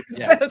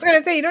 Yeah. I was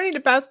gonna say you don't need a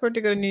passport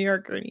to go to New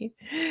York, Ernie.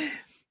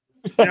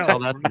 Tell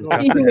that to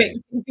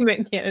the You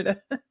meant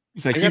Canada.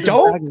 He's like, I you got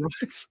don't? bag of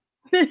rocks.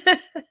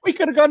 We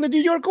could have gone to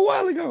New York a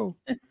while ago.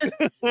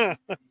 I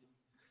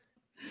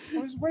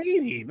was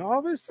waiting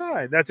all this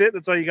time. That's it.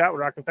 That's all you got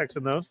with rock effects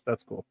and those.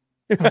 That's cool.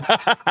 No,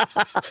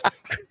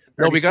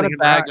 we got a Singing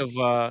bag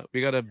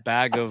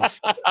rock.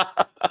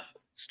 of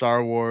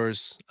Star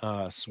Wars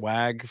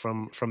swag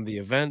from the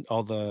event.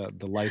 All the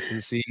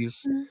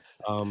licensees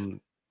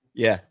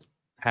Yeah.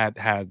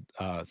 had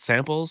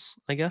samples,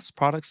 I guess,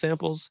 product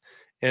samples,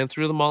 and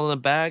threw them all in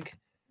a bag.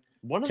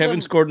 One of Kevin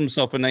them, scored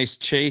himself a nice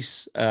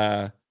chase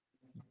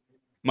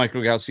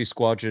Micro Galaxy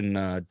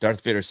Squadron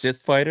Darth Vader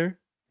Sith fighter.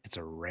 it's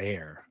a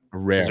rare. A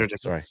rare. Is there a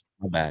difference? Sorry,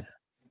 my bad.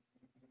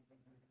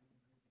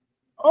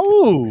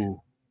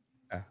 Oh,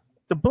 Yeah.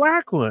 the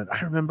black one.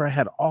 I remember I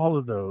had all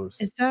of those.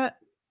 Is that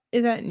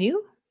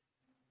new?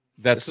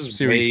 That's This is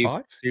Series Wave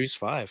 5. Series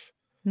 5.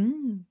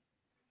 Hmm.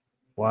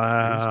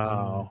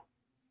 Wow.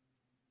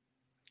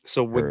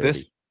 So would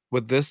this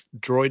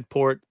droid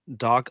port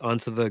dock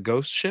onto the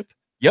Ghost ship?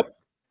 Yep.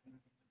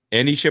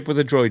 Any ship with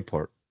a droid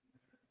port.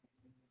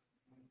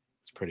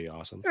 It's pretty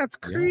awesome. That's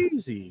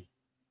crazy.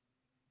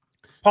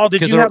 Paul, did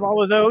 'Cause you they're- have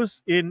all of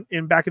those in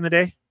back in the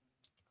day?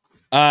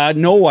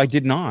 No, I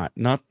did not.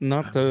 Not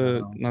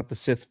the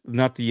Sith,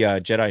 not the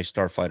Jedi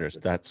starfighters.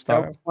 That That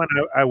style. was when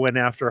I went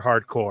after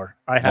hardcore.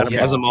 I had He them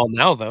has all. them all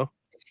now, though.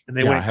 and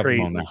they Yeah, I went have them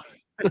all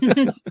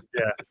crazy. now.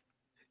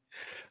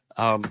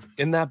 Yeah.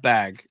 In that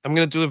bag, I'm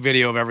gonna do a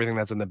video of everything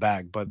that's in the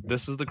bag, but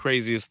this is the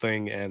craziest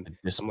thing. And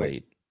I'm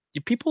like,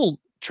 people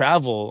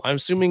travel. I'm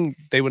assuming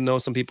they would know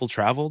some people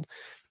traveled,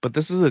 but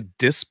this is a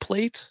disc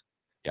plate.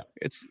 Yeah,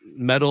 it's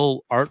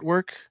metal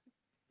artwork.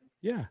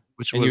 Yeah,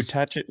 which and you was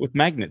attach it with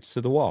magnets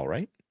to the wall,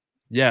 right?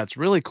 yeah, it's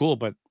really cool.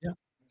 But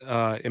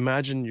yeah,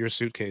 imagine your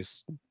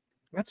suitcase.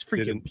 That's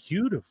freaking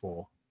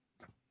beautiful.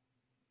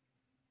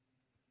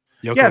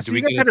 Yoko, yeah, so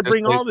you guys had to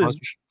bring all this.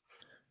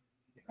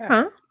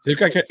 Huh?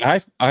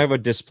 I have a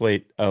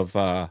display of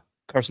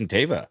Carson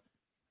Teva.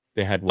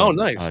 They had one. Oh,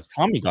 nice.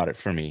 Tommy got it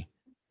for me.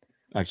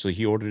 Actually,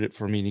 he ordered it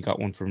for me and he got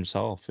one for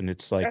himself. And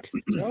it's like,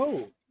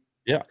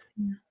 yeah.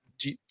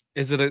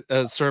 Is it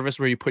a service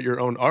where you put your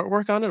own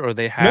artwork on it, or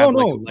they have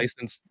like a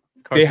licensed?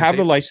 They have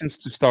the license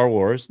to Star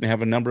Wars. They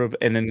have a number of,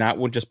 and then that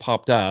one just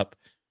popped up.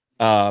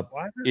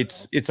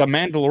 It's a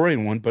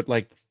Mandalorian one, but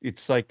like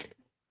it's like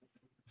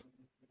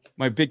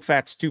my big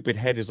fat stupid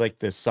head is like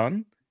the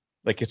sun,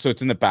 like it's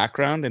in the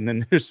background, and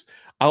then there's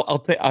I'll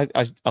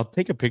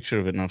take a picture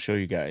of it and I'll show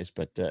you guys,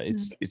 but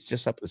it's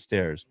just up the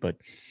stairs, but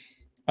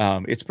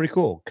it's pretty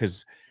cool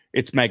because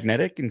it's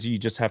magnetic and you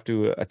just have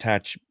to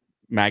attach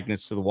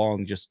magnets to the wall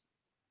and just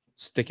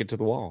stick it to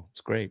the wall.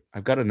 It's great.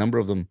 I've got a number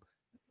of them.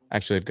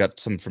 Actually, I've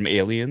got some from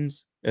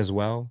Aliens as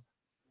well.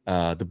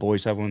 The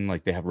boys have one,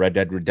 like they have Red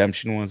Dead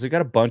Redemption ones. They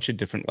got a bunch of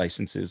different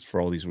licenses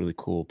for all these really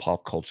cool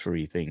pop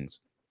culture-y things.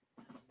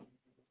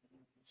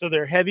 So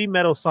they're heavy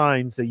metal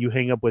signs that you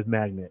hang up with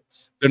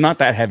magnets. They're not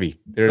that heavy.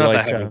 They're Not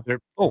like that heavy.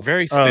 They're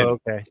very thin. Oh,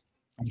 okay.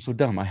 I'm so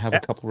dumb. I have a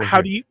couple. Right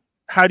how here.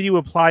 how do you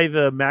apply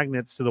the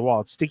magnets to the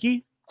wall? It's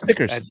sticky?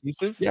 Stickers.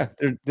 Adhesive? Yeah,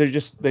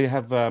 they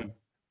have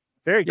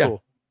very yeah.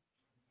 cool.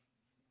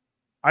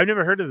 I've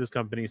never heard of this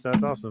company, so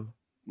that's awesome.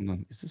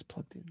 Is this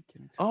plugged in?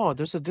 Oh,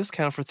 there's a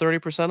discount for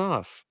 30%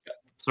 off.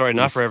 Sorry,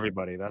 not for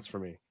everybody. That's for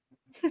me.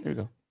 There you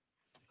go.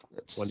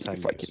 Let's One see time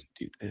if I use.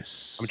 can do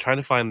this. I'm trying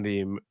to find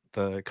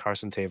the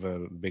Carson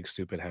Teva big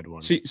stupid head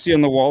one. See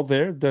on the wall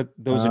there.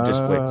 Those are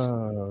displays.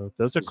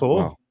 Those are cool.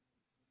 Well.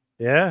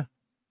 Yeah.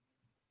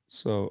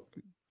 So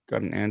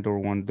got an Andor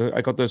one.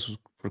 I got those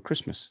for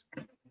Christmas.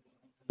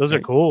 Those are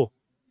cool.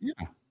 Yeah.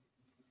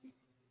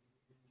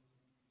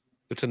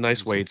 It's a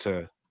nice way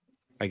to,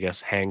 I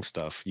guess, hang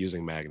stuff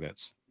using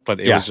magnets.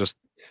 But it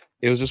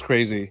was just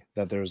crazy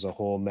that there's a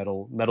whole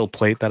metal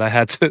plate that I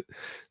had to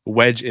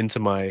wedge into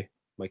my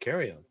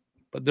carry-on.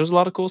 But there's a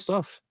lot of cool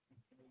stuff.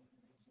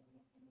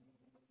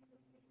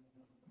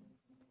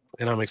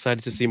 And I'm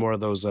excited to see more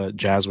of those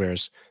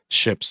Jazwares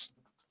ships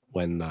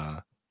when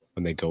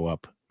they go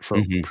up for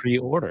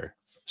pre-order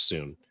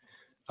soon.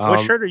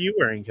 What shirt are you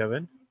wearing,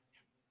 Kevin?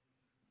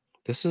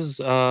 This is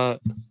Mad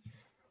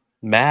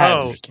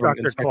from Dr.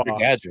 Inspector Claw.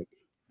 Gadget.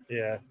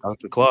 Yeah.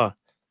 Dr. Claw.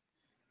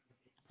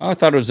 Oh, I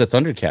thought it was a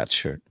Thundercats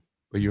shirt,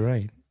 but you're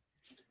right.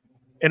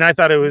 And I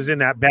thought it was in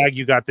that bag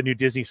you got the new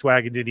Disney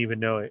swag and didn't even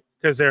know it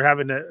because they're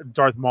having a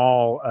Darth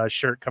Maul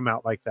shirt come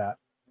out like that.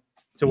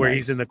 So where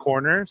he's in the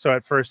corner. So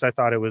at first I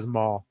thought it was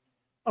Maul.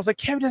 I was like,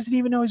 Kevin doesn't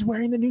even know he's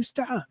wearing the new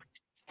stuff.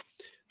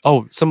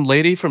 Oh, some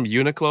lady from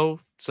Uniqlo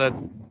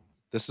said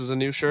this is a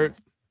new shirt.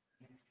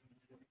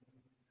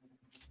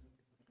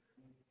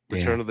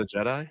 Return of the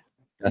Jedi.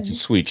 That's a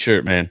sweet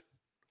shirt, man.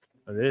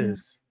 It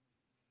is.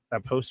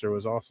 That poster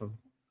was awesome.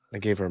 I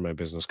gave her my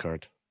business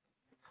card.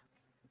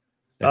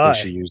 I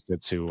think she used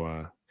it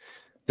to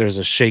there's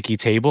a shaky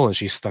table and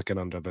she stuck it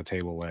under the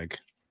table leg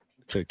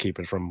to keep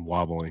it from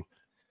wobbling.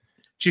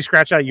 She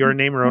scratched out your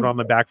name and wrote on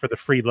the back for the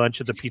free lunch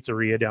at the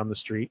pizzeria down the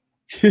street.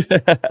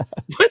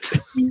 What?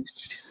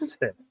 She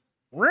said,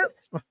 "Rip."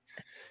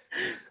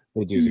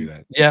 They do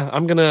that. Yeah,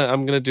 I'm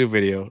gonna do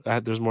video.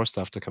 There's more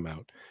stuff to come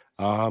out.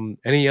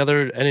 Any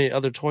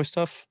other toy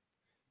stuff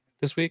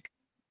this week?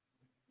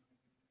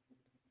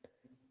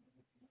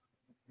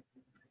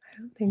 I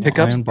don't think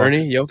Pickups, Iron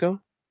Bernie, box. Yoko.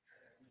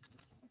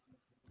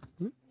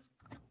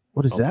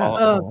 What is that?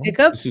 Oh,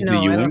 pickups? This is No, the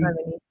I don't Ewing? have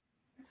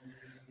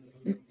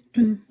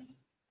any.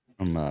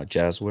 From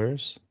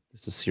Jazwares.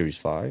 This is Series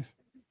 5.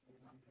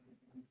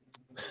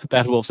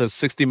 Bad Wolf says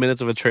 60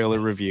 minutes of a trailer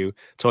review.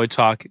 Toy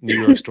Talk, New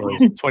York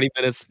Stories. 20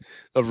 minutes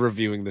of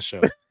reviewing the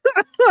show.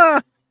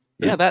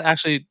 Yeah, that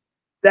actually.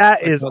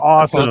 That is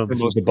awesome.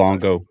 This is the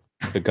bongo,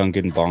 the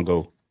Gungan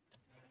bongo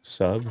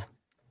sub.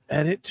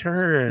 And it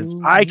turns.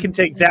 I can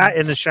take that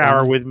in the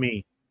shower with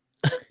me.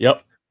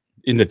 Yep.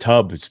 In the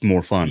tub, it's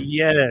more fun.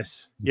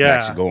 Yes. You Yeah.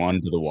 actually go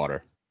under the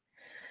water.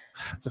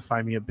 I have to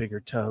find me a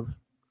bigger tub.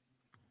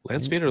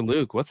 Landspeeder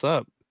Luke, what's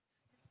up?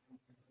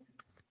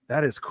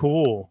 That is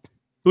cool.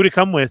 Who'd it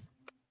come with?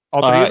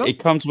 All three of them? It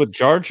comes with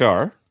Jar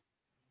Jar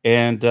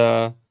and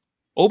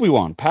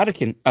Obi-Wan.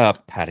 Padawan.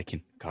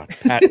 God,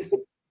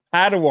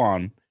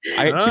 Padawan.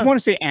 I keep wanting to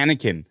say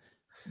Anakin,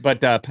 but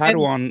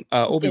Padawan,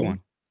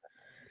 Obi-Wan.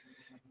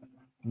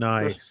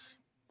 Nice.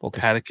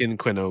 Focus. Padawan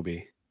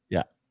Quinobi.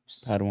 Yeah.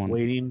 Padawan.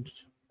 Waiting.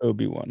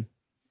 Obi-Wan.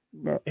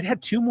 It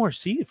had 4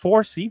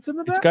 seats in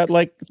the back? It's got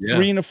like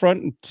 3 in the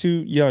front and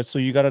 2. Yeah, so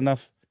you got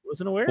enough.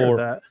 Wasn't aware of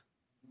that.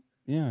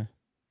 Yeah.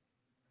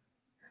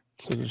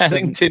 So there's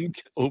Paddington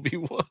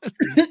Obi-Wan.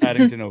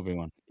 Paddington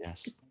Obi-Wan.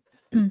 Yes.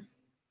 The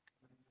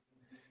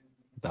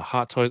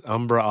Hot Toys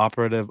Umbra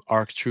Operative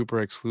Arc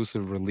Trooper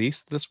exclusive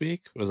release this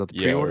week. Was that the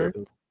pre-order?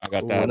 I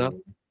got Went that. up. I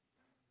was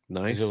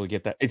Nice. able to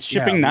get that. It's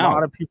shipping A now.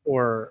 lot of people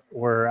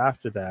were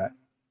after that.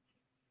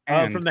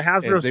 And From the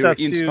Hasbro they were stuff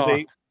in too, stock.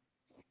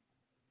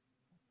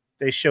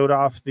 they showed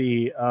off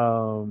the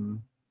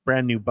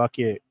brand new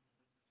bucket.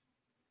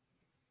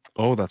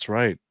 Oh, that's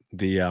right.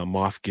 The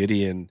Moff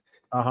Gideon.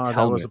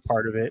 That was a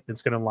part of it.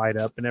 It's going to light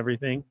up and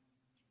everything.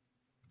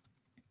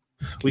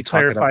 We you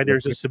talk it up clarified real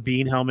there's a quick?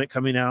 Sabine helmet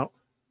coming out.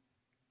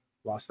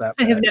 Lost that.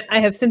 I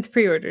have since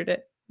pre-ordered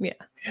it. Yeah.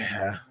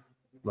 Yeah.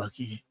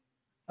 Lucky.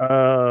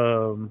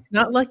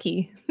 Not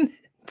lucky.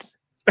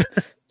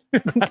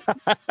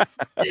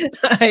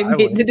 I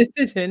made the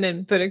decision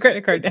and put a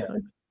credit card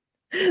down.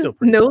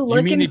 No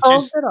luck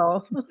involved at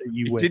all.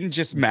 You didn't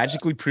just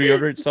magically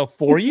pre-order itself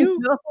for you?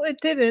 No, it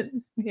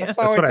didn't. Yeah. That's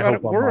what I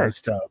hope on my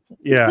stuff.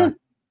 Yeah.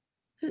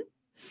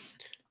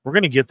 We're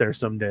going to get there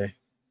someday.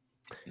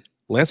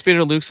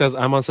 Landspeeder Luke says,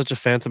 I'm on such a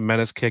Phantom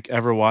Menace kick.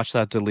 Ever watch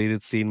that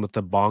deleted scene with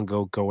the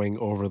bongo going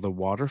over the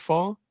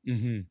waterfall?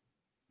 Mm-hmm.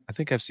 I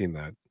think I've seen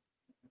that.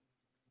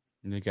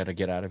 And they got to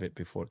get out of it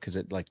before, because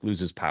it like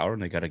loses power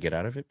and they got to get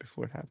out of it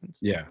before it happens.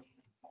 Yeah.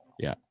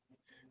 Yeah.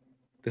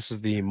 This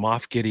is the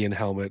Moff Gideon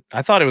helmet.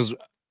 I thought it was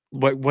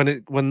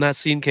when that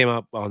scene came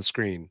up on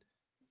screen,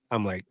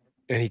 I'm like,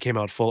 and he came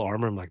out full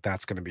armor. I'm like,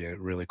 that's going to be a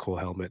really cool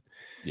helmet.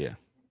 Yeah.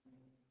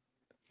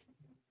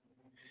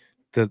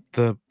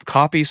 The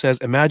copy says,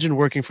 imagine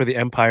working for the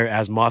Empire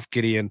as Moff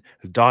Gideon,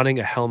 donning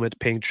a helmet,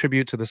 paying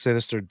tribute to the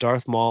sinister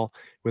Darth Maul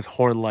with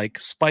horn-like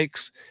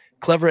spikes.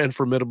 Clever and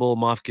formidable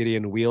Moff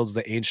Gideon wields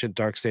the ancient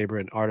Darksaber,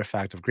 an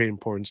artifact of great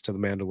importance to the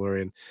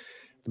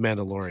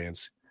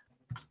Mandalorians.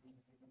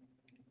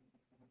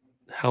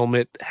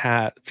 Helmet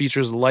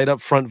features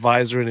light-up front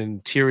visor and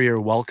interior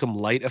welcome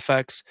light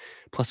effects,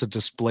 plus a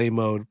display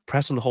mode.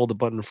 Press and hold the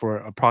button for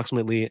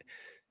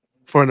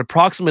an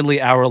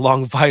approximately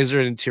hour-long visor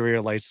and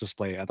interior lights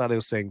display. I thought it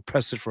was saying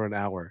press it for an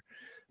hour.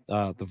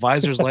 The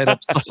visors light up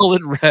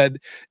solid red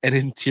and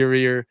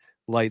interior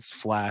lights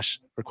flash.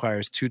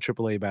 Requires 2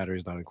 AAA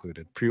batteries not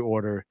included.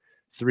 Pre-order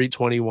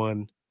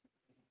 3/21,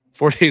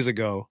 4 days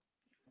ago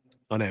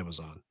on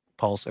Amazon,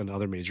 Pulse, and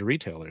other major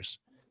retailers.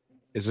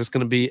 Is this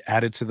going to be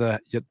added to the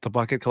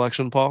bucket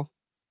collection, Paul?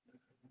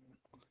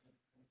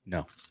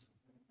 No.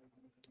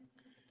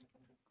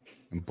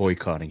 I'm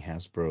boycotting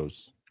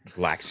Hasbro's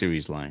Black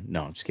Series line.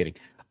 No, I'm just kidding.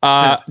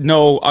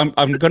 No,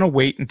 I'm gonna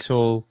wait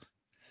until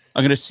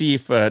I'm gonna see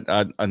if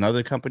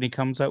another company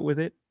comes out with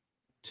it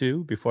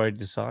too before I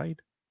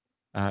decide.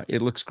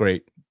 It looks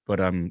great, but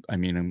I'm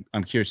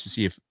curious to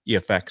see if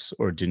EFX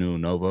or De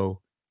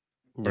Novo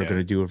are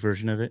gonna do a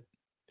version of it.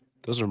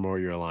 Those are more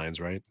your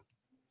lines, right?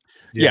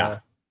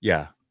 Yeah.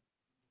 The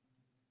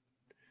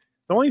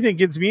only thing that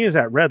gets me is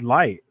that red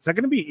light. Is that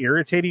going to be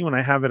irritating when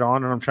I have it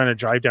on and I'm trying to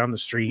drive down the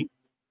street,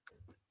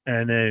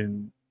 and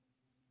then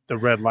the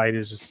red light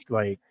is just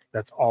like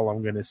that's all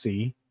I'm going to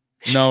see?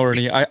 No,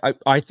 Ernie.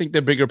 I think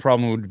the bigger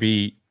problem would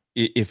be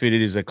if it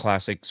is a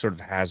classic sort of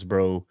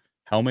Hasbro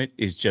helmet,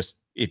 is just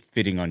it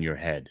fitting on your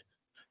head.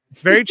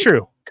 It's very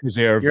true, because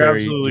they are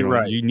absolutely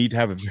right. You need to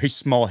have a very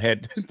small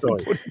head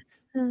to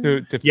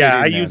fit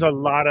I in use them. a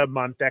lot of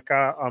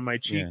Manteca on my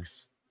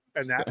cheeks,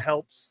 and that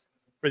helps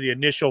for the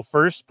initial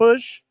first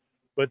push.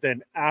 But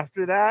then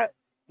after that,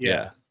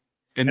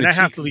 and I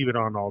have to leave it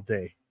on all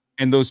day.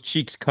 And those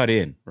cheeks cut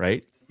in,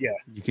 right? Yeah,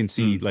 you can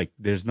see like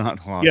there's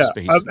not a lot Yeah, of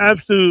space. I'm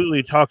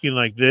absolutely talking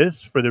like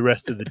this for the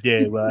rest of the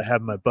day while I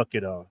have my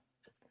bucket on.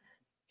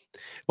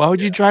 Why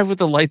would you drive with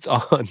the lights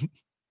on?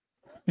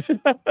 So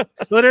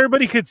that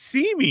everybody could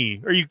see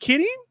me. Are you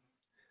kidding?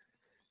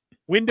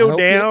 Window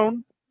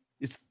down.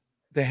 It's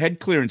the head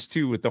clearance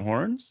too with the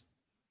horns.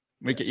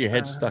 Make it your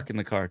head stuck in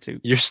the car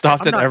too. You're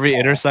stopped at every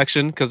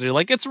intersection because you're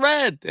like, it's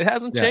red. It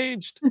hasn't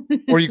changed.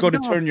 Or you go to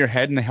turn your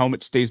head and the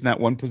helmet stays in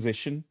that one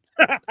position.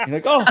 You're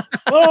like,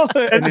 oh,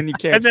 and then you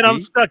can't. And then I'm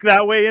stuck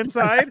that way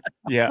inside.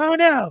 Yeah. Oh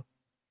no.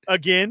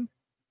 Again.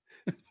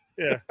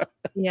 Yeah.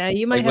 Yeah,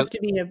 you might have to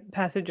be a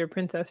passenger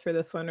princess for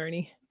this one,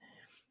 Ernie.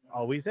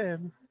 Always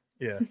am.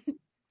 Yeah.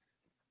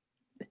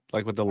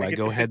 Like with the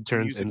Lego head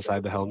turns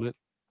inside the helmet.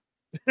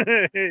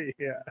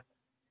 Yeah.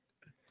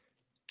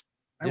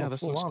 Yeah,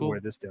 this looks cool. Wear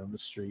this down the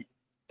street.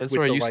 And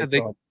sorry, you said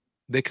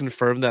they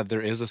confirmed that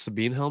there is a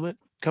Sabine helmet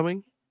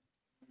coming?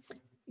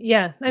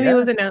 Yeah, I mean it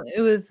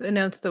was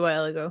announced a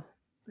while ago.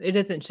 It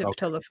isn't shipped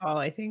till the fall,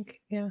 I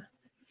think. Yeah.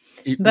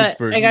 But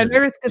I got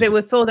nervous because it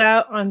was sold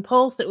out on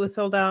Pulse. It was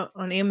sold out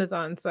on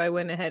Amazon, so I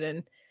went ahead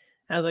and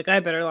I was like, I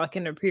better lock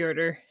in a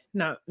pre-order,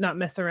 not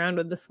mess around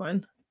with this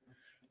one.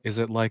 Is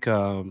it like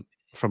from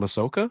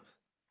Ahsoka?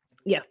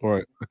 Yeah.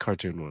 Or a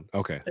cartoon one?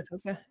 Okay.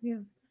 Ahsoka, yeah.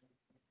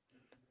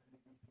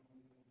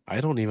 I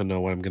don't even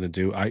know what I'm gonna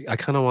do. I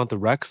kind of want the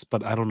Rex,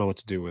 but I don't know what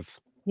to do with.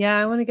 Yeah,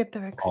 I want to get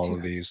the Rex. All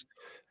of these.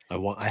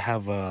 I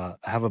have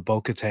a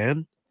Bo-Katan.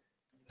 And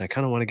I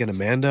kind of want to get a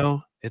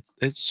Mando.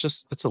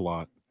 It's a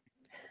lot.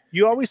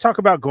 You always talk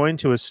about going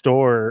to a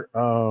store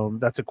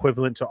that's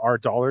equivalent to our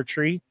Dollar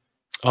Tree.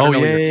 I Oh don't know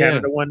what yeah, your yeah,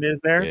 Canada one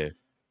is there. Yeah.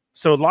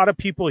 So a lot of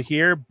people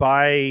here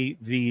buy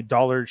the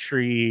Dollar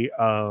Tree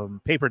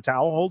paper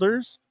towel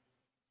holders,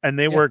 and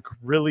they work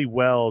really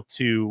well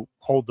to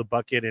hold the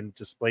bucket and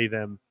display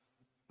them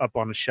up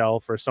on a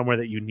shelf or somewhere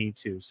that you need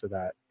to, so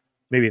that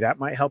maybe that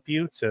might help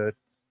you to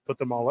put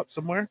them all up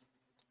somewhere.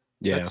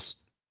 yeah. That's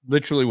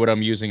literally what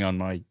I'm using on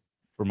my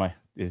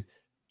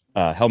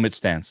helmet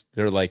stands.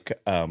 They're like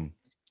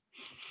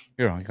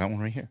here, I got one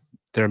right here.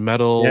 They're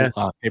metal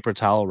paper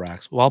towel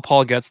racks. While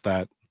Paul gets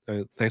that,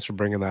 thanks for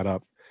bringing that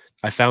up.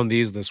 I found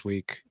these this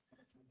week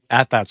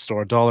at that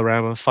store,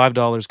 Dollarama,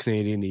 $5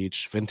 Canadian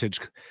each, vintage.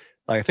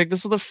 I think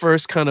this is the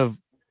first kind of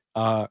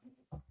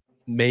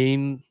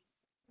main,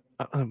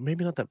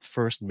 maybe not that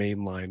first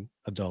mainline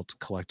adult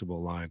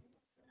collectible line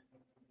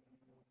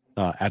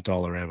at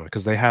Dollarama,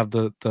 because they have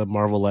the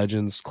Marvel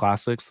Legends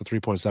classics, the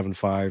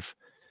 3.75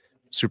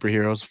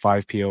 superheroes,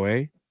 5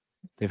 POA.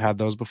 They've had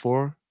those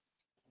before,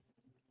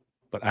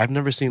 but I've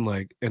never seen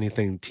like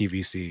anything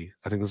TVC.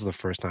 I think this is the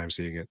first time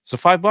seeing it. So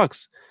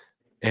 $5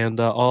 and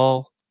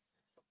all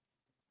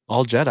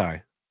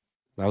Jedi.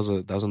 That was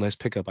a nice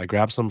pickup. I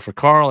grabbed some for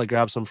Carl. I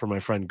grabbed some for my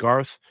friend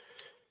Garth,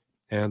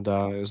 and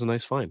it was a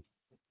nice find.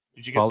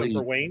 Did you get some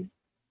for Wayne?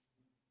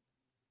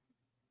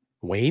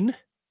 Wayne?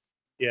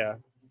 Yeah.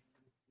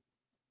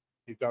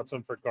 You got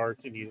some for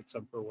Garth. You needed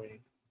some for Wayne.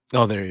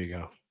 Oh, there you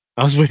go.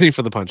 I was waiting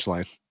for the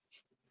punchline.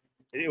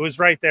 It was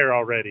right there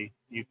already.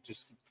 You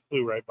just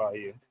flew right by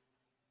you.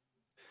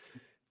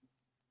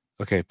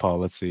 Okay, Paul,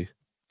 let's see.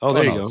 Oh,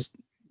 there you go.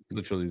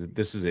 Literally,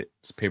 this is it.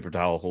 It's a paper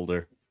towel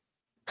holder.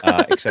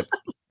 Except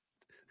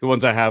the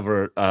ones I have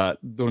are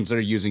the ones that are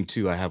using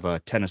too. I have a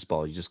tennis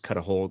ball. You just cut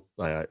a hole,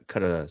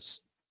 cut a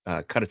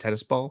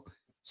tennis ball,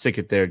 stick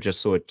it there just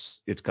so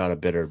it's got a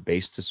better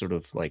base to sort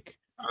of like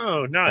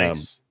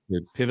nice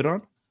pivot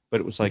on.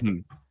 But it was like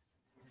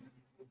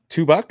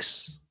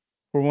 $2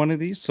 for one of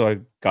these, so I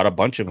got a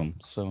bunch of them.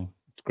 So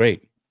it's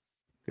great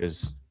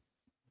because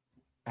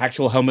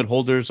actual helmet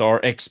holders are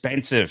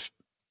expensive.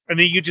 And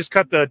then you just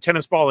cut the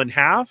tennis ball in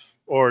half,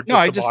 or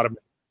just the bottom?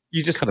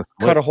 You just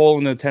cut a hole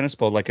in the tennis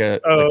ball like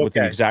with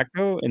an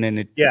X-Acto, and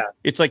then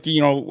it's like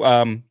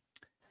when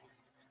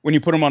you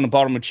put them on the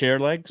bottom of chair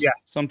legs. Yeah,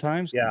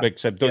 sometimes. Yeah,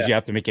 except those you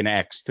have to make an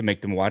X to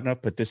make them wide enough.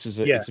 But this is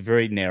it's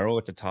very narrow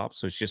at the top,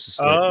 so it's just a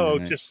slit. Oh,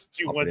 just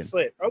do one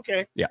slit.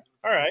 Okay. Yeah.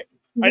 All right.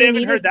 I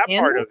haven't heard that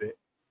part of it.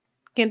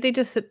 Can't they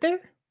just sit there?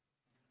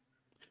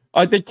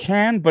 They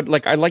can, but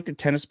like I like the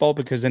tennis ball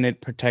because then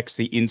it protects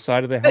the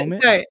inside of the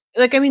helmet. Sorry.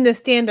 Like I mean, the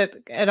stand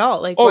at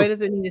all. Like why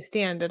does it need to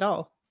stand at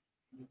all?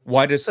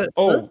 Why does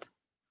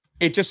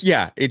it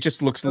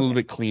just looks a little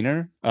bit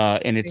cleaner,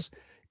 and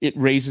it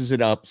raises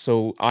it up.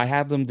 So I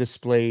have them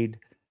displayed,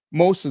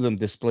 most of them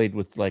displayed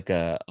with like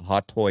a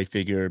hot toy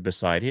figure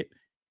beside it,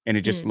 and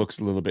it just looks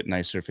a little bit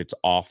nicer if it's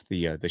off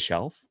the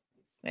shelf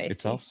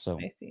itself. So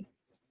I see.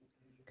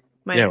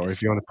 Or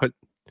if you want to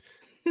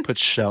put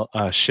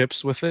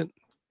ships with it,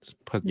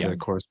 just put the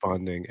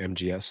corresponding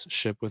MGS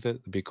ship with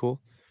it. It'd be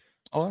cool.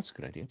 Oh, that's a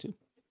good idea too.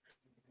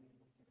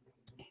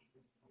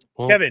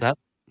 Well, Kevin.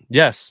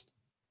 Yes.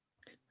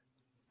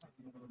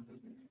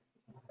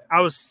 I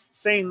was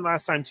saying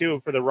last time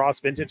too for the Ross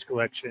Vintage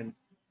Collection,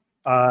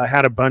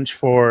 had a bunch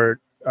for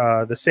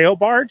the sail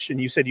barge, and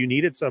you said you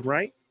needed some,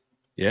 right?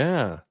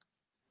 Yeah.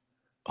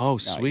 Oh,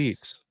 nice.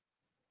 Sweet.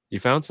 You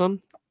found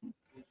some?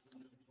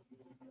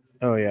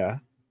 Oh yeah.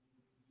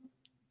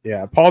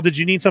 Yeah. Paul, did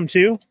you need some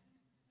too?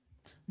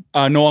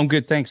 No, I'm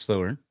good. Thanks,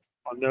 Lower.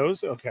 On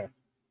those? Okay.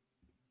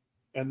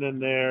 And then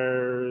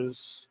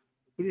there's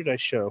who did I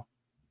show?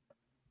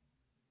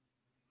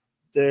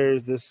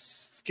 There's this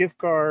Skiff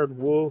Guard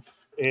Wolf,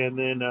 and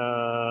then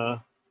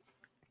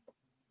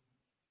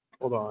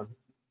hold on.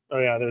 Oh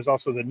yeah, there's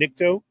also the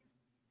Nikto.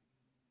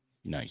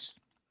 Nice.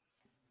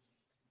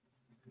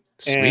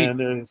 Sweet. And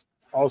there's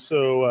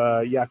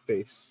also Yak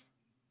Face.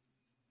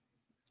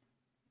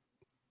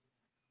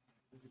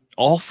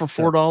 All for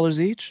 $4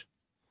 each?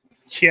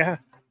 Yeah.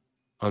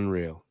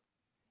 Unreal.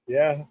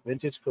 Yeah,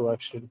 vintage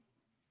collection.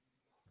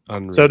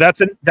 Unreal. So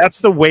that's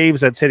the waves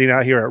that's hitting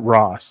out here at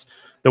Ross.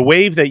 The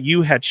wave that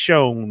you had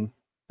shown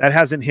that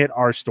hasn't hit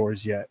our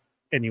stores yet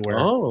anywhere,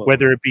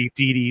 whether it be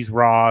DD's,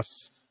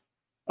 Ross,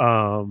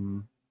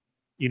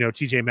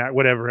 TJ Maxx,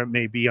 whatever it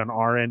may be on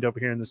our end over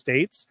here in the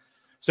States.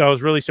 So I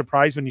was really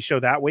surprised when you show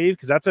that wave,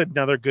 because that's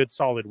another good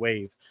solid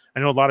wave.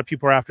 I know a lot of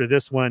people are after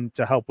this one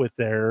to help with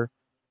their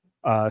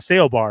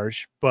sail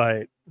barge,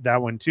 but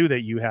that one too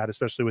that you had,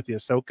 especially with the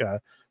Ahsoka,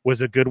 was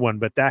a good one,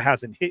 but that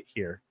hasn't hit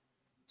here.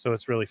 So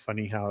it's really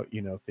funny how,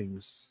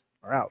 things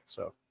are out.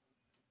 So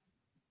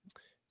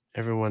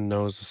everyone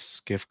knows the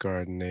Skiff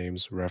Guard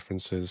names,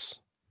 references.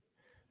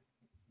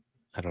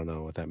 I don't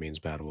know what that means,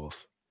 Bad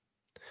Wolf.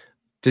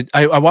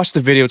 I watched the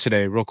video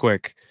today real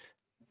quick.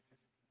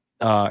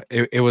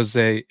 It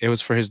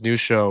was for his new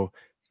show,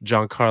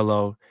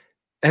 Giancarlo,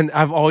 and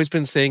I've always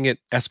been saying it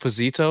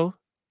Esposito,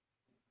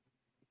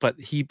 but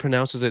he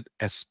pronounces it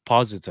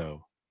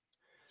Esposito.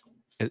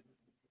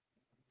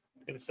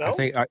 So?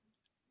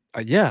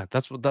 Yeah,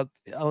 that's what that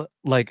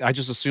like. I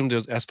just assumed it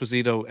was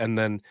Esposito, and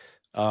then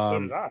So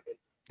did I.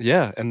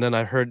 yeah, and then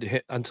I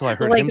heard until I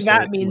heard Like him say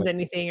that it, I'm means like,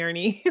 anything,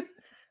 Ernie.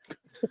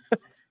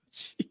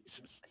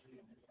 Jesus.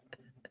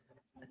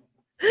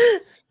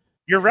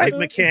 You're right,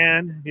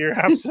 McCann. You're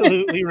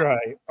absolutely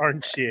right,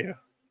 aren't you?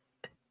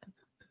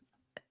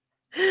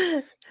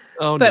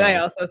 oh But no, I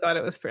also thought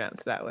it was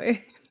pronounced that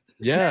way.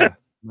 yeah,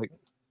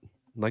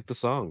 like the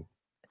song,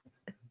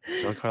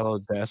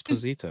 Giancarlo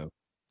Esposito.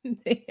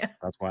 Yeah.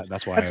 That's why I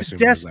That's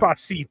assumed it was that.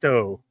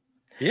 Despacito.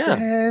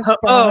 Yeah,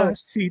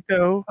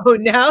 Despacito. Oh,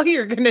 now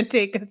you're gonna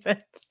take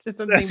offense to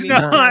something. That's being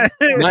not.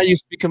 now you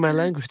speak in my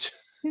language.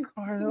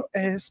 Carlo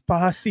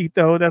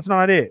Esposito. That's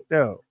not it.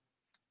 No.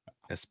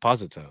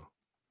 Esposito.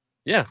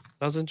 Yeah,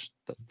 that was interesting.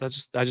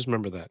 I just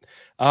remember that.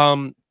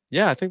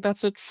 Yeah, I think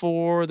that's it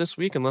for this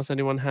week. Unless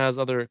anyone has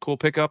other cool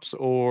pickups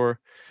or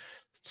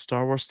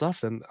Star Wars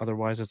stuff, then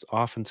otherwise it's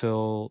off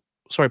until.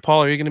 Sorry,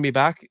 Paul, are you going to be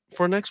back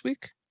for next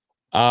week?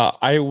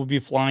 I will be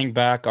flying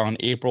back on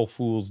April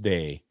Fool's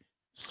Day,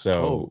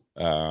 so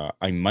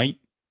I might,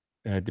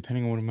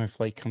 depending on when my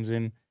flight comes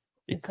in.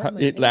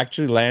 It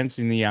actually lands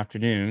in the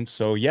afternoon,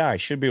 so yeah, I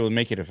should be able to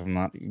make it if I'm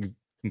not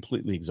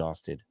completely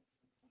exhausted.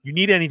 You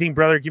need anything,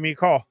 brother? Give me a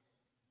call.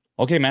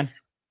 Okay, man.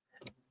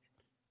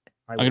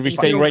 I'm gonna be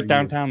staying right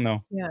downtown,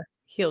 though. Yeah,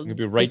 he'll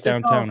be right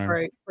downtown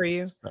for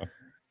you. So.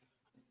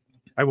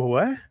 I will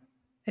what?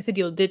 I said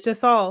you'll ditch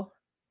us all.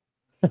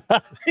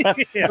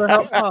 Yeah. For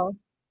help Paul.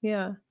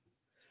 Yeah.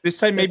 This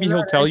time, maybe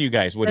he'll tell you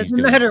guys what he's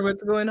doing. Doesn't matter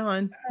what's going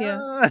on.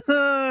 Yeah.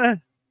 I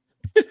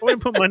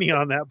wouldn't put money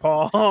on that,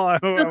 Paul.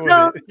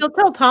 He'll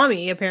tell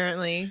Tommy,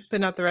 apparently,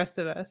 but not the rest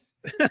of us.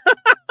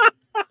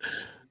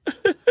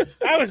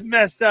 I was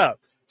messed up.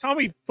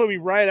 Tommy put me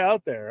right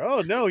out there. Oh,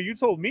 no, you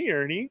told me,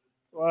 Ernie.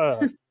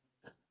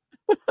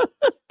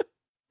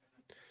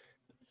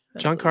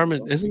 John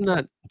Carmen, isn't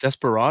that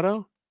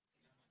Desperado?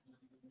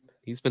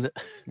 He's been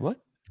what?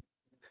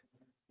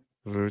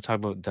 We were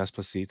talking about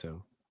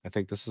Despacito. I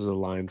think this is a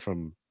line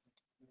from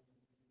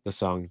the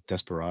song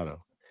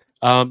Desperado.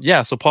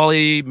 Yeah, so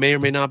Paulie may or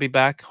may not be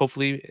back.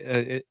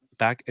 Hopefully,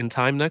 back in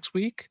time next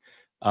week.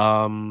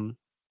 You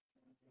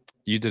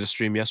did a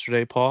stream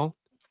yesterday, Paul,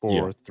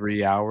 for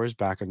 3 hours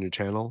back on your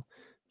channel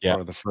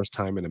for the first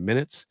time in a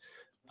minute.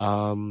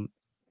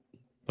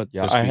 But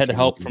yeah, I had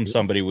help from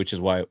somebody, which is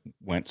why it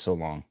went so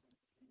long.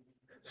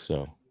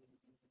 So,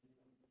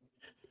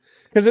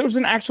 because there was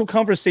an actual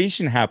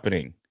conversation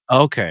happening.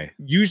 Okay.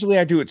 Usually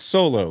I do it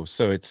solo,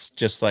 so it's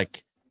just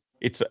like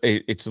it's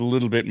a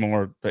little bit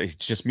more. It's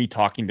just me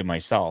talking to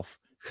myself.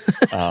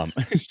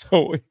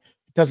 So it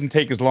doesn't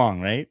take as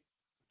long, right?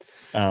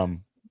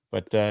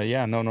 But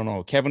yeah,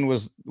 no. Kevin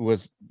was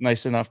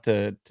nice enough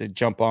to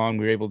jump on.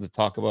 We were able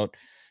to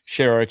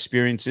share our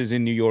experiences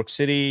in New York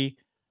City.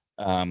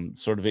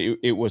 Sort of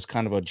it was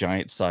kind of a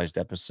giant sized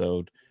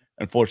episode.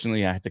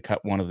 Unfortunately, I had to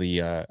cut one of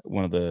the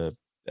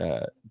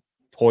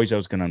toys I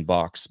was going to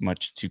unbox,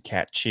 much to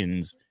Kat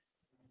Chin's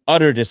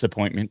utter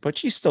disappointment, but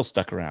she's still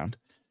stuck around.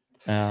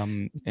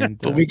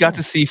 But we got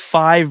to see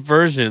 5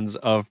 versions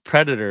of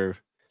Predator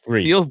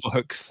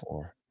steelbooks.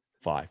 4,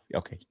 5.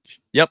 Okay.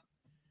 Yep.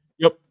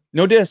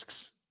 No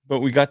discs,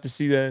 but we got to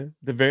see the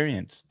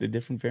variants, the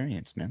different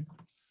variants, man.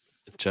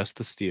 Just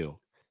the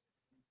steel.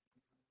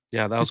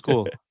 Yeah, that was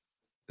cool.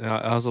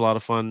 That was a lot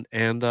of fun.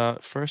 And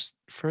first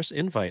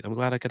invite. I'm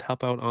glad I could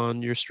help out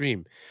on your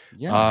stream.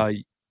 Yeah.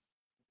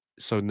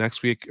 So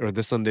next week or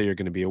this Sunday, you're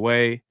going to be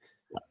away.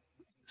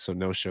 So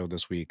no show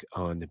this week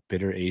on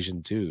Bitter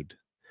Asian Dude.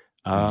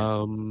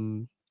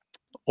 Or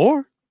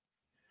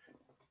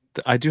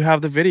I do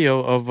have the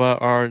video of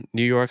our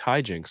New York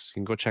hijinks. You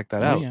can go check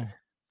that out. Yeah.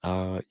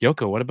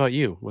 Yoko, what about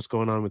you? What's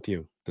going on with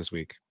you this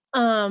week?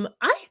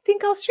 I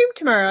think I'll stream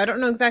tomorrow. I don't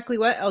know exactly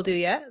what I'll do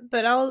yet,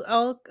 but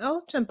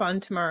I'll jump on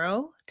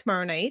tomorrow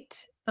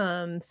night,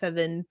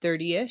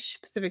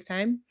 7:30ish Pacific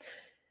time.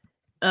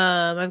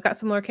 I've got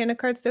some more Arcana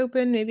cards to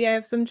open. Maybe I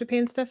have some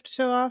Japan stuff to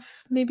show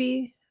off.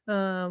 Maybe,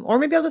 or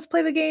maybe I'll just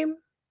play the game.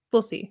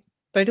 We'll see.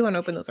 But I do want to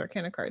open those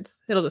Arcana cards.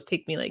 It'll just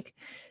take me like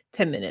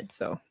 10 minutes,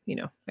 so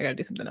I gotta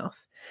do something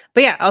else.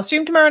 But yeah, I'll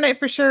stream tomorrow night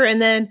for sure,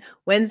 and then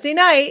Wednesday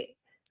night,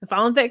 the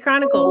Fallen Fett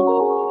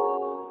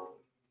Chronicles.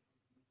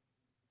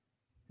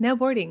 Now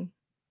boarding.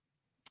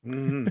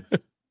 Come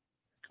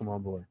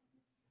on, boy.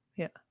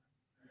 Yeah.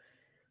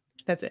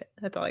 That's it.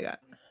 That's all I got.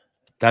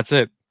 That's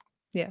it.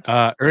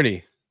 Yeah.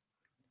 Ernie,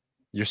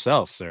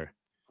 yourself, sir.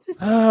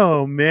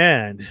 Oh,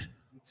 man.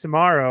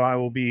 Tomorrow I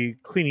will be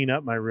cleaning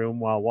up my room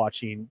while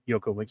watching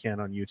Yoko McCann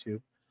on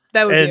YouTube.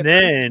 That would and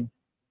then,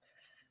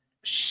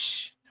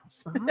 shh,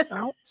 it's not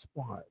out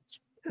spot.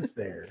 It's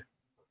there.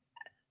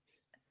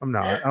 I'm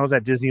not. I was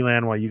at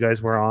Disneyland while you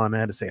guys were on. I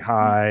had to say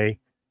hi.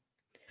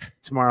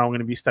 Tomorrow I'm going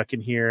to be stuck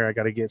in here. I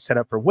got to get set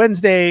up for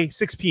Wednesday,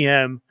 6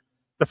 p.m.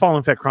 The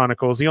Fallen Fett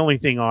Chronicles, the only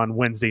thing on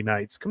Wednesday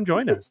nights. Come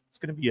join us. It's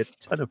going to be a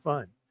ton of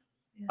fun.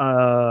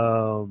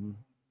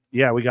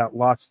 Yeah, we got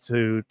lots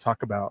to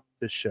talk about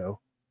this show.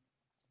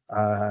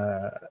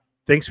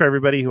 Thanks for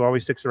everybody who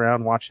always sticks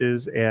around,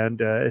 watches, and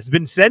has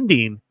been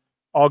sending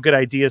all good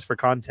ideas for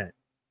content.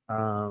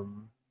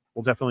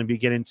 We'll definitely be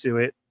getting to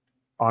it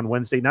on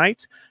Wednesday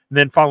night. And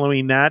then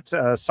following that,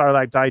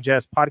 Starlight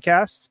Digest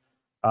podcast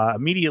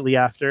immediately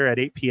after at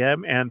 8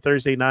 p.m. and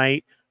Thursday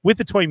night with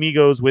the Toy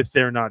Migos with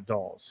They're Not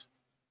Dolls.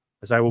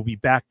 As I will be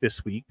back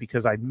this week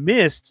because I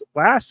missed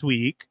last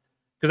week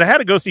because I had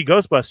to go see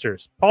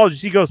Ghostbusters. Paul, did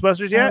you see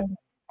Ghostbusters yet?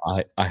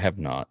 I have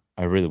not.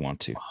 I really want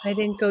to. I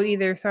didn't go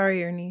either.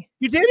 Sorry, Ernie.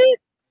 You did it?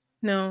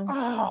 No.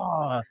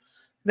 Oh,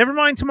 never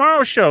mind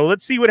tomorrow's show.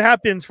 Let's see what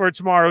happens for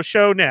tomorrow's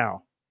show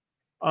now.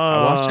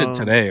 I watched it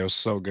today. It was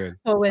so good.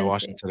 I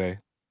watched it today.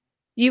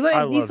 You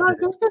saw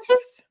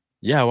Ghostbusters?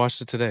 Yeah, I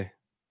watched it today.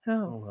 I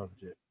Oh.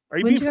 loved it. Are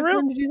you being for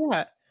real? To do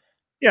that?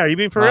 Yeah, are you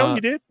being for real?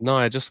 You did? No,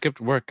 I just skipped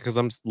work because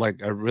I'm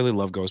like I really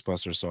love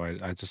Ghostbusters, so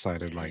I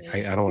decided like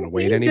I don't want to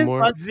wait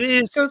anymore.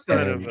 This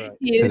son of a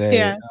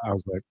today I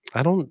was like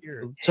I don't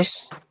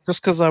just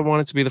because I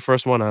wanted to be the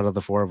first one out of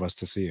the four of us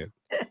to see it,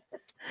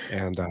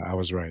 and I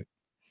was right.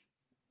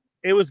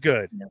 It was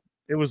good.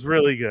 It was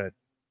really good.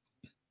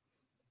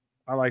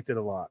 I liked it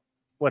a lot.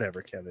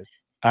 Whatever, Kevin.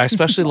 I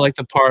especially like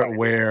the part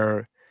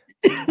where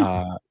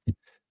the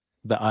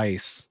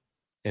ice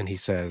and he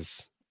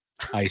says,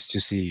 "Ice to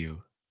see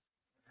you."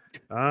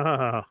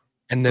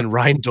 And then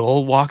Ryan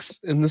Dole walks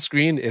in the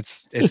screen.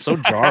 It's so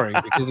jarring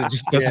because it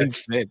just doesn't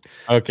fit.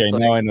 Okay, it's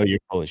now I know you're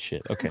full of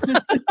shit. Okay.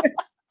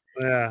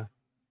 Yeah.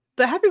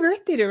 But happy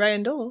birthday to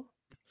Ryan Dole.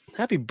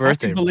 Happy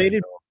birthday, Happy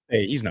belated.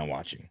 Hey, he's not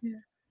watching. Yeah.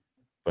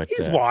 But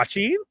he's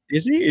watching.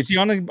 Is he? Is he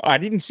on? I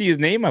didn't see his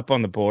name up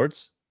on the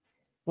boards.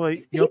 Well,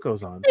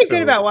 Yoko's on. Pretty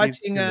good about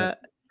watching.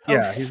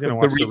 He's gonna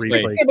watch the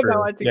replay.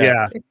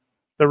 Yeah,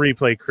 the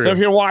replay crew. So if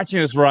you're watching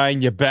this,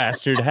 Ryan, you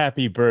bastard,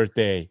 happy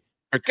birthday!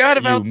 Forgot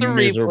about the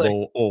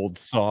miserable replay. Old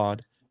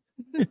sod.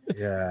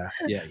 Yeah,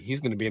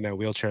 he's gonna be in that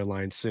wheelchair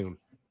line soon.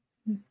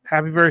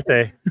 Happy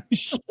birthday!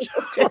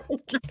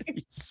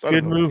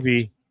 Good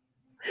movie.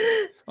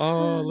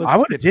 Oh, I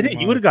would have did it.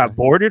 You would have got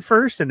boarded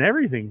first and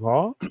everything,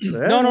 Paul.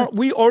 No,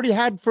 we already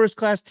had first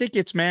class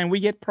tickets, man. We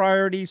get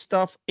priority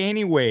stuff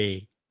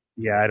anyway.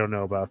 Yeah, I don't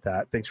know about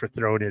that. Thanks for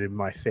throwing it in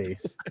my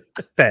face.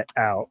 Bet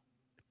out.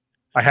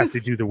 I have to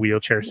do the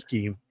wheelchair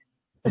scheme.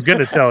 I was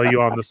gonna tell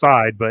you on the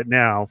side, but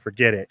now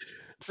forget it.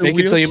 Fake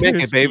it till you make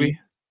it, baby.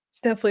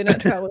 Definitely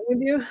not traveling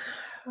with you.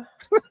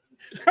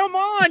 Come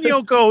on,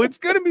 Yoko. It's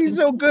gonna be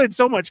so good.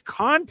 So much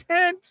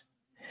content.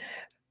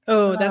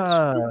 Oh,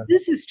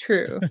 this is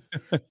true.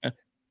 The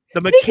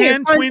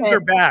McCann twins are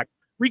back.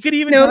 We could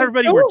even tell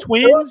everybody we're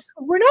twins.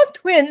 We're not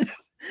twins.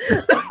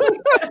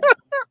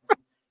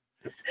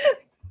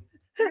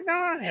 We're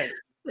not.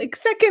 Like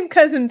second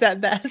cousins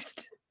at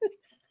best.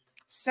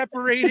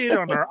 Separated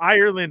on our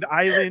Ireland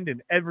island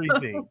and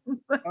everything.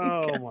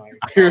 Oh my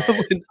God.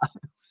 Ireland.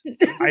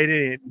 I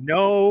didn't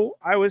know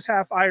I was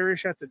half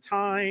Irish at the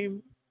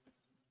time.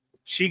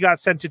 She got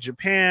sent to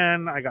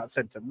Japan. I got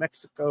sent to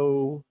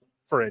Mexico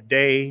for a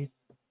day.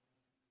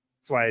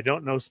 That's why I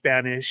don't know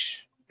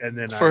Spanish. And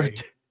then I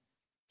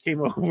came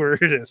over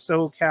to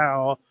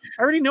SoCal.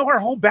 I already know her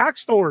whole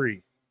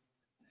backstory.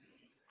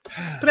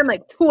 But I'm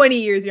like 20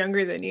 years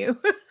younger than you.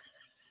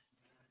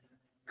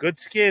 Good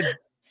skin.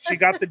 She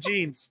got the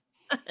genes.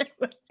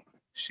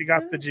 She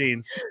got the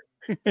genes.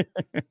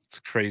 It's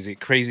a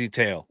crazy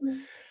tale.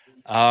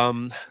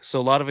 So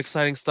a lot of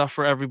exciting stuff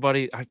for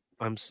everybody.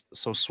 I'm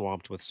so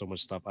swamped with so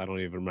much stuff. I don't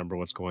even remember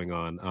what's going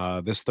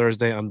on. This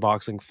Thursday,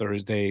 Unboxing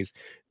Thursdays,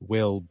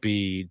 will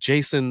be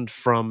Jason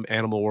from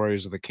Animal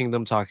Warriors of the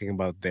Kingdom talking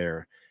about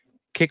their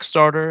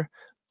Kickstarter,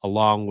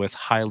 along with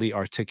Highly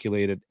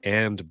Articulated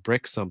and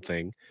Brick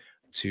Something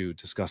to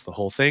discuss the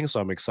whole thing. So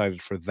I'm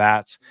excited for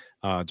that.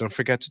 Don't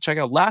forget to check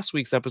out last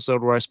week's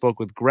episode where I spoke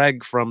with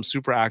Greg from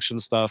Super Action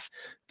Stuff.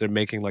 They're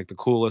making like the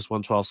coolest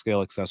 1/12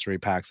 scale accessory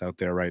packs out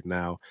there right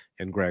now.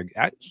 And Greg,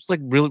 just like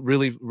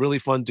really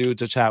fun dude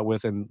to chat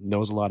with and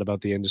knows a lot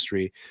about the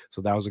industry.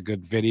 So that was a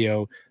good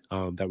video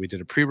that we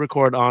did a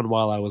pre-record on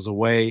while I was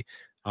away.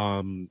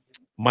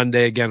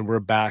 Monday, again, we're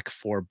back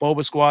for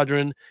Boba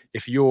Squadron.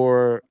 If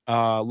you're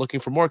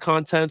looking for more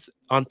content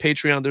on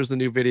Patreon, there's the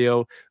new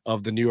video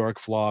of the New York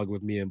vlog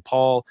with me and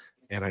Paul.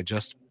 And I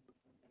just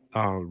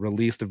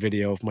released a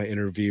video of my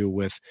interview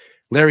with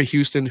Larry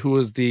Houston, who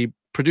is the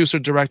producer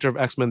director of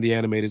X-Men the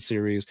Animated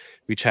Series.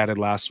 We chatted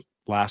last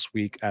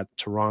week at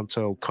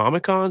Toronto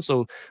Comic-Con.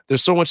 So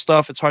there's so much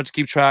stuff. It's hard to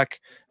keep track.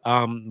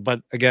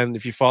 But again,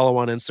 if you follow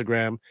on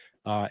Instagram,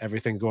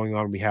 everything going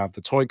on. We have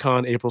the Toy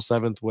Con April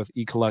 7th with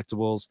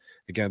E-Collectibles.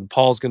 Again,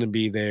 Paul's going to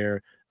be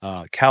there.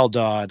 Cal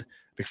Dodd,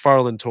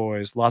 McFarlane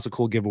Toys, lots of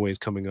cool giveaways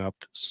coming up.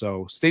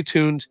 So stay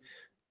tuned.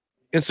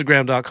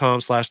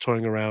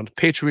 Instagram.com/toyingaround,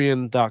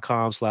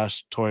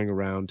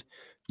 Patreon.com/toyingaround,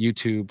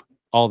 YouTube,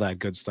 all that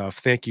good stuff.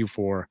 Thank you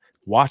for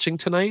watching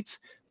tonight.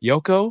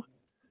 Yoko,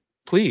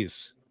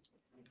 please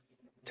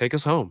take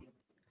us home.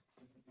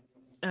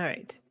 All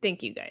right.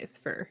 Thank you guys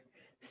for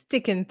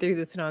sticking through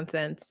this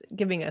nonsense,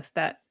 giving us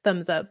that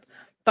thumbs up,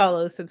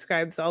 follows,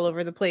 subscribes all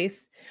over the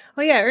place.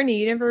 Oh yeah, Ernie,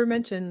 you never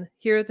mentioned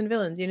Heroes and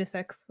Villains,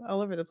 unisex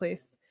all over the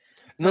place.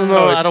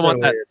 No, I don't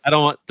want that. I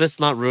don't want this.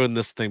 Not ruin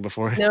this thing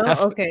before. No,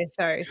 okay,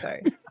 sorry.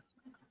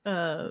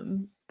 But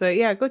But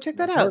yeah, go check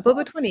that out.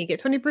 Boba 20,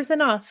 get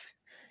 20% off.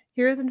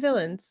 Heroes and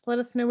villains. Let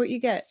us know what you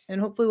get,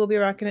 and hopefully we'll be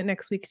rocking it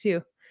next week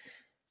too.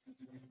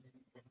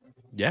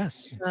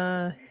 Yes.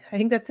 I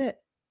think that's it.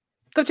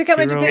 Go check out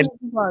my Japan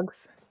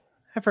vlogs.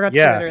 I forgot to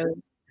say that earlier.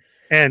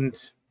 And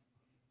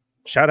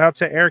shout out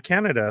to Air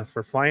Canada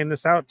for flying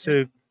this out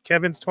to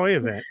Kevin's toy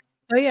event.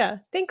 Oh yeah,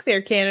 thanks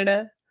Air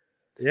Canada.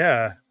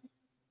 Yeah.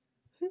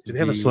 Do they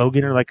have a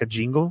slogan or like a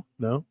jingle?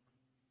 No.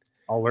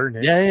 I'll learn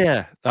it.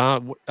 Yeah.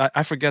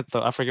 I forget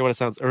I forget what it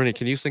sounds. Ernie,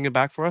 can you sing it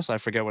back for us? I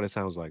forget what it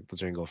sounds like. The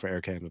jingle for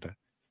Air Canada.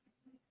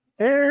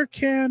 Air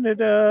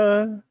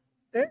Canada.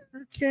 Air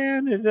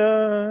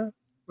Canada.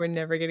 We're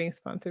never getting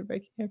sponsored by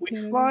Air We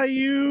Canada. fly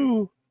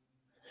you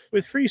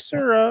with free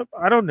syrup.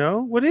 I don't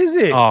know. What is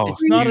it? Oh,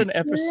 it's not an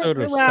episode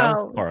of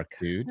South Park,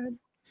 dude.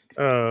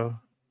 Oh.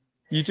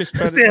 You just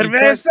tried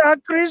Cerveza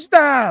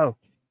Cristal.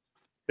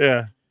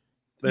 Yeah.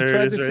 You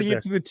tried to sing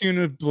it to the tune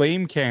of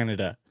Blame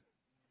Canada.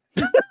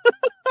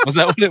 Was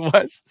that what it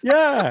was?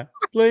 Yeah.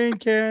 Blame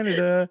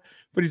Canada.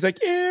 But he's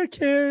like, Air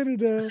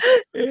Canada.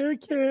 Air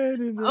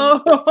Canada.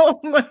 Oh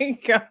my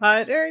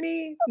God,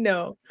 Ernie.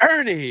 No.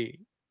 Ernie.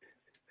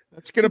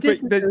 That's gonna be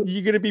that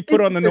you're gonna be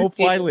put on the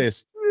no-fly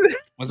list.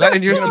 Was that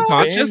in your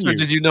subconscious, or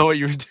did you know what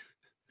you were doing?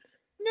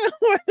 No,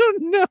 I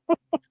don't know.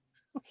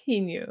 He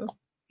knew.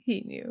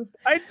 He knew.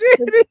 I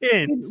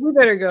didn't. We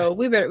better go.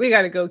 We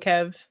gotta go,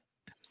 Kev.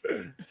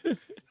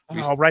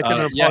 I'll write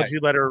them an apology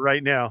letter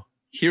right now.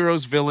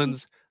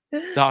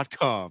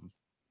 Heroesvillains.com.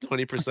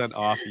 20%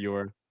 off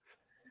your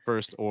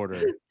first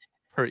order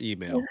per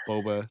email.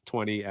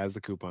 Boba20 as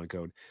the coupon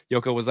code.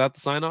 Yoko, was that the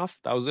sign off?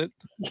 That was it?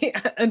 Yeah,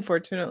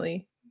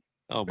 unfortunately.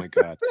 Oh my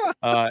God.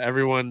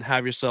 Everyone,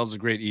 have yourselves a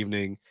great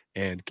evening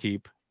and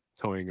keep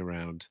towing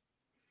around.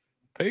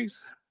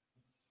 Peace.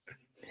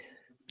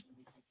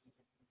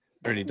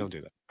 Ernie, don't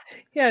do that.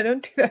 Yeah,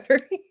 don't do that,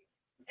 Ernie.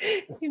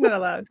 You're not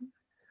allowed.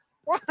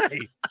 Why?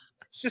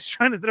 It's just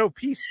trying to throw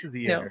peace to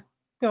the air.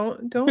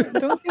 Don't do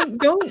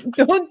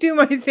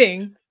my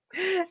thing.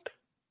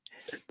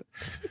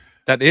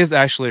 That is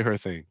actually her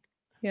thing.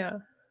 Yeah.